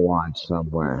radio on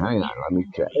somewhere. Hang on, let me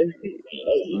check.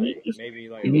 Like maybe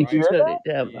like You need to right. turn it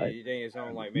down, babe. You think it's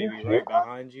on like maybe right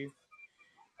behind you?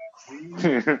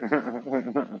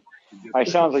 I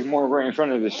sounds like more right in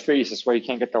front of his face. That's why you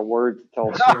can't get the word to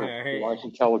tell Siri. Alright.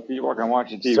 Watching people, I can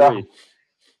watch the TV. So, Alright.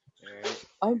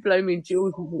 I'm blaming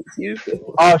Jules if it's you,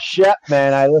 Bill. oh shit,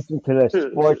 man! I listen to the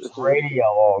sports radio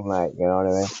all night. You know what I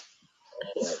mean?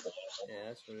 Yeah,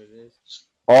 that's what it is.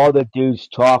 All the dudes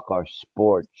talk are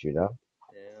sports. You know.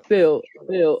 Yeah.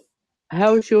 Bill,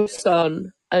 how's your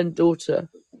son and daughter?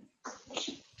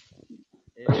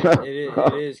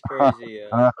 It is crazy.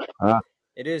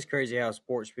 It is crazy how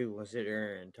sports people can sit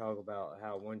there and talk about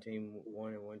how one team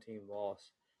won and one team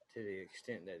lost to the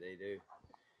extent that they do.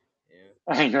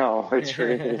 Yeah. I know, it's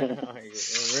crazy.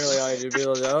 Really, I just be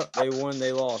like, oh, they won,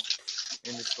 they lost.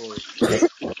 End of story.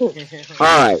 All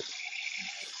right.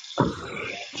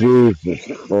 Jesus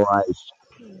Christ.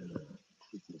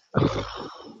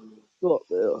 What,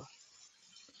 Bill?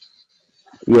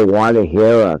 You want to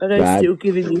hear a Are they God? still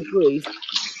giving you grief?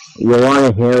 You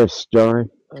want to hear a story?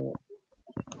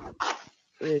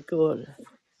 Yeah, go on.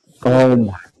 Oh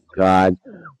my God!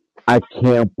 I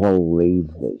can't believe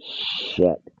this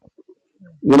shit.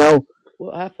 You know,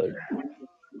 What happened?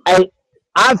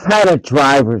 I've had a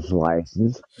driver's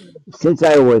license since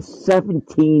I was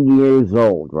 17 years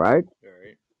old, right?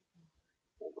 Right.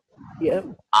 Yep.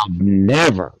 I've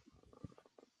never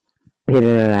been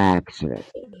in an accident.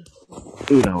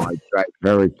 You know, I drive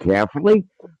very carefully,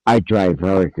 I drive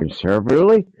very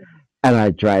conservatively, and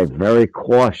I drive very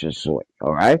cautiously,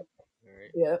 all right?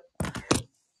 Right. Yep.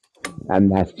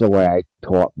 And that's the way I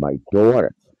taught my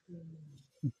daughter.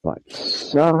 But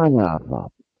son of a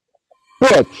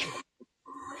bitch.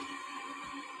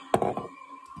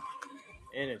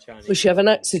 And a Chinese. Did she have an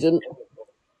accident?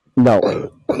 No.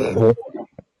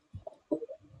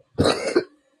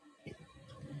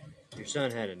 Your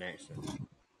son had an accident.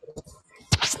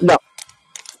 No.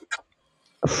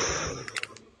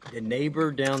 The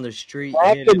neighbor down the street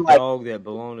Back hit a in, like, dog that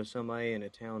belonged to somebody in a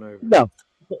town over. no.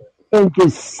 In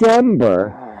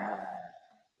December,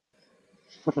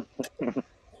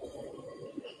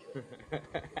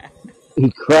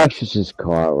 he crashes his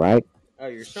car, right? Oh,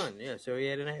 your son, yeah, so he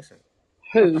had an accident.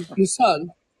 Who? Your son?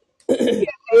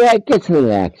 Yeah, gets in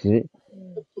an accident.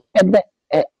 And,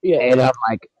 Yeah. and I'm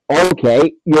like,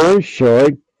 okay, you're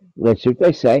insured. Listen what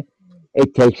they say.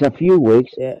 It takes a few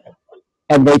weeks. Yeah.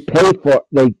 And they pay for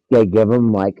they give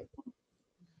him like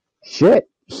shit,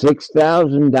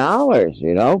 $6,000,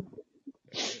 you know?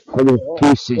 For this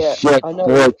piece of shit I know.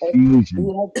 Ford Fusion.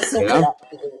 He had several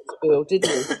accidents, Bill, didn't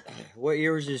he? What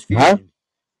year was his Huh? Fusion?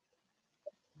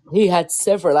 He had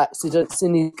several accidents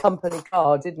in his company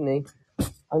car, didn't he?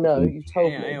 I know, you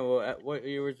told me. Yeah, well, what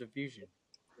year was the Fusion?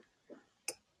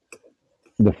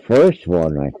 The first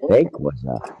one, I think, was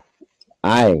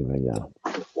I don't even know.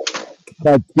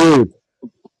 But dude,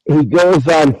 he goes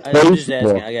on I'm just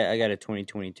asking. Facebook. I got a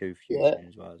 2022 Fusion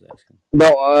is what I was asking.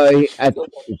 No,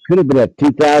 it could have been a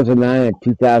 2009 and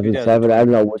 2007. I don't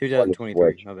know which one is 2023.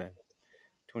 which. My bad.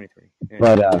 23. Yeah,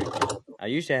 But I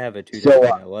used to have a so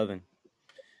 2011.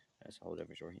 That's a whole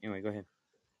different story. Anyway, go ahead.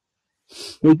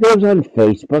 he goes on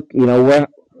Facebook. You know,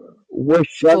 we're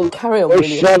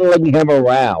shuttling him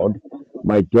around.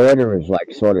 My daughter is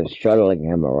like sort of shuttling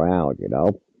him around, you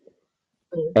know,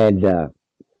 and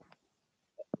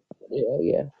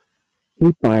yeah,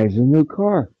 he buys a new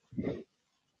car,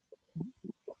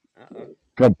 Uh-oh.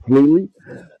 completely,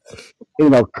 you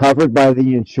know, covered by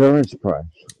the insurance price.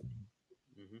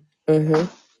 Mm-hmm.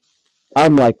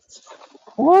 I'm like,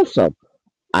 awesome.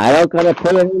 I don't gotta pay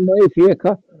any money for your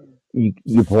car. You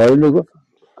bought a new car.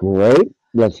 Great.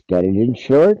 Let's get it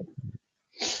insured.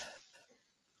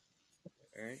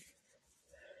 All right.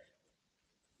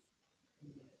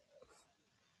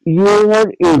 You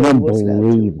won't even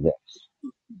believe this.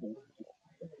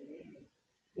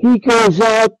 He goes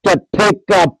out to pick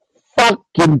up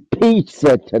fucking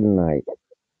pizza tonight.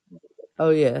 Oh,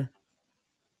 yeah.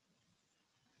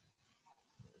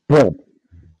 Bill,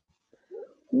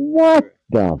 what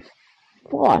the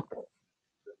fuck?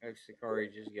 That's the car he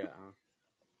just got, huh?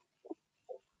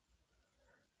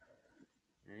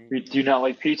 Do you not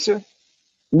like pizza?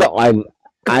 No, I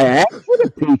asked for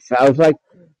the pizza. I was like,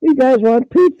 you guys want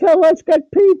pizza? Let's get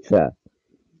pizza.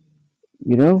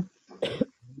 You know?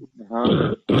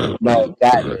 No,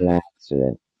 that was an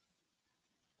accident.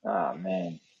 Oh,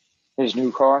 man. His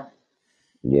new car?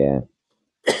 Yeah.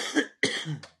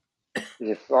 Is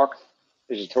it fucked?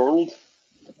 Is it totaled?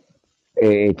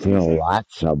 It's in a lot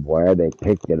somewhere. They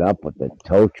picked it up with the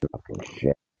tow truck and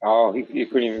shit. Oh, he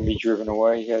couldn't even be driven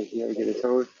away. He had to get it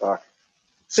towed. Fuck.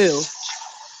 Bill,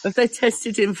 have they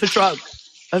tested him for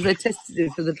drugs? Have they tested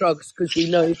him for the drugs? Because we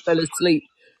know he fell asleep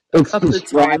a It's couple of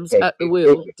times distracted. at the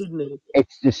wheel, didn't he?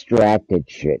 It's distracted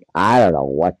shit. I don't know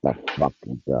what the fuck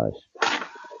he does.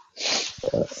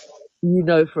 You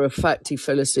know for a fact he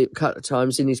fell asleep a couple of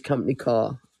times in his company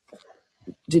car,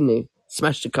 didn't he?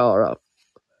 Smashed the car up.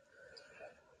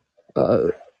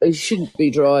 He shouldn't be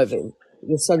driving.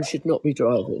 Your son should not be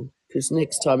driving, because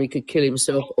next time he could kill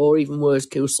himself, or even worse,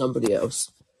 kill somebody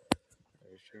else.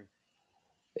 That's true.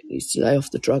 He needs to lay off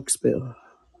the drugs, Bill.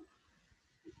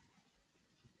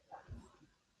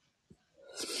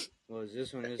 Well, is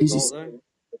this one his fault,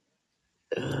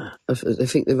 though? I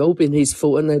think they've all been his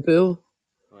fault, haven't they, Bill?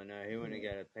 Well, no, he wouldn't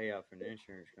have got a payout from the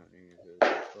insurance company if it was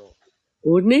his fault.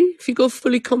 Wouldn't he? If you go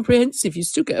fully comprehensive, you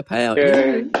still get a payout.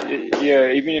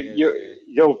 Yeah. Even if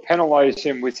they'll penalize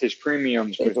him with his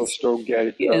premiums, but he'll still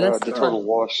get the total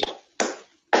loss.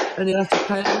 And he'll have to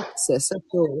pay an excess.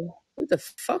 That's all. What the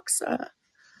fuck's that?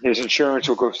 His insurance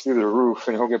will go through the roof,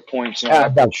 and he'll get points. And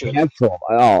Geico.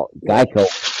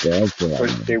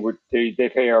 But they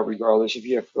pay out regardless if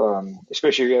you have,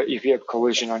 especially if you have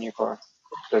collision on your car.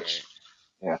 That's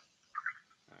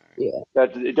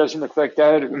that it doesn't affect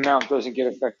that amount. Doesn't get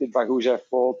affected by who's at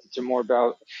fault. It's more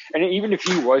about, and even if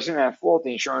he wasn't at fault,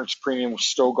 the insurance premium will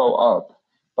still go up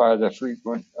by the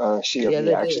frequency of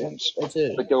the accidents. But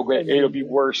it'll be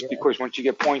worse because once you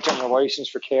get points on your license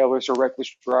for careless or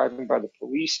reckless driving by the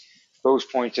police, those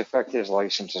points affect his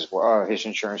license as well, his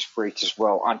insurance rates as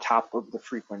well, on top of the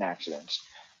frequent accidents.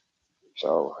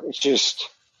 So it's just.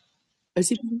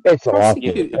 It's awful.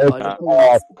 It's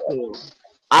awful.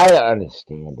 I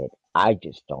understand it. I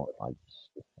just don't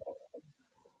understand.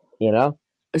 You know?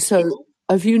 So,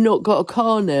 have you not got a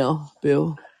car now,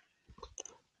 Bill?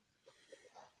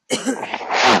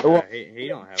 Well, he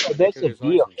don't have one. They took his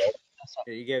license.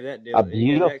 Yeah, you gave that deal. A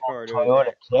beautiful that car to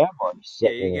Toyota Camry you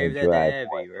sitting gave in that the to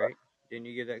driveway. Abby, right? Didn't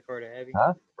you give that car to Abby?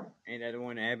 Huh? Ain't that the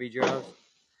one Abby drives?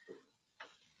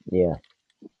 Yeah.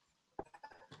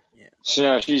 So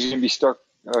now she's gonna be stuck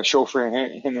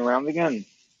chauffeuring him around again.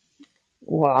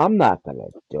 Well, I'm not gonna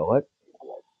do it.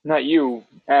 Not you,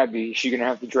 Abby. Is she gonna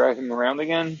have to drive him around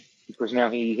again because now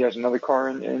he has another car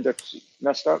and that's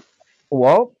messed up?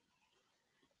 Well,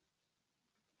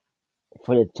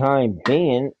 for the time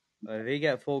being. If he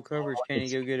got full coverage, can he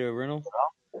go get a rental?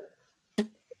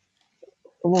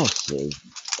 We'll see.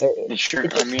 Sure.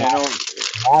 I mean, I know.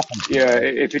 Yeah,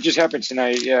 if it just happens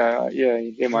tonight,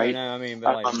 they might. No, I mean,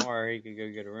 but like tomorrow, he could go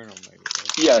get a rental, maybe.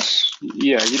 Right? Yes.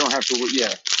 Yeah, you don't have to.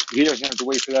 Yeah, he doesn't have to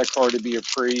wait for that car to be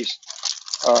appraised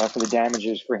for the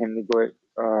damages for him to get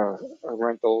a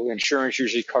rental. Insurance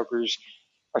usually covers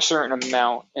a certain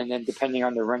amount, and then depending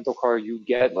on the rental car you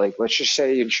get, like let's just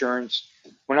say insurance.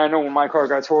 When my car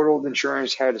got totaled,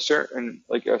 insurance had a certain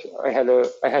I had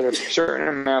a certain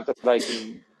amount that I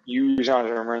can use on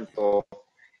a rental.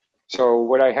 So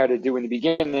what I had to do in the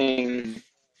beginning,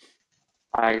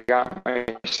 I got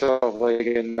myself like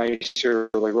a nicer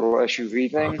little SUV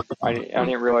thing. I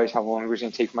didn't realize how long it was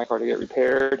going to take for my car to get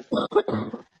repaired.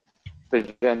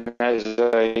 But then as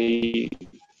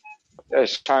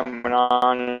time went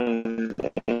on,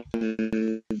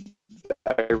 and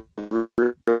I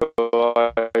realized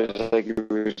like it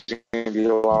was going to be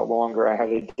a lot longer, I had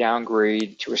to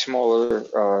downgrade to a smaller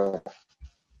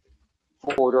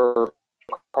four-door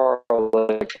car, what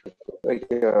do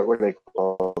they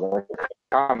call it? Like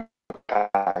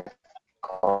compact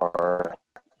car.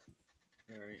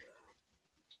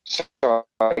 So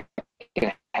I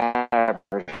can have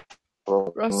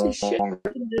Rusty, shit in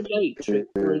the matrix,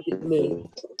 or is it me?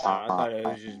 I thought it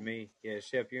was just me. Yeah,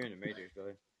 Shep, you're in the matrix,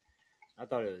 buddy. I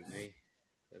thought it was me.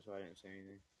 That's why I didn't say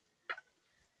anything.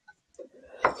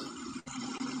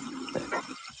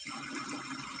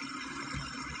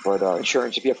 But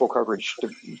insurance, if you have full coverage,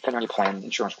 depending on your plan,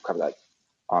 insurance will cover that.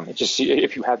 It's just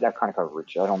if you have that kind of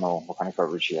coverage. I don't know what kind of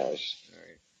coverage he has.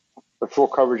 Right. But full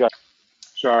coverage.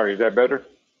 Sorry, is that better?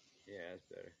 Yeah, that's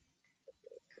better.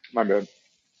 My bad.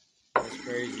 That's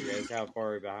crazy. That's how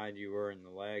far behind you were in the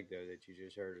lag, though, that you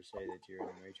just heard us say that you're in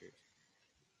the matrix.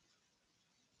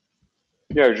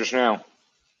 Yeah, just now.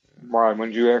 Why? When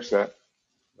did you ask that?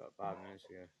 About 5 minutes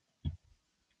ago.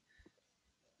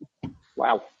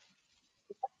 Wow.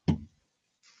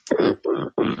 I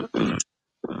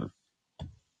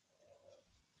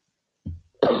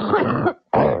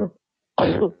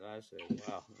said,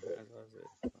 wow.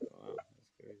 Wow,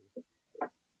 that's crazy.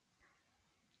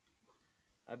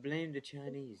 I blame the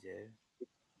Chinese, though.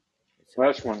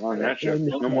 Last one on that No shit.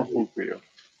 No more mistake. food for you.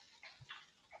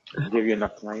 I'll give you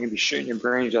enough tonight. You're gonna be shitting your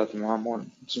brains out tomorrow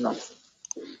morning. It's enough.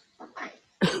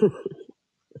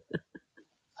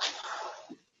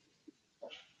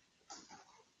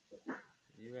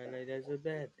 You act like that's a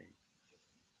bad thing.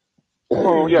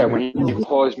 Oh yeah, when he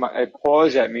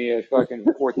paws at me at fucking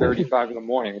 4:35 in the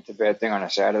morning, it's a bad thing on a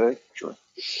Saturday. Sure.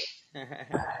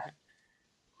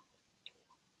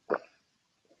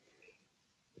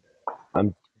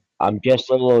 I'm just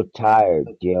a little tired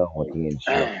dealing with the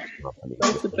insurance company.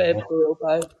 Go to bed, Bill,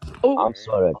 babe. Oh, I'm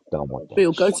sort of done with that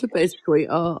Bill, go shit. to bed,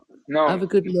 sweetheart. Have a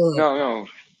good night.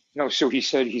 No. So he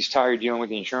said he's tired dealing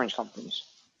with the insurance companies.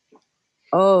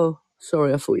 Oh,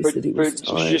 sorry, I thought you said he was But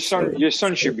tired. your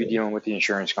son should be dealing with the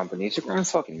insurance company. He's a grown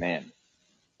fucking man.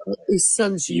 His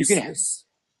son's You can. useless.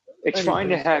 It's fine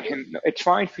to have him. It's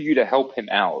fine for you to help him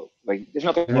out. Like there's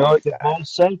nothing You know wrong what with they that. both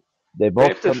say? They But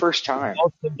both after the come. first time,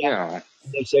 Both come you back. know.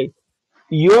 They say,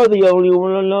 "You're the only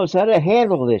one who knows how to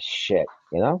handle this shit."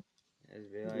 You know.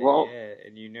 Well, yeah,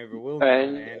 and you never will know how to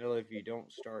and handle it if you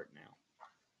don't start now.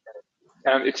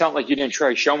 it's not like you didn't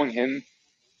try showing him.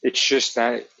 It's just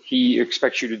that he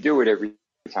expects you to do it every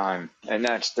time, and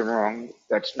that's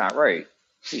not right.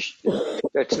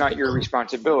 That's not your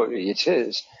responsibility. It's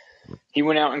his. He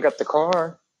went out and got the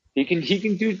car. He can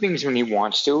do things when he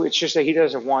wants to. It's just that he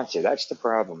doesn't want to. That's the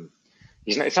problem.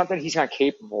 It's not that he's not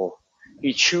capable.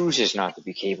 He chooses not to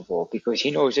be capable because he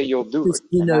knows that you'll do it.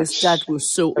 He knows Dad will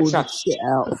sort all the shit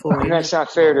out for him. And that's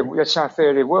not fair to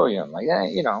William. Like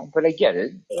you know, but I get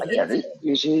it.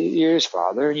 You're his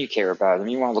father, and you care about him.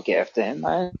 You want to look after him.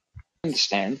 I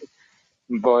understand.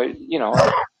 But you know,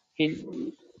 he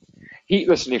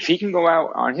listen. If he can go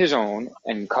out on his own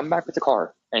and come back with the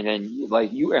car, and then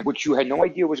which you had no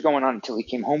idea was going on until he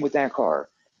came home with that car,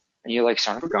 and you're like,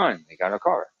 son of a gun, they got a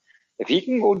car. If he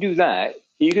can go do that,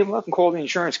 he can fucking call the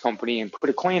insurance company and put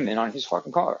a claim in on his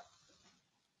fucking car.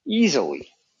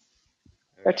 Easily.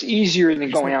 That's easier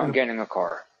than going out and getting a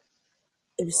car.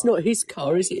 It's not his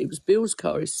car, is it? It was Bill's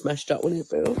car. He smashed up, wasn't it,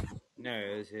 Bill? No,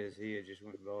 it was his. He had just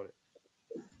went and bought it.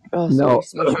 Oh, No, he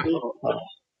smashed Bill's car.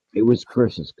 it was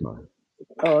Chris's car.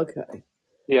 Oh, okay.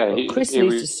 Yeah, Chris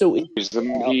needs to sort it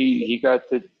out. He got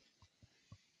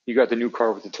the new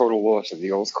car with the total loss of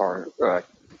the old car,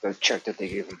 the check that they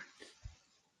gave him.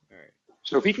 Right.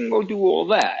 So if he can go do all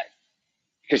that,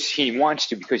 because he wants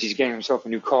to, because he's getting himself a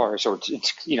new car, so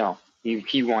it's you know,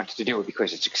 he wants to do it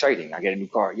because it's exciting. I get a new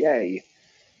car, yay!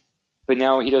 But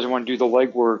now he doesn't want to do the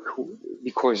legwork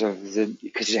because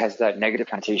he has that negative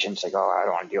connotation. It's like, oh, I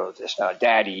don't want to deal with this.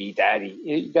 Daddy.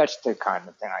 That's the kind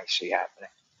of thing I see happening.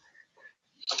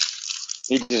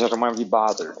 He just doesn't want to be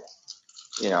bothered,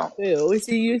 you know. Bill, is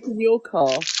he using your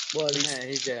car? Well,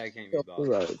 he said I can't be off the bothered.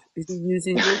 road. Is he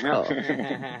using your car?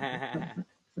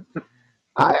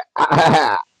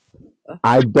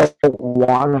 I don't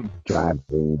want him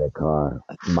driving the car.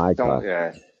 My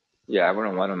car. Yeah, I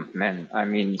wouldn't let him. Man, I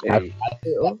mean, I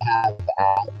have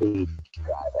Abby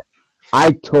drive it.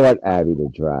 I taught Abby to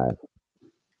drive.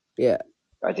 Yeah.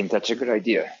 I think that's a good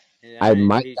idea. I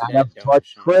might not have taught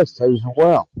Chris as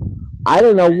well. I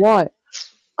don't know what.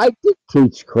 I did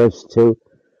teach Chris too,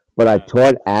 but I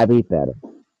taught Abby better.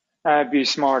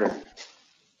 Abby's smarter.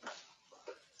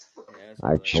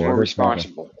 She's more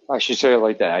responsible. I should say it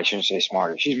like that. I shouldn't say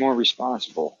smarter. She's more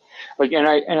responsible. Like, and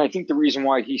I think the reason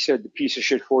why he said the piece of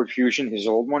shit Ford Fusion, his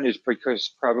old one, is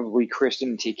because probably Chris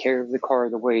didn't take care of the car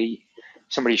the way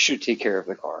somebody should take care of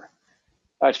the car.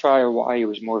 That's probably why he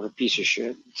was more of a piece of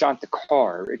shit. It's not the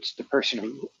car; it's the person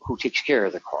who takes care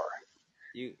of the car.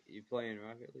 You playing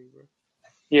Rocket League, bro?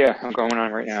 Yeah, I'm going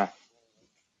on right now.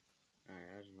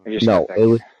 No, it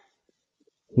was.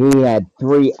 He had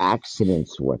 3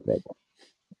 accidents with it.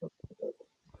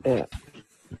 Yeah.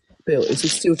 Bill, is he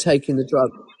still taking the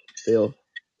drug, Bill?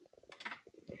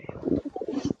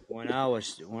 When I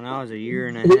was a year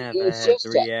and a half, I had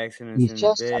 3 accidents in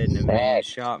the bed, and the man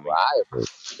shot me.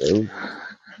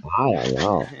 I don't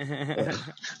know.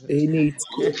 He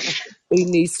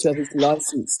needs to have his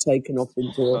license taken off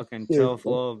him, Bill. Fucking tough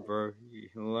love, bro. You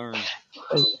can learn.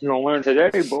 You gonna learn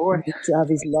today, boy. He needs to have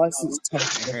his license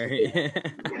taken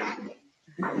off.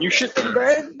 You shit the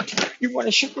bed? You want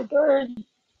to shit the bed?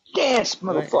 Dance,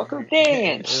 motherfucker,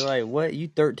 dance. They're like, what? You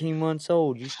 13 months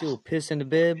old? You still pissing the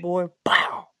bed, boy?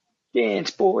 Pow!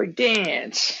 Dance, boy,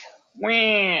 dance.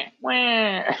 Wah,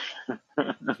 wah.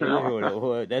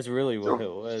 That's really what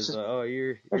it was. Like, oh,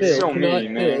 you're so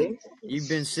mean, man. You've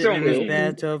been sitting in this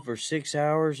bathtub for 6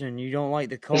 hours and you don't like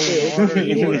the cold water.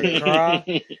 You want to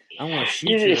cry? I want to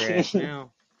shoot your ass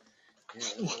now.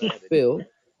 Bill.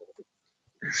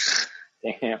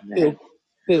 Damn, man.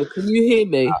 Bill, can you hear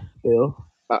me? Bill.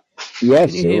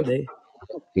 Yes, Can you hear Sue. me?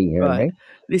 Can you hear Right. me?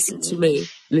 Listen to me.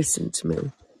 Listen to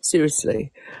me.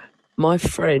 Seriously. My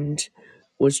friend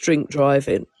was drink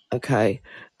driving, okay?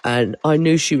 And I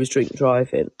knew she was drink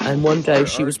driving. And one day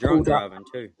she Or was drunk pulled up driving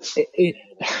too.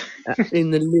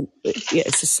 in the... Yeah,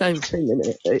 it's the same thing,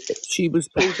 isn't it? She was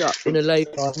pulled up in a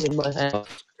lay-by in my house,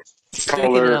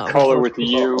 swigging out of a Color with vodka the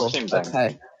U, bottle, same thing.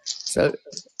 okay? So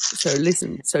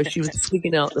listen, so she was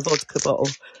swigging out the vodka bottle.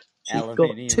 She'd got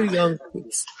Aluminium. 2 young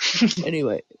kids.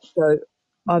 Anyway, so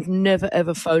I've never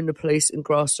ever phoned the police and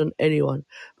grasped on anyone,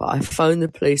 but I phoned the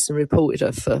police and reported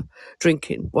her for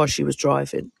drinking while she was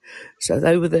driving. So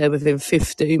they were there within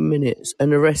 15 minutes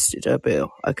and arrested her,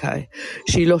 Bill. Okay.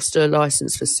 She lost her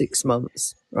license for 6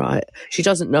 months, right? She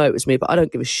doesn't know it was me, but I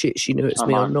don't give a shit she knew it's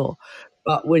me or not.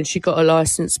 But when she got her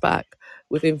license back,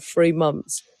 within 3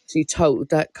 months, she totaled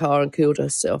that car and killed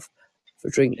herself for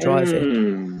drink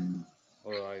driving.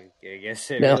 Well, I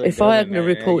guess it Now, really if I doesn't hadn't have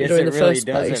matter. I reported guess her in it the really first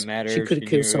doesn't place, matter she if could she have knew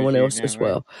killed it was someone you else now, as right?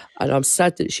 well. And I'm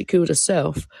sad that she killed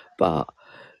herself, but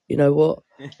you know what?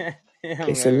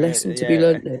 It's a lesson to be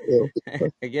learned there, Bill.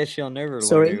 I guess she'll never learn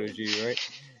Sorry? it was you, right?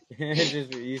 It's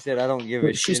just, you said I don't give a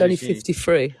But she's shit only if she.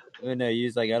 53. Well, no, you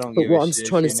was like I don't But give a what I'm shit if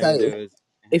trying to she say knows is, it was.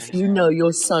 if you know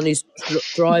your son is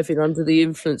driving under the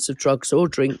influence of drugs or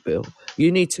drink, Bill,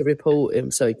 you need to report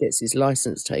him so he gets his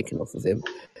license taken off of him.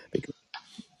 Because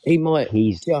he might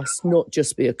not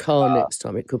just be a car next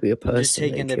time, it could be a I'm just person that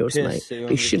he taking the kills, piss, mate. Sue. He I'm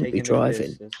just shouldn't be taking the piss.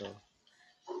 driving. That's all.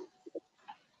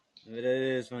 But it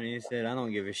is funny you said I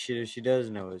don't give a shit if she does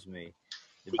know it's me.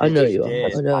 The I bitch know is you are.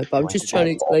 dead. I know. But I'm just trying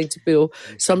to explain to Bill,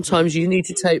 sometimes you need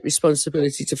to take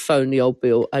responsibility to phone the old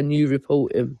Bill and you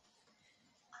report him.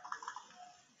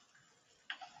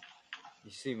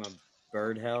 You see my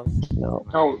birdhouse? No.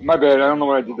 Oh, my bad. I don't know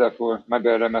what I did that for. My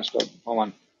bad. I messed up. Hold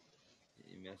on.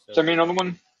 You messed up. Send me another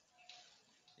one.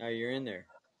 Oh, you're in there.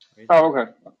 Right Oh, there.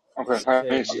 okay.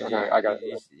 Okay. So, Okay, I got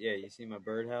it. you see my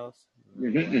birdhouse?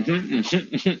 Look at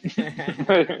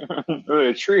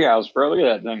a treehouse, bro. Look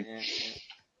at that thing.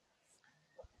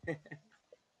 Yeah.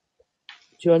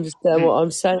 Do you understand what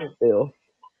I'm saying, Bill?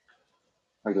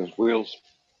 Like those wheels.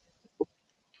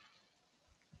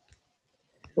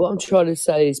 What I'm trying to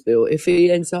say is, Bill, if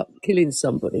he ends up killing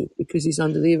somebody because he's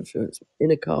under the influence in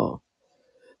a car,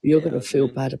 you're going to feel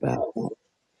bad about that.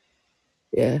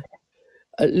 Yeah.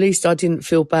 At least I didn't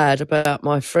feel bad about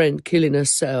my friend killing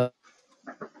herself.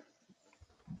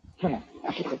 Come on.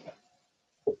 Come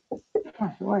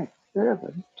on, wait. Yeah,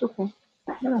 buddy. It's okay.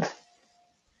 Yeah.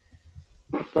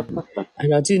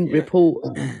 And I didn't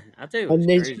report her. I'll tell you And what's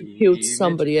then crazy. she killed You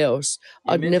somebody else.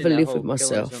 I'd never mentioned that live whole with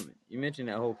myself. You mentioned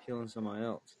that whole killing somebody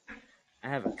else. I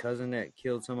have a cousin that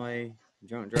killed somebody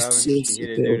drunk driving. Seriously,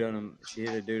 She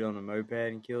hit a dude on a moped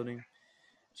and killed him.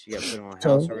 She got put on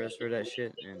house arrest for that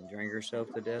shit and drank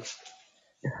herself to death.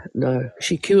 No,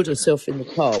 she killed herself in the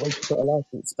car when she got her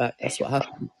license back. That's what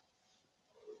happened.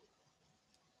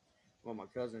 Well, my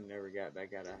cousin never got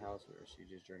back out of house arrest. She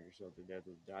just drank herself to death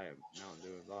with Diet Mountain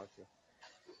Dew and vodka.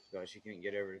 But she couldn't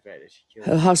get over the fact that she killed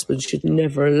her husband should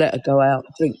never let her go out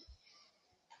and drink.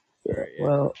 Right, yeah.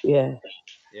 Well, yeah.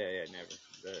 Yeah, never.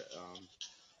 But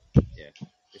yeah.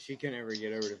 But she couldn't ever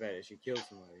get over the fact that she killed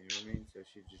somebody, you know what I mean? So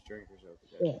she just drank herself to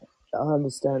death. Yeah, I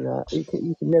understand that. You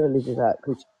can never live with that,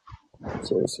 because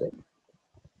seriously.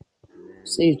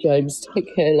 See you, James.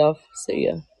 Take care, love. See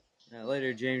ya.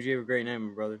 Later, James. You have a great night,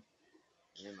 my brother.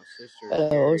 And then my sister, Hello.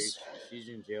 Carrie, she's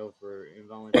in jail for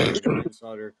involuntary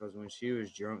manslaughter because when she was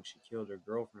drunk, she killed her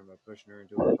girlfriend by pushing her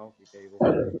into a coffee table,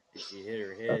 and she hit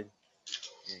her head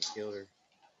and it killed her.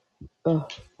 Oh.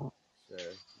 So,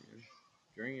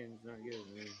 drinking's not good,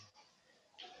 man.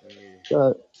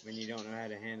 When you don't know how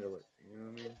to handle it, you know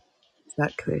what I mean?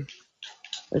 Exactly.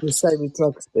 And the same with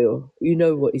drugs, Bill. You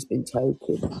know what he's been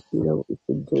taking. You know what he's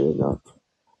been doing.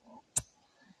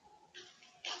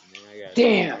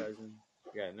 Damn.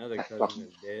 I got another cousin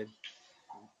that's dead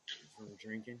from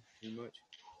drinking too much.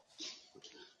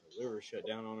 Her liver shut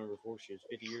down on her before she was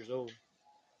 50 years old.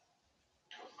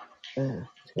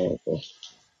 Terrible.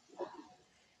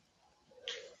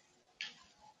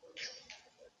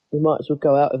 We might as well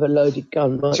go out with a loaded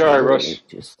gun. Sorry, Russ.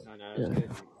 Just,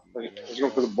 let's go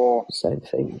for the ball. Same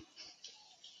thing.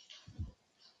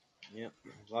 Yep.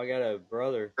 Well, I got a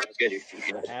brother,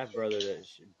 a half brother that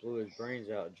blew his brains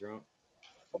out drunk,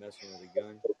 messing with a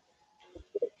gun.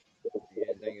 He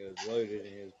didn't think it was loaded,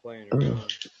 and he was playing around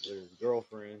with his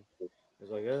girlfriend. He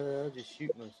was like, I'll just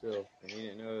shoot myself. And he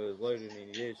didn't know it was loaded, and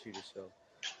he did shoot himself.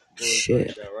 Blew his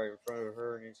brains out right in front of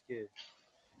her and his kid.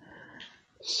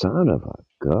 Son of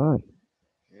a gun.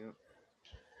 Yep.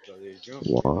 So he was drunk.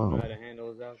 Wow. He didn't know how to handle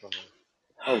his alcohol.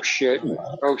 Oh, shit.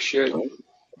 Oh, shit.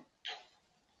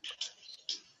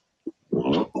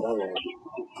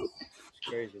 It's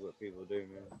crazy what people do,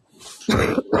 man.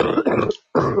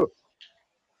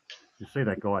 You see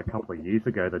that guy a couple of years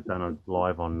ago that done a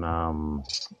live on one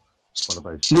of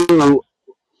those.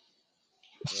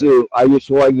 Sue, I just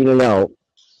want you to know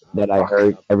that I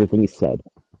heard everything you said.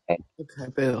 And Okay,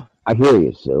 Bill. I hear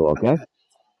you, Sue, okay?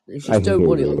 You I just don't hear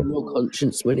want it you. on your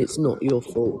conscience when it's not your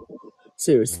fault.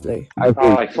 Seriously. I Oh,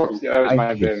 hear I you. fucked you. That was I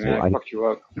my hear bad, you, man. Sue. I fucked you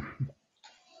up.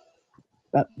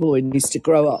 That boy needs to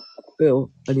grow up,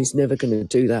 Bill, and he's never going to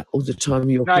do that all the time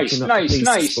you're Nice, picking up the nice, pieces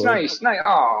nice, for him. nice, nice.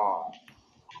 Oh.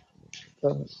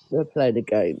 Oh, they're playing a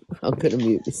game. I'm going to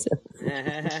mute myself.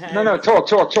 No,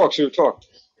 talk, Sue, talk.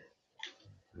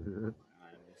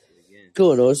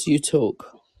 Go on, Oz, you talk.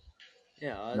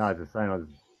 Yeah, Oz. No, I was just saying,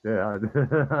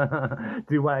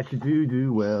 do what you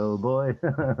do well, boy.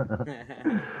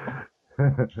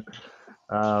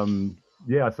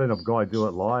 Yeah, I've seen a guy do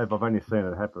it live. I've only seen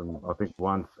it happen, I think,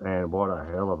 once, and what a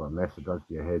hell of a mess it does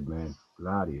to your head, man.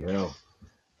 Bloody hell.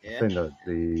 Yeah. I've seen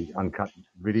the uncut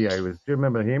video. Do you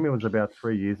remember him? It was about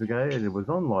 3 years ago, and it was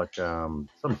on like some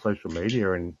social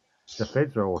media, and the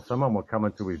feds or someone were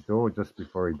coming to his door just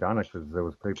before he done it because there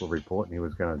was people reporting he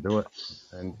was going to do it.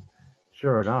 And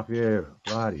sure enough, yeah,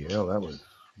 bloody hell, that was,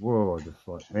 whoa, just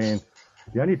like, man.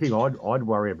 The only thing I'd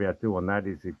worry about doing that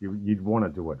is if you'd want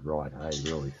to do it right, hey,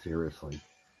 really, seriously.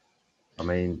 I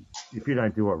mean, if you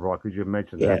don't do it right, could you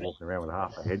imagine that walking around with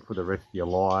half a head for the rest of your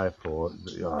life, or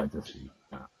just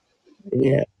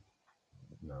Yeah.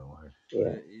 no way.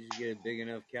 Yeah. You just get a big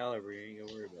enough caliber, you ain't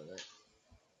gonna worry about that.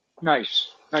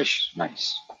 Nice.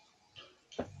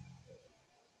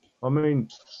 I mean,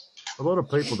 a lot of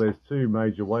people, there's two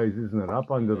major ways, isn't it? Up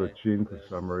under the chin for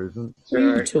some reason. What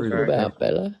are you talking about,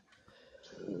 Bella?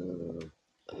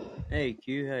 Hey,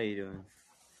 Q, how you doing?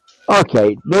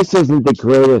 Okay, this isn't the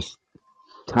greatest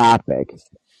topic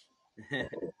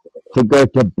to go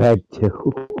to bed to.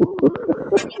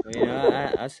 Well, you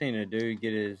know, I seen a dude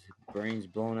get his brains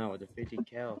blown out with a 50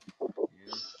 cal. You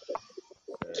know?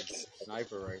 It's a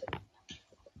sniper rifle.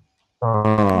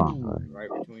 Right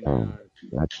between the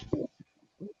eyes.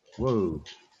 Whoa.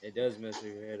 It does mess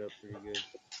your head up pretty good.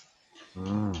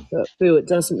 But Bill, it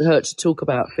doesn't hurt to talk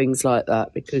about things like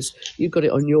that because you've got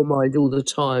it on your mind all the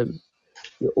time.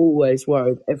 You're always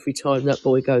worried every time that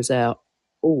boy goes out.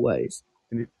 Always.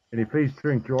 And if he's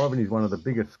drink driving, he's one of the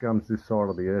biggest scums this side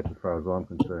of the earth as far as I'm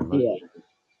concerned, mate.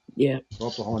 Yeah.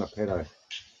 Right behind a pedo.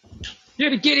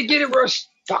 Get it, Russ.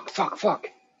 Fuck.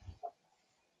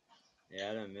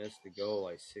 Yeah, I done missed the goal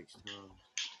like 6 times.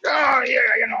 Oh,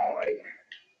 yeah, you know.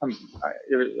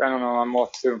 I don't know, I'm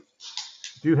off too.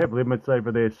 Do you have limits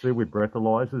over there, Sue, with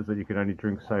breathalyzers that you can only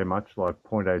drink so much, like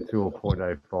 0.02 or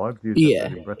 0.05? Do you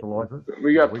have breathalyzers?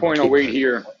 We got 0.08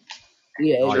 here.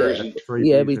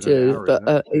 Yeah, we do.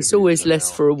 But it's always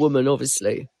less for a woman,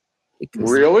 obviously.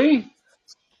 Really?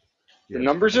 The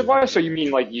numbers are less, or you mean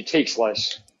like you takes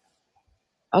less?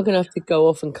 I'm going to have to go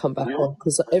off and come back on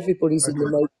because everybody's in the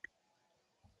mode.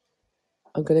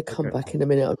 I'm going to come back in a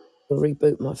minute. I'll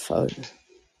reboot my phone.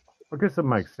 I guess it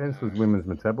makes sense with women's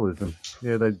metabolism.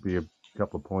 Yeah, they'd be a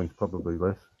couple of points, probably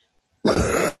less.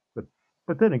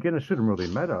 But then again, it shouldn't really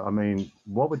matter. I mean,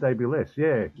 what would they be less?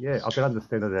 Yeah. I can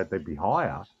understand that they'd be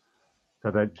higher.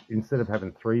 So that instead of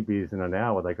having 3 beers in an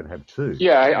hour, they could have 2.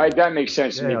 Yeah, that makes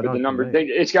sense to me. I But the number,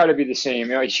 it's got to be the same.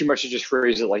 You know, she must have just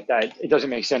phrased it like that. It doesn't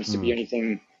make sense to be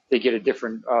anything. They get a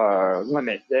different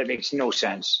limit. That makes no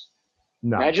sense.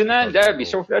 No, imagine that.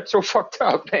 That's so fucked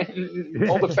up, man. Yeah,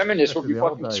 all the feminists would be the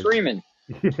old fucking days. screaming.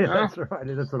 Yeah, that's right.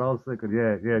 That's what I was thinking.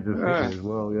 Yeah, just thinking as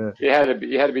well. Yeah, it had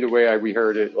to be the way we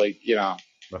heard it. Like, you know,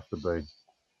 must have been.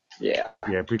 Yeah,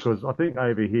 because I think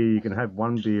over here you can have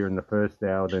 1 beer in the first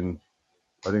hour, then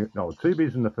 2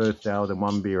 beers in the first hour, then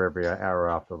 1 beer every hour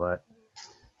after that.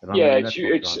 And yeah, I mean,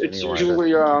 it's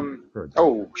usually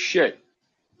oh shit.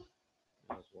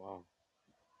 That's wild.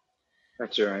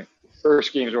 That's all right.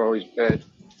 First games are always bad.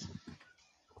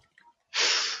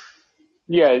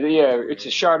 Yeah, it's a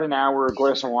shot an hour, a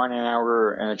glass of wine an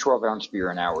hour, and a 12-ounce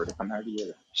beer an hour to come out of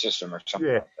your system or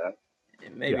something like that.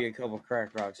 And maybe a couple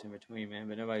crack rocks in between, man,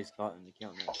 but nobody's caught in the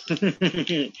counting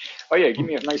that. Oh yeah, give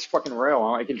me a nice fucking rail.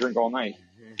 I can drink all night.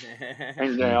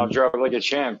 And I'll drive like a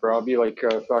champ, bro. I'll be like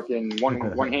fucking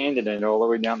one-handed and all the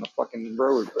way down the fucking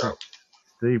road, bro.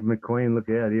 Steve McQueen, look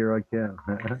out, here I come.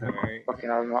 Fucking,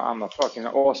 I'm a fucking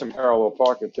awesome parallel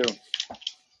parker too.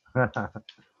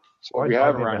 That's what we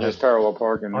have around here is parallel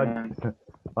parking, man.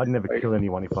 I'd never kill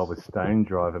anyone if I was stone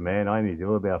driver, man. I only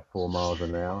do about 4 miles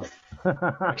an hour.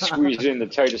 Squeeze in the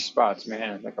tightest spots,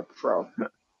 man, like a pro.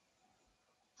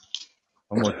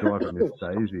 I'm like driving Miss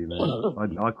Daisy,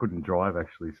 man. I couldn't drive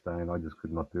actually, Stone. I just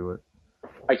could not do it.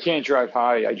 I can't drive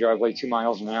high. I drive like 2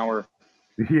 miles an hour.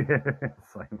 Yeah,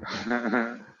 same.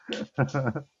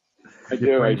 I Your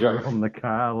do. I friends are drive. on the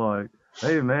car like,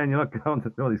 hey man, you're not going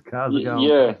to all these cars are going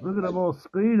Yeah. fast. Look at them all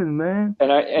speeding, man.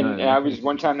 And I No, and I was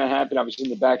one time that happened. I was in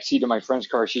the back seat of my friend's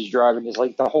car. She's driving. It's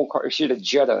like the whole car. She had a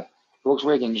Jetta,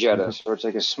 Volkswagen Jetta, so it's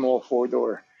like a small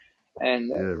 4-door. And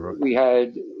yeah, right. we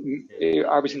had.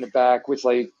 I was in the back with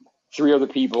like 3 other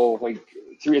people. Like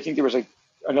 3. I think there was like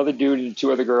another dude and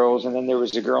 2 other girls, and then there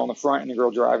was a girl in the front and a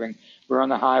girl driving. We're on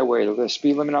the highway. The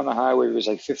speed limit on the highway was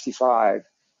like 55.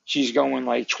 She's going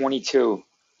like 22.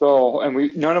 So,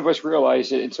 and none of us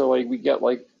realized it until like we get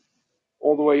like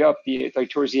all the way up like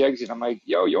towards the exit. I'm like,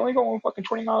 yo, you're only going fucking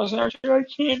 20 miles an hour. She's like, I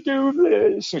can't do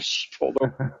this. And she pulled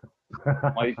over.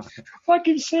 I'm like,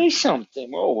 fucking say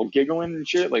something. Oh, we're giggling and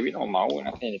shit. Like, we don't know. We're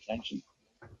not paying attention.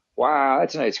 Wow,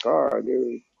 that's a nice car,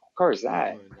 dude. What car is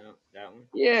that? Oh, that one?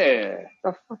 Yeah.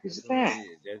 The fuck is that?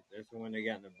 That's the one they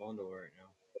got in the bundle right now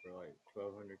for like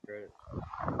 1,200 credits.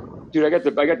 Dude, I got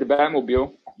the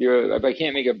Batmobile. I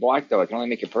can't make it black though. I can only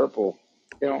make it purple.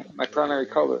 You know, my primary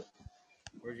color.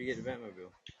 Where'd you get the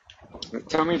Batmobile?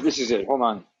 Tell me if this is it. Hold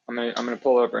on. I'm gonna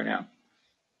pull it up right now.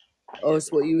 Oh,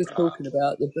 it's what you were talking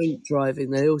about, the drink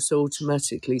driving. They also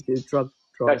automatically do drug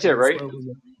driving. That's it, right? As well, when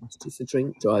they're arrested for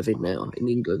drink driving now in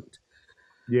England.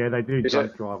 Yeah, they do Is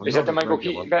drunk driving. that the Michael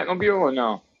Keaton Batmobile or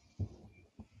no?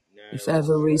 If they have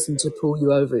a reason to pull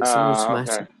you over, it's an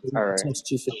automatic. Okay. All right.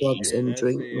 Test you for drugs and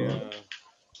drink.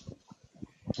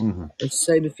 Mm-hmm. It's the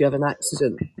same if you have an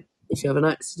accident. If you have an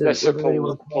accident, That's the whether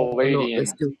anyone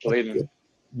Palladium.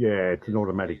 Yeah, it's an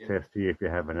automatic test here if you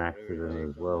have an accident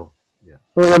as well. Yeah.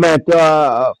 Wait a minute.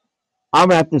 I'm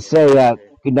gonna have to say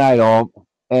good night, all,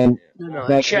 and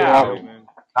thank you all for the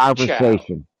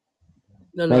conversation.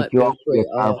 Thank you all for your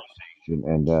conversation,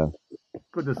 and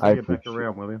good to see you back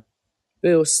around, William.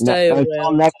 Bill, stay around.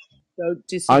 Don't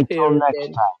disappear until next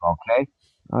again. time, okay?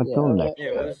 Until next.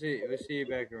 Yeah, we'll see you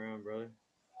back around, brother.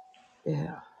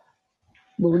 Yeah.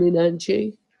 Morning,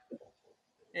 Angie.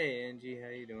 Hey, Angie, how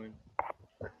you doing?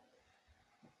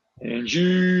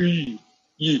 Angie,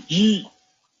 yee.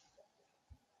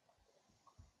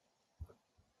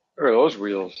 Look at those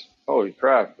wheels. Holy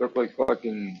crap! Look like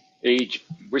fucking aged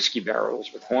whiskey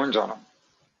barrels with horns on them.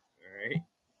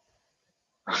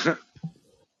 All right.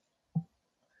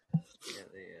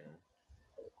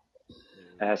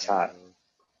 That's hot.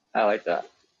 I like that.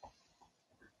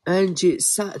 Angie, it's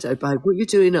Saturday, babe. What are you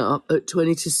doing up at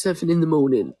 20 to 7 in the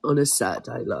morning on a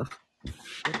Saturday, love?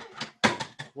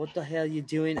 What the hell are you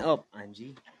doing up,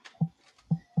 Angie?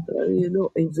 You're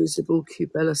not invisible,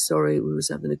 Cubella. Sorry, we was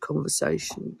having a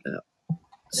conversation about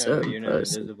No, you're not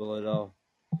invisible at all.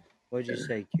 What'd you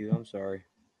say, Q? I'm sorry.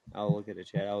 I'll look at the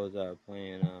chat. I was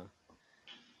playing.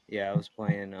 I was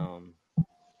playing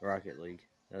Rocket League.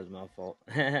 That was my fault.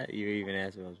 You even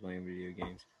asked if I was playing video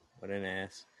games. What an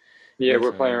ass. Yeah,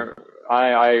 we're playing.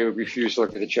 I refuse to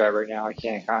look at the chat right now. I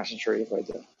can't concentrate if I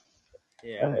do.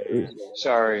 Yeah.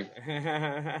 Sorry.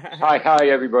 Hi,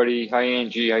 everybody. Hi,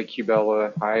 Angie. Hi,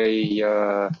 Cubella. Hi.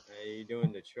 Are you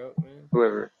doing the truck, man?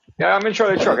 Whoever. Yeah, I'm gonna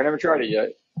try the truck. I never tried it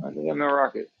yet. I'm gonna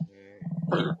rock it.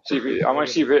 See if I want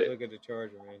to see if it. Look at the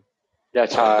charger, man.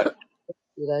 That's hot.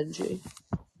 With Angie.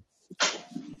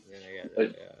 Then I got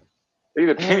that. Look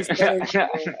at the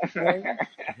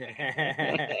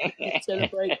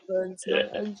Celebrate Burns night,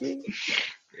 Angie.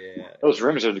 Yeah. Those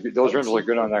rims look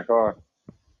good on that car.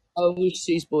 I wish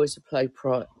these boys would play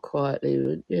quietly.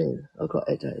 But yeah, I've got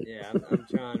a headache. Yeah, I'm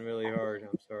trying really hard.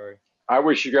 I'm sorry. I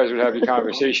wish you guys would have your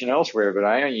conversation elsewhere, but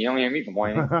you only hear me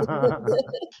complaining.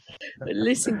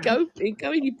 Listen, go in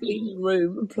your bleeding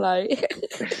room and play.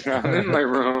 I'm in my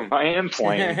room. I am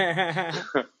playing.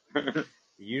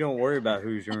 You don't worry about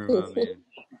whose room I'm in.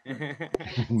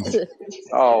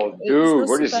 Oh, dude,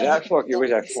 what is that fucking? What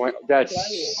is that? That's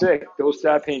sick.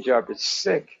 That paint job is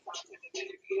sick.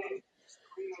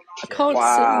 I can't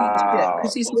see it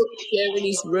because he's not sharing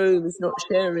his room. He's not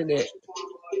sharing it.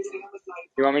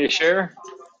 You want me to share?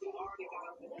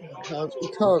 You can't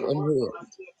on here.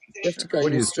 You have to go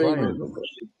in the stream.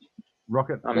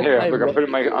 Rocket. I'm here. Look,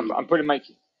 I'm putting my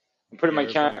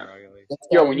camera.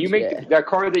 Yo, when you make that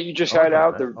car that you just had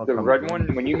out, the red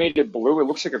one, when you made it blue, it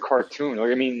looks like a cartoon.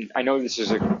 Like, I mean, I know this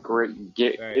is a great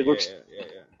get. It looks,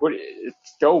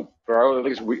 it's dope, bro. It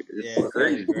looks weird. It's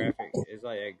crazy. It's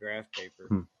like a graph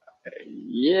paper.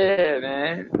 Yeah,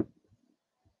 man.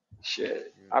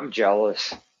 Shit, I'm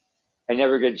jealous. I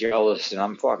never get jealous, and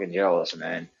I'm fucking jealous,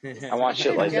 man. I want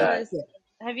shit like that.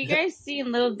 Have you guys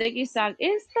seen Lil Dicky's song?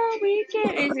 It's the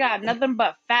weekend. He's got nothing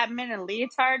but fat men and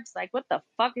leotards. Like, what the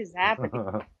fuck is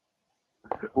happening?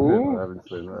 Ooh. I haven't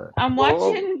seen that. I'm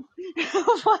watching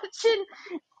Watching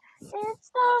It's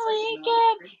the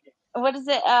Weekend. What is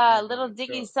it? Little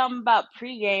Dicky, something about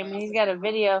pregame. And he's got a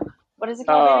video. What is it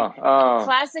called, babe?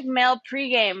 Classic male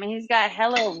pregame. And he's got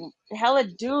hella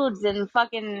dudes in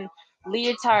fucking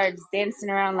leotards dancing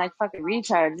around like fucking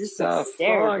retards. This is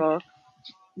hysterical.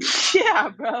 Yeah,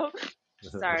 bro.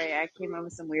 Sorry, I came up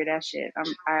with some weird ass shit.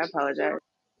 I apologize.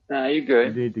 Nah, you're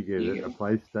good. You need to get a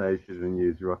PlayStation and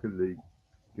use Rocket League.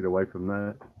 Get away from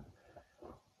that.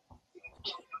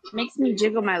 Makes me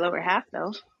jiggle my lower half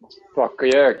though. Fuck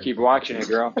yeah, keep watching it,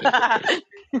 girl.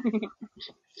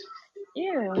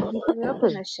 Ew, he threw up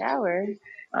in the shower.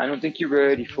 I don't think you're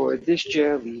ready for this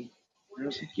jelly. I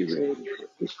don't think you're ready for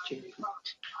this jelly.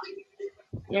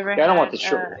 You ever I don't want had, the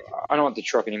truck. I don't want the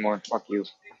truck anymore. Fuck you.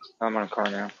 I'm on a car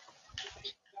now.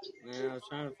 Man, I was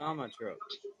trying to find my truck.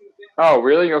 Oh,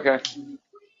 really? Okay.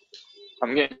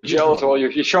 I'm getting jealous. While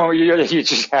you're showing you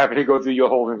just happen to go through your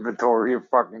whole inventory of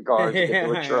fucking cars to get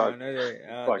to a truck. Do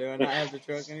I not have the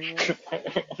truck anymore?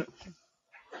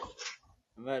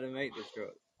 I'm about to make the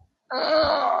truck.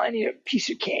 Oh, I need a piece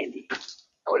of candy.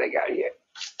 What I got here?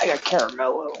 I got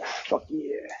caramello. Fuck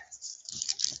yeah.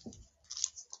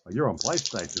 Oh, you're on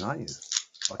PlayStation, aren't you?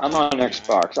 I'm on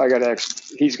Xbox. I got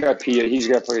X. He's got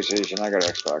PlayStation. I got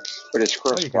Xbox, but it's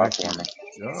cross-platforming.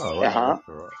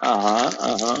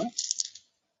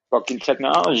 Fucking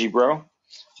technology, bro.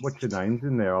 What's your names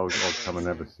in there? I'll come and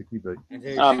have a sicky beat.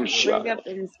 Wake up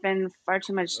and spend far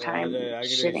too much time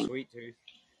shitting.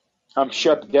 I'm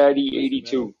Shep Daddy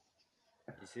 82. You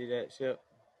see that, Shep?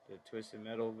 The Twisted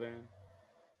Metal band?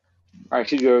 I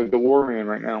see the Warman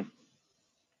right now.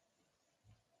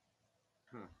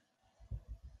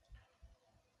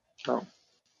 Oh.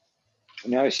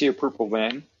 Now I see a purple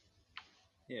van.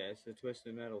 Yeah, it's the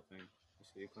Twisted Metal thing. You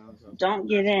see the clowns up Don't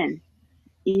get in.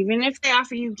 Even if they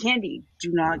offer you candy,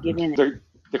 do not get in it.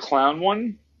 The clown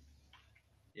one?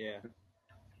 Yeah.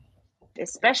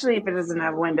 Especially if it doesn't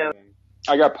have windows.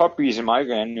 I got puppies in my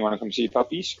van. You want to come see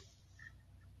puppies?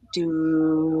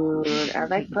 Dude, I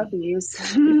like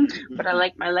puppies. But I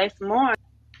like my life more.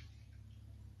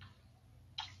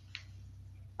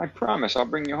 I promise, I'll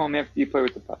bring you home after you play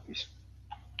with the puppies.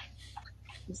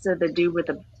 So the dude with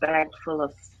a bag full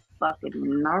of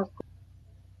fucking narco.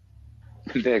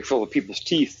 A bag full of people's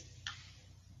teeth.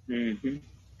 Mm-hmm.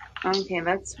 Okay,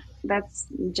 that's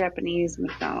Japanese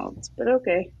McDonald's, but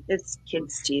okay, it's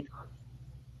kids' teeth.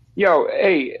 Yo,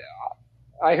 hey,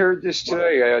 I heard this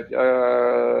today.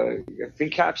 I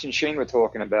think Caps and Shane were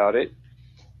talking about it.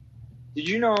 Did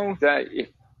you know that if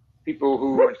people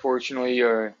who unfortunately,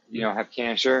 have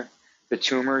cancer, the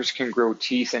tumors can grow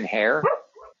teeth and hair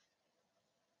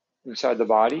inside the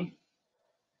body?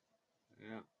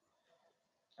 Yeah.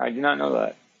 I did not know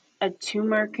that. A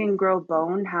tumor can grow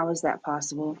bone? How is that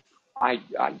possible? I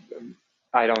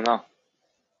don't know.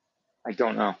 I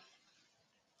don't know.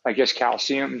 I guess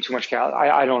calcium, too much calcium.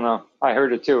 I don't know. I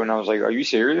heard it too, and I was like, "Are you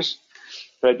serious?"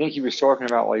 But I think he was talking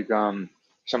about like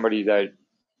somebody that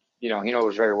he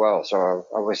knows very well. So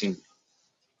I wasn't.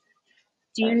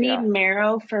 Do you need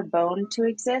marrow for bone to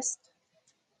exist?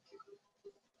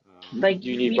 Like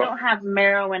we don't have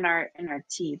marrow in our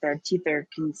teeth. Our teeth are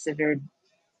considered.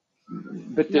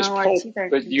 But there's pulp.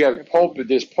 But you have pulp. But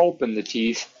there's pulp in the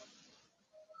teeth.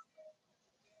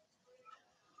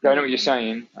 I know what you're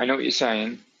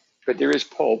saying. But there is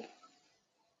pulp.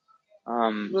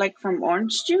 Like from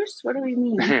orange juice? What do we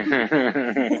mean?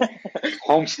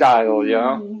 Home style,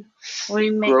 yo. Are we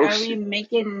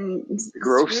making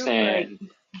grow stand,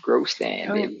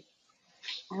 baby.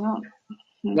 Oh.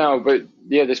 No, but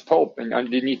yeah, there's pulp, and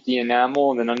underneath the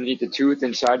enamel, and then underneath the tooth,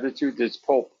 inside the tooth, there's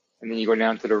pulp, and then you go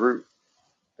down to the root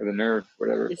or the nerve,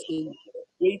 whatever. Listen,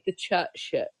 read the chat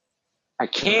shit. I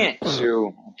can't,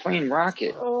 Sue. I'm playing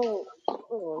Rocket. I'll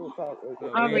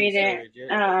read it.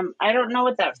 I don't know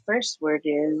what that first word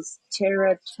is.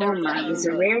 Teratoma is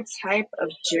a rare type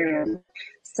of germ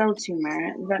cell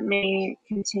tumor that may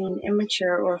contain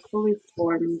immature or fully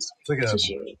formed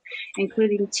tissue,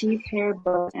 including teeth, hair,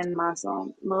 bone, and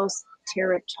muscle. Most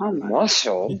teratomas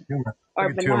are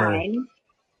benign,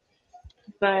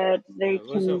 but they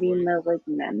can be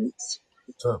malignant.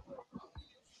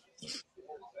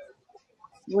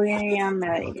 William,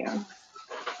 there you go.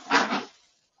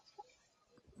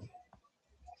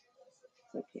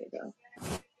 Okay, though.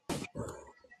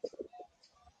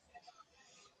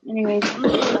 Anyways, I'm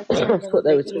gonna go back to my That's what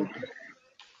they were Dicky. talking.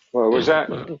 What was that?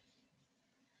 I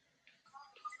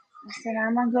said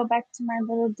I'm gonna go back to my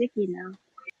little Dicky now.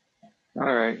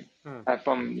 All right. Have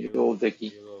fun, you little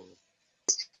Dicky.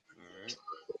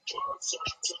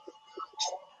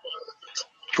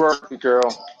 Twerk it,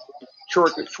 girl.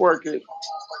 Twerk it.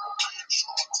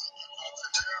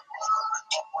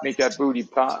 Make that booty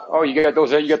pop. Oh, you got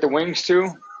those? You got the wings too?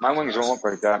 My wings don't look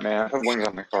like that, man. I have wings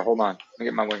on my car. Hold on. Let me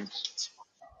get my wings.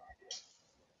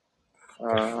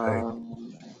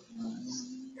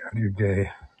 You're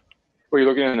gay. What, are you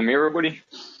looking in the mirror, buddy?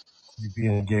 You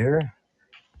being gayer?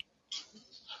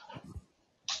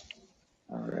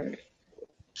 All right.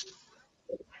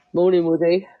 Morning,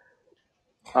 Woody.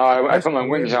 I put my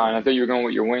wings on. I thought you were going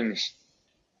with your wings.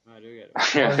 I do get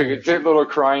Yeah, it's a little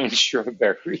crying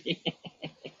strawberry.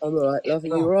 I'm alright, love. Are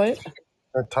you alright?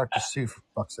 I talk to Steve, for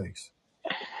fuck's sakes.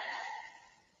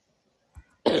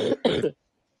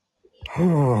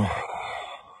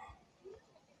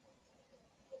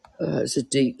 It's a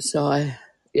deep sigh.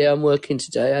 Yeah, I'm working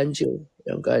today, Angel.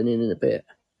 I'm going in a bit.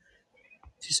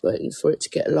 Just waiting for it to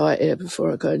get light here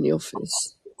before I go in the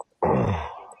office.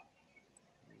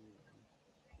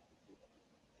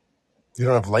 You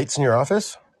don't have lights in your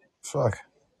office? Fuck.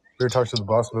 We were talking to the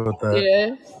boss about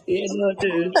that. Yeah, no, I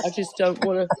do. I just don't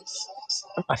want to.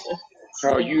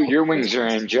 Oh, your wings are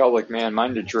angelic, man.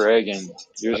 Mine are dragon.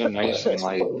 Yours are nice and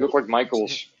light. You look like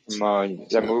Michael's from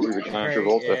that movie with John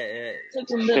Travolta. Take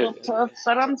a little puff,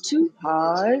 but I'm too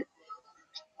hot.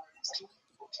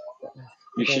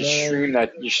 You should stream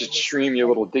that. You should stream your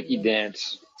little dicky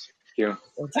dance. You.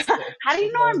 How do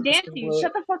you know I'm dancing?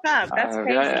 Shut the fuck up. That's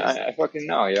crazy. I fucking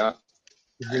know, yeah.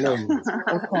 I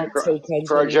can't talk, Angel.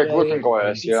 Project Looking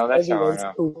Glass, yeah, that's how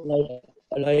I know.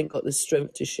 And I ain't got the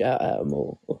strength to shout at them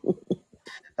all.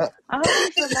 I hope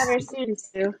you feel better soon,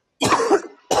 Sue.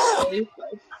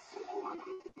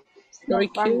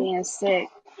 Very fun cute. being sick.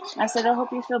 I said, I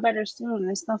hope you feel better soon.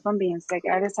 It's no fun being sick.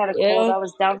 I just had a cold. I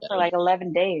was down for like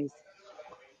 11 days.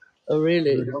 Oh,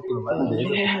 really?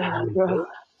 Yeah, bro.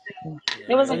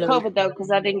 It wasn't COVID, though,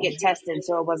 because I didn't get tested,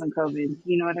 so it wasn't COVID.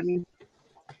 You know what I mean?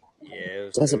 Yeah, it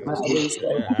was doesn't cool. matter.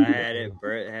 I had it.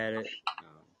 Brett had it.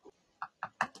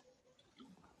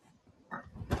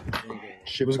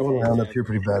 Shit was going around up here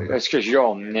pretty bad. That's because you're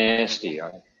all nasty.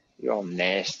 You're all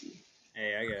nasty.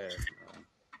 Hey, I gotta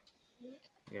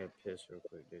piss real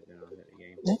quick, dude. Then I'll hit the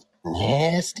game.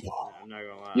 Nasty. I'm not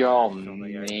gonna lie. You're all I don't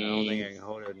think I can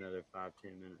hold it another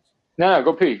 5-10 minutes. No,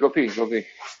 go pee.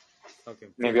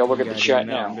 Maybe I'll look at the chat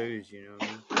now. Booze, you know what I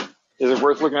mean? Is it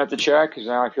worth looking at the chat? Because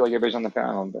now I feel like everybody's on the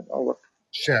panel. But I'll look.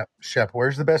 Shep,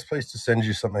 where's the best place to send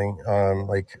you something? To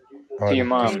your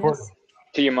mom. Discord?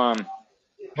 To your mom.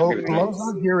 Well, mom's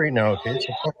not here right now, okay?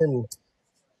 So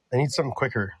I need something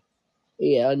quicker.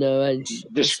 Yeah, I know, Angie.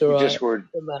 Discord.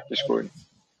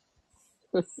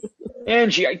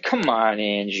 Angie, come on,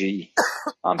 Angie.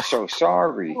 I'm so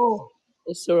sorry.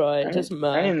 It's alright. It doesn't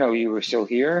matter. I didn't know you were still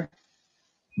here.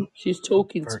 She's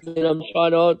talking to me and I'm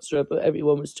trying to answer her, but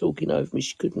everyone was talking over me.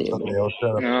 She couldn't hear me. Oh,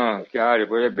 God.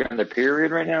 We're on the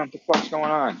period right now? What the fuck's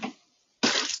going on?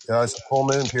 Yeah, it's a full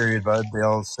moon period, bud. They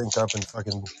all sync up and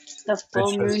fucking... The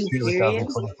full moon period? I'm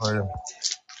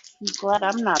glad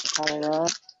I'm not part of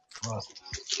that.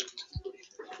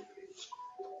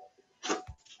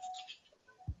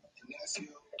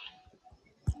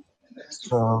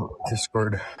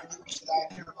 Discord.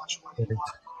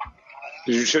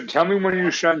 You should tell me when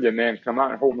you send it, man. Come out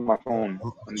and hold my phone.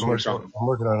 I'm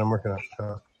working on it.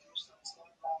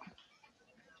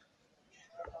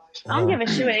 I don't give a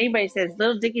shit what anybody says.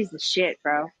 Little Dicky's the shit,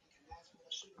 bro.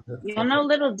 You don't know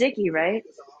Little Dicky, right?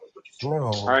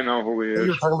 No. I know who he is.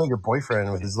 You're talking about your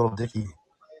boyfriend with his little Dicky.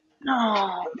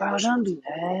 No, bro, don't do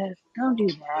that. Don't do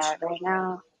that right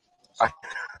now.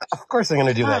 Of course I'm going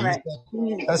to do that. Right.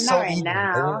 That's not so right easy.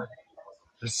 now.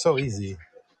 It's so easy.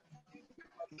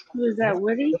 Who is that,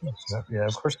 Woody? Yeah,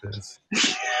 of course it is.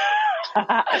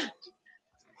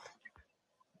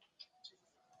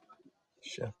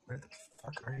 Shit, where the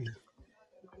fuck are you?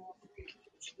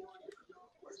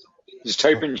 Just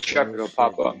type in Shep, it'll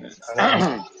pop up, man.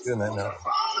 I'm doing that now.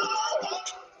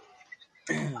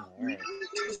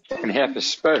 Fucking half a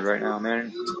sped right now,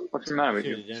 man. What's the matter with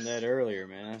you? Should have done that earlier,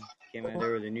 man. Came out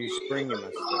there with a new spring in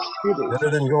my stuff. Better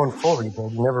than going full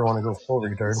retard. You never want to go full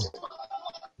retard.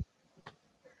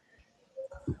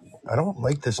 I don't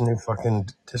like this new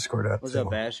fucking Discord app. What's up,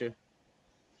 Basher?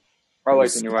 I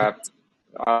like the new app.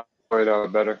 I like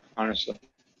it better, honestly.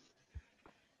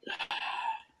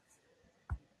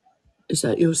 Is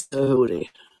that your story?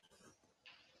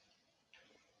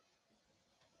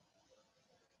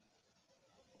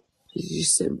 Did you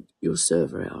send your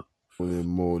server out?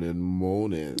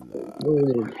 Morning.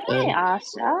 Hey,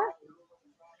 Asha.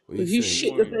 Have you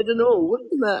shit the bed and all? What's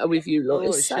the matter with you lot?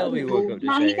 It's Shelby woke up to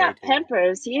No, he got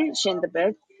Pampers. He didn't shit in the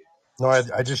bed. No,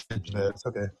 I just shit the bed. It's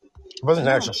okay. It wasn't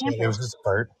actually shit. It was just a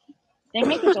fart. They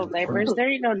make his old diapers.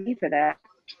 There ain't no need for that.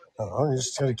 I'm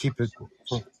just going to keep it.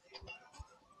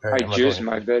 All I right, I'm not jizzed going.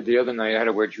 my bed the other night. I had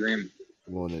a wet dream.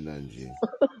 Morning, Angie.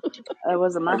 It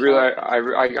wasn't I my fault.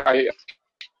 I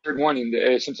heard one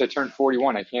since I turned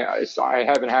 41. I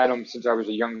haven't had them since I was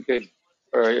a young kid,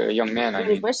 or a young man. I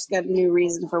Billy mean, Bush got a new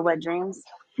reason for wet dreams.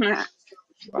 I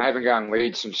haven't gotten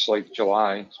laid since like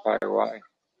July. That's probably why.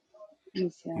 You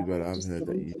better. I've Just heard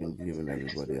that kidding. you've been giving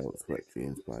everybody else wet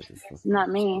dreams by just fucking Not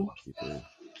me. what you do.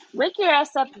 Wake your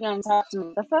ass up again and talk to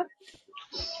me. The fuck?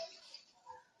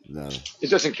 No. It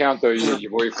doesn't count though. You had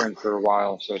your boyfriend for a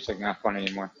while, so it's like not fun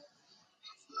anymore.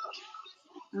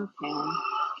 Okay.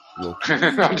 Well,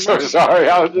 I'm so sorry.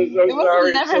 I was just so It sorry.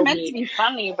 wasn't never So meant to be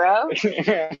funny, bro.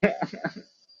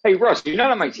 Hey, Russ, you're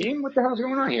not on my team? What the hell's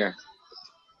going on here?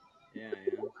 Yeah,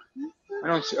 I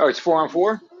don't see, it's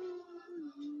 4-on-4?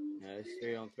 no, it's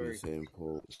 3-on-3. St.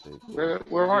 Paul.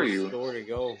 Where are You you? just scored a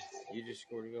goal. You just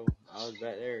scored a goal. I was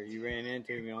back there. You ran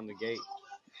into me on the gate.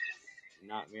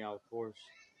 Knocked me off course.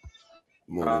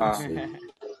 Morning, Sue.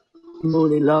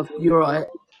 Morning, love. You alright?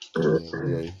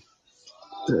 Yeah.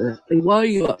 Why are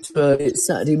you up for it's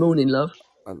Saturday morning, love?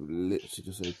 I've literally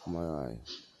just opened my eye.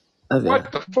 Have you?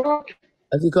 What the fuck?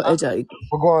 Have you got a headache?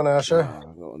 We're going, Asher. I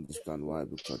don't understand why,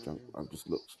 because I've just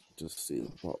looked, just seen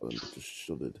the bottle and just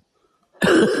shuddered. You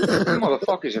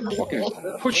motherfuckers are fucking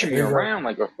pushing me around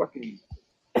like a fucking...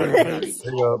 There you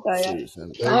go.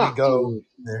 Seriously. There you go.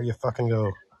 There you fucking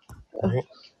go. Right?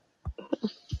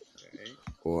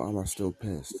 Or am I still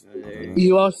pissed? I don't know.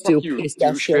 You are still Fuck you, pissed,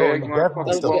 Asher. douchebag. You're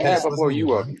definitely still pissed. I'll blow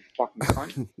you up, you fucking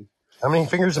cunt. How many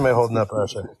fingers am I holding up,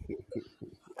 Asher?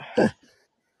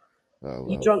 Oh,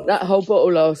 You drank that whole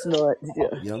bottle last night, did you?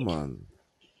 Yeah, man.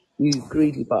 You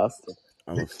greedy bastard.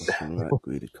 I'm a fucking right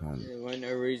greedy cunt. There wasn't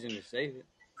no reason to save it.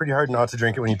 Pretty hard not to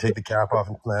drink it when you take the cap off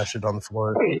and smash it on the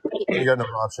floor. You got no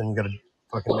option. You got to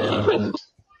fucking man up.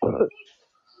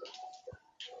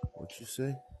 What'd you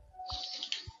say?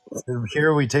 So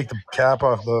here we take the cap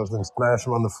off those and smash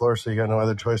them on the floor, so you got no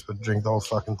other choice but to drink the whole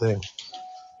fucking thing.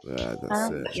 Yeah, I that's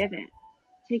don't it. get it.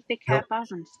 Take the cap off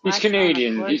and He's splash it on the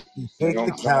Canadian. floor. You take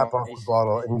the cap off the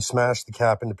bottle and you smash the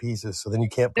cap into pieces, so then you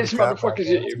can't put This the cap back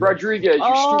motherfucker's on. Rodriguez,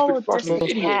 you stupid just fucking a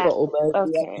idiot. cap. Bottle, man. You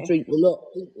have to Okay. drink a lot,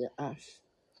 didn't you, Ash?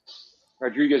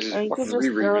 Rodriguez is Or you could fucking just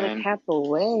Riri, throw the man. cap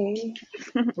away.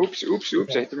 Oops,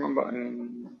 I hit the wrong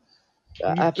button.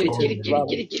 Happy to Get it. Yeah,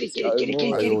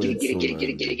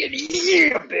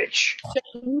 bitch.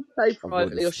 Can you play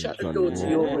privately or shut the door to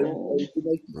your room?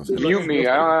 Mute me.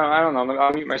 I don't know.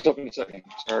 I'll mute myself in a second.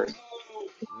 Sorry.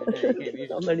 You can't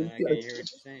mute I'm yourself. only I can't hear what you're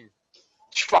saying.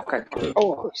 Fuck.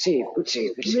 Oh, save. Good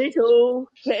save. Middle.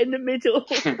 Get in the middle.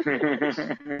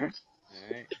 Alright.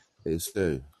 Hey,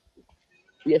 Stu.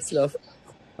 Yes, love.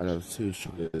 I'd have 2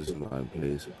 sugars in mine,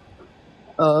 please.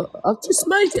 I've just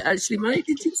made it, actually, mate.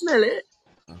 Did you smell it?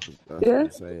 That's what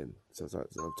I'm saying. So I'd have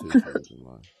 2 sugars in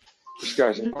mine. This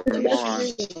guy's a fucking moron.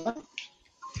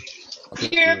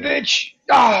 Yeah, bitch.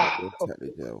 Ah.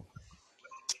 Girl.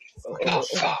 Oh,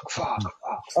 fuck.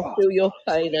 I feel your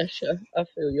pain, Asher. I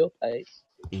feel your pain.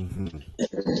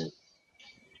 Mm-hmm.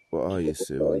 What are you,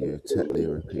 Sue? Are you a Tetley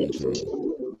or a PG?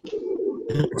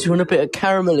 Do you want a bit of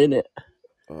caramel in it?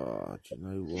 Oh, do you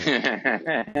know what?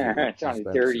 It sounded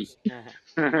dirty.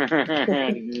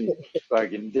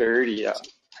 Fucking dirty.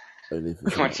 You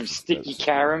want some sticky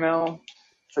caramel?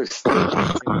 So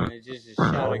sticky. Just a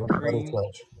shot of cream.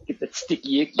 Get that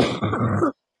sticky icky.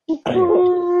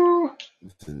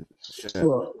 Listen,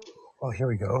 Oh, here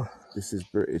we go. this is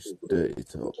British dirty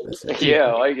talk. Listen. Yeah,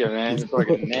 I like it, man. It's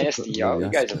fucking nasty, y'all. You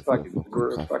guys are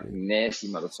fucking nasty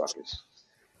motherfuckers.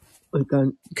 We're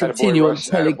going to continue on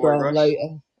Telegram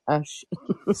later, Ash.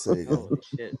 Holy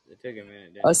shit, it took a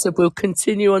minute. I said we'll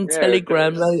continue on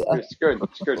Telegram later. It's good.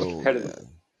 It's competitive.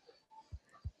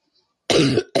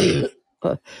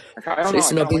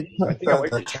 Listen, I've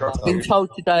been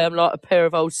told today I'm like a pair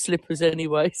of old slippers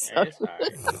anyway. So.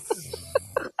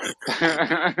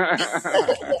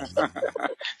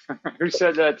 Who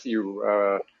said that to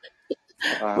you?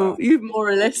 Well, you more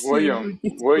or less William.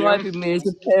 describing me as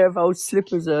a pair of old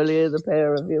slippers earlier, the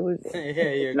pair of you.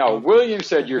 No, William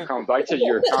said you're comfortable. I said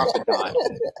you're a confidant.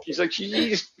 She's like,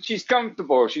 she's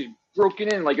comfortable. She's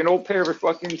broken in like an old pair of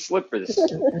fucking slippers. Save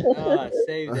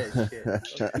that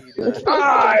shit.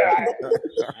 I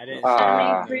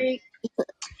didn't freak.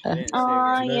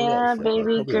 Oh, yeah,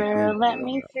 baby girl, let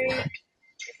me freak.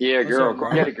 Yeah, girl.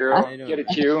 Go get it, girl. Get it,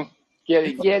 Q. Get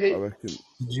it. Did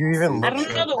you even I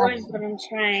don't know the words, but I'm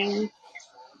trying.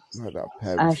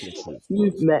 Ash,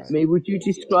 you've met me. Would you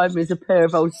describe me as a pair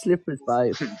of old slippers,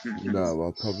 babe? No,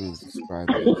 I'll probably describe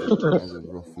it as a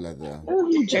rough leather. Oh,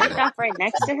 you jerked off right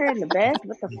next to her in the bed?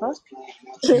 What the fuck?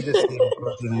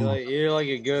 You're like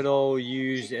a good old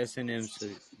used S&M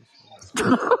suit. Do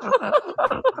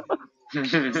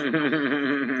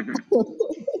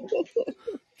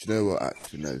you know what?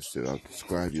 Actually, no, Stu. I'll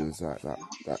describe you as that.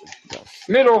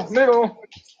 Middle.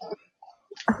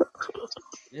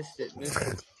 Missed it.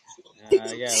 I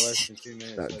got less than 2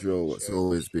 minutes. That drill. What's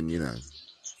always been,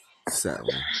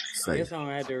 settled, I safe. guess I'm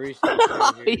gonna have to reset the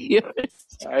show here.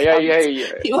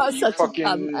 You are such a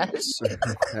cunt, Ash.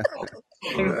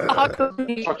 I could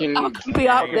be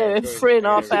up there in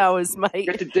 3.5 hours, mate.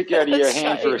 Get the dick out of your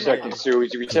hand for a second, Sue.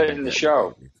 He's resetting the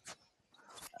show.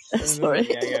 Sorry.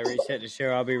 Yeah, I gotta reset the show.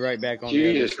 I'll be right back on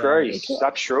Jesus the other Christ. side.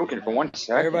 Stop stroking for 1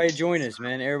 second. Everybody join us,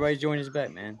 man. Everybody join us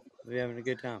back, man. We're having a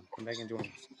good time. Come back and join us.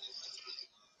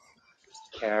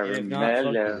 And if not,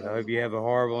 fuck you. I hope you have a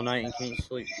horrible night and can't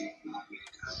sleep.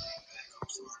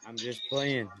 I'm just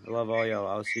playing. I love all y'all.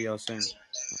 I'll see y'all soon.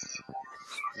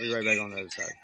 Be right back on the other side.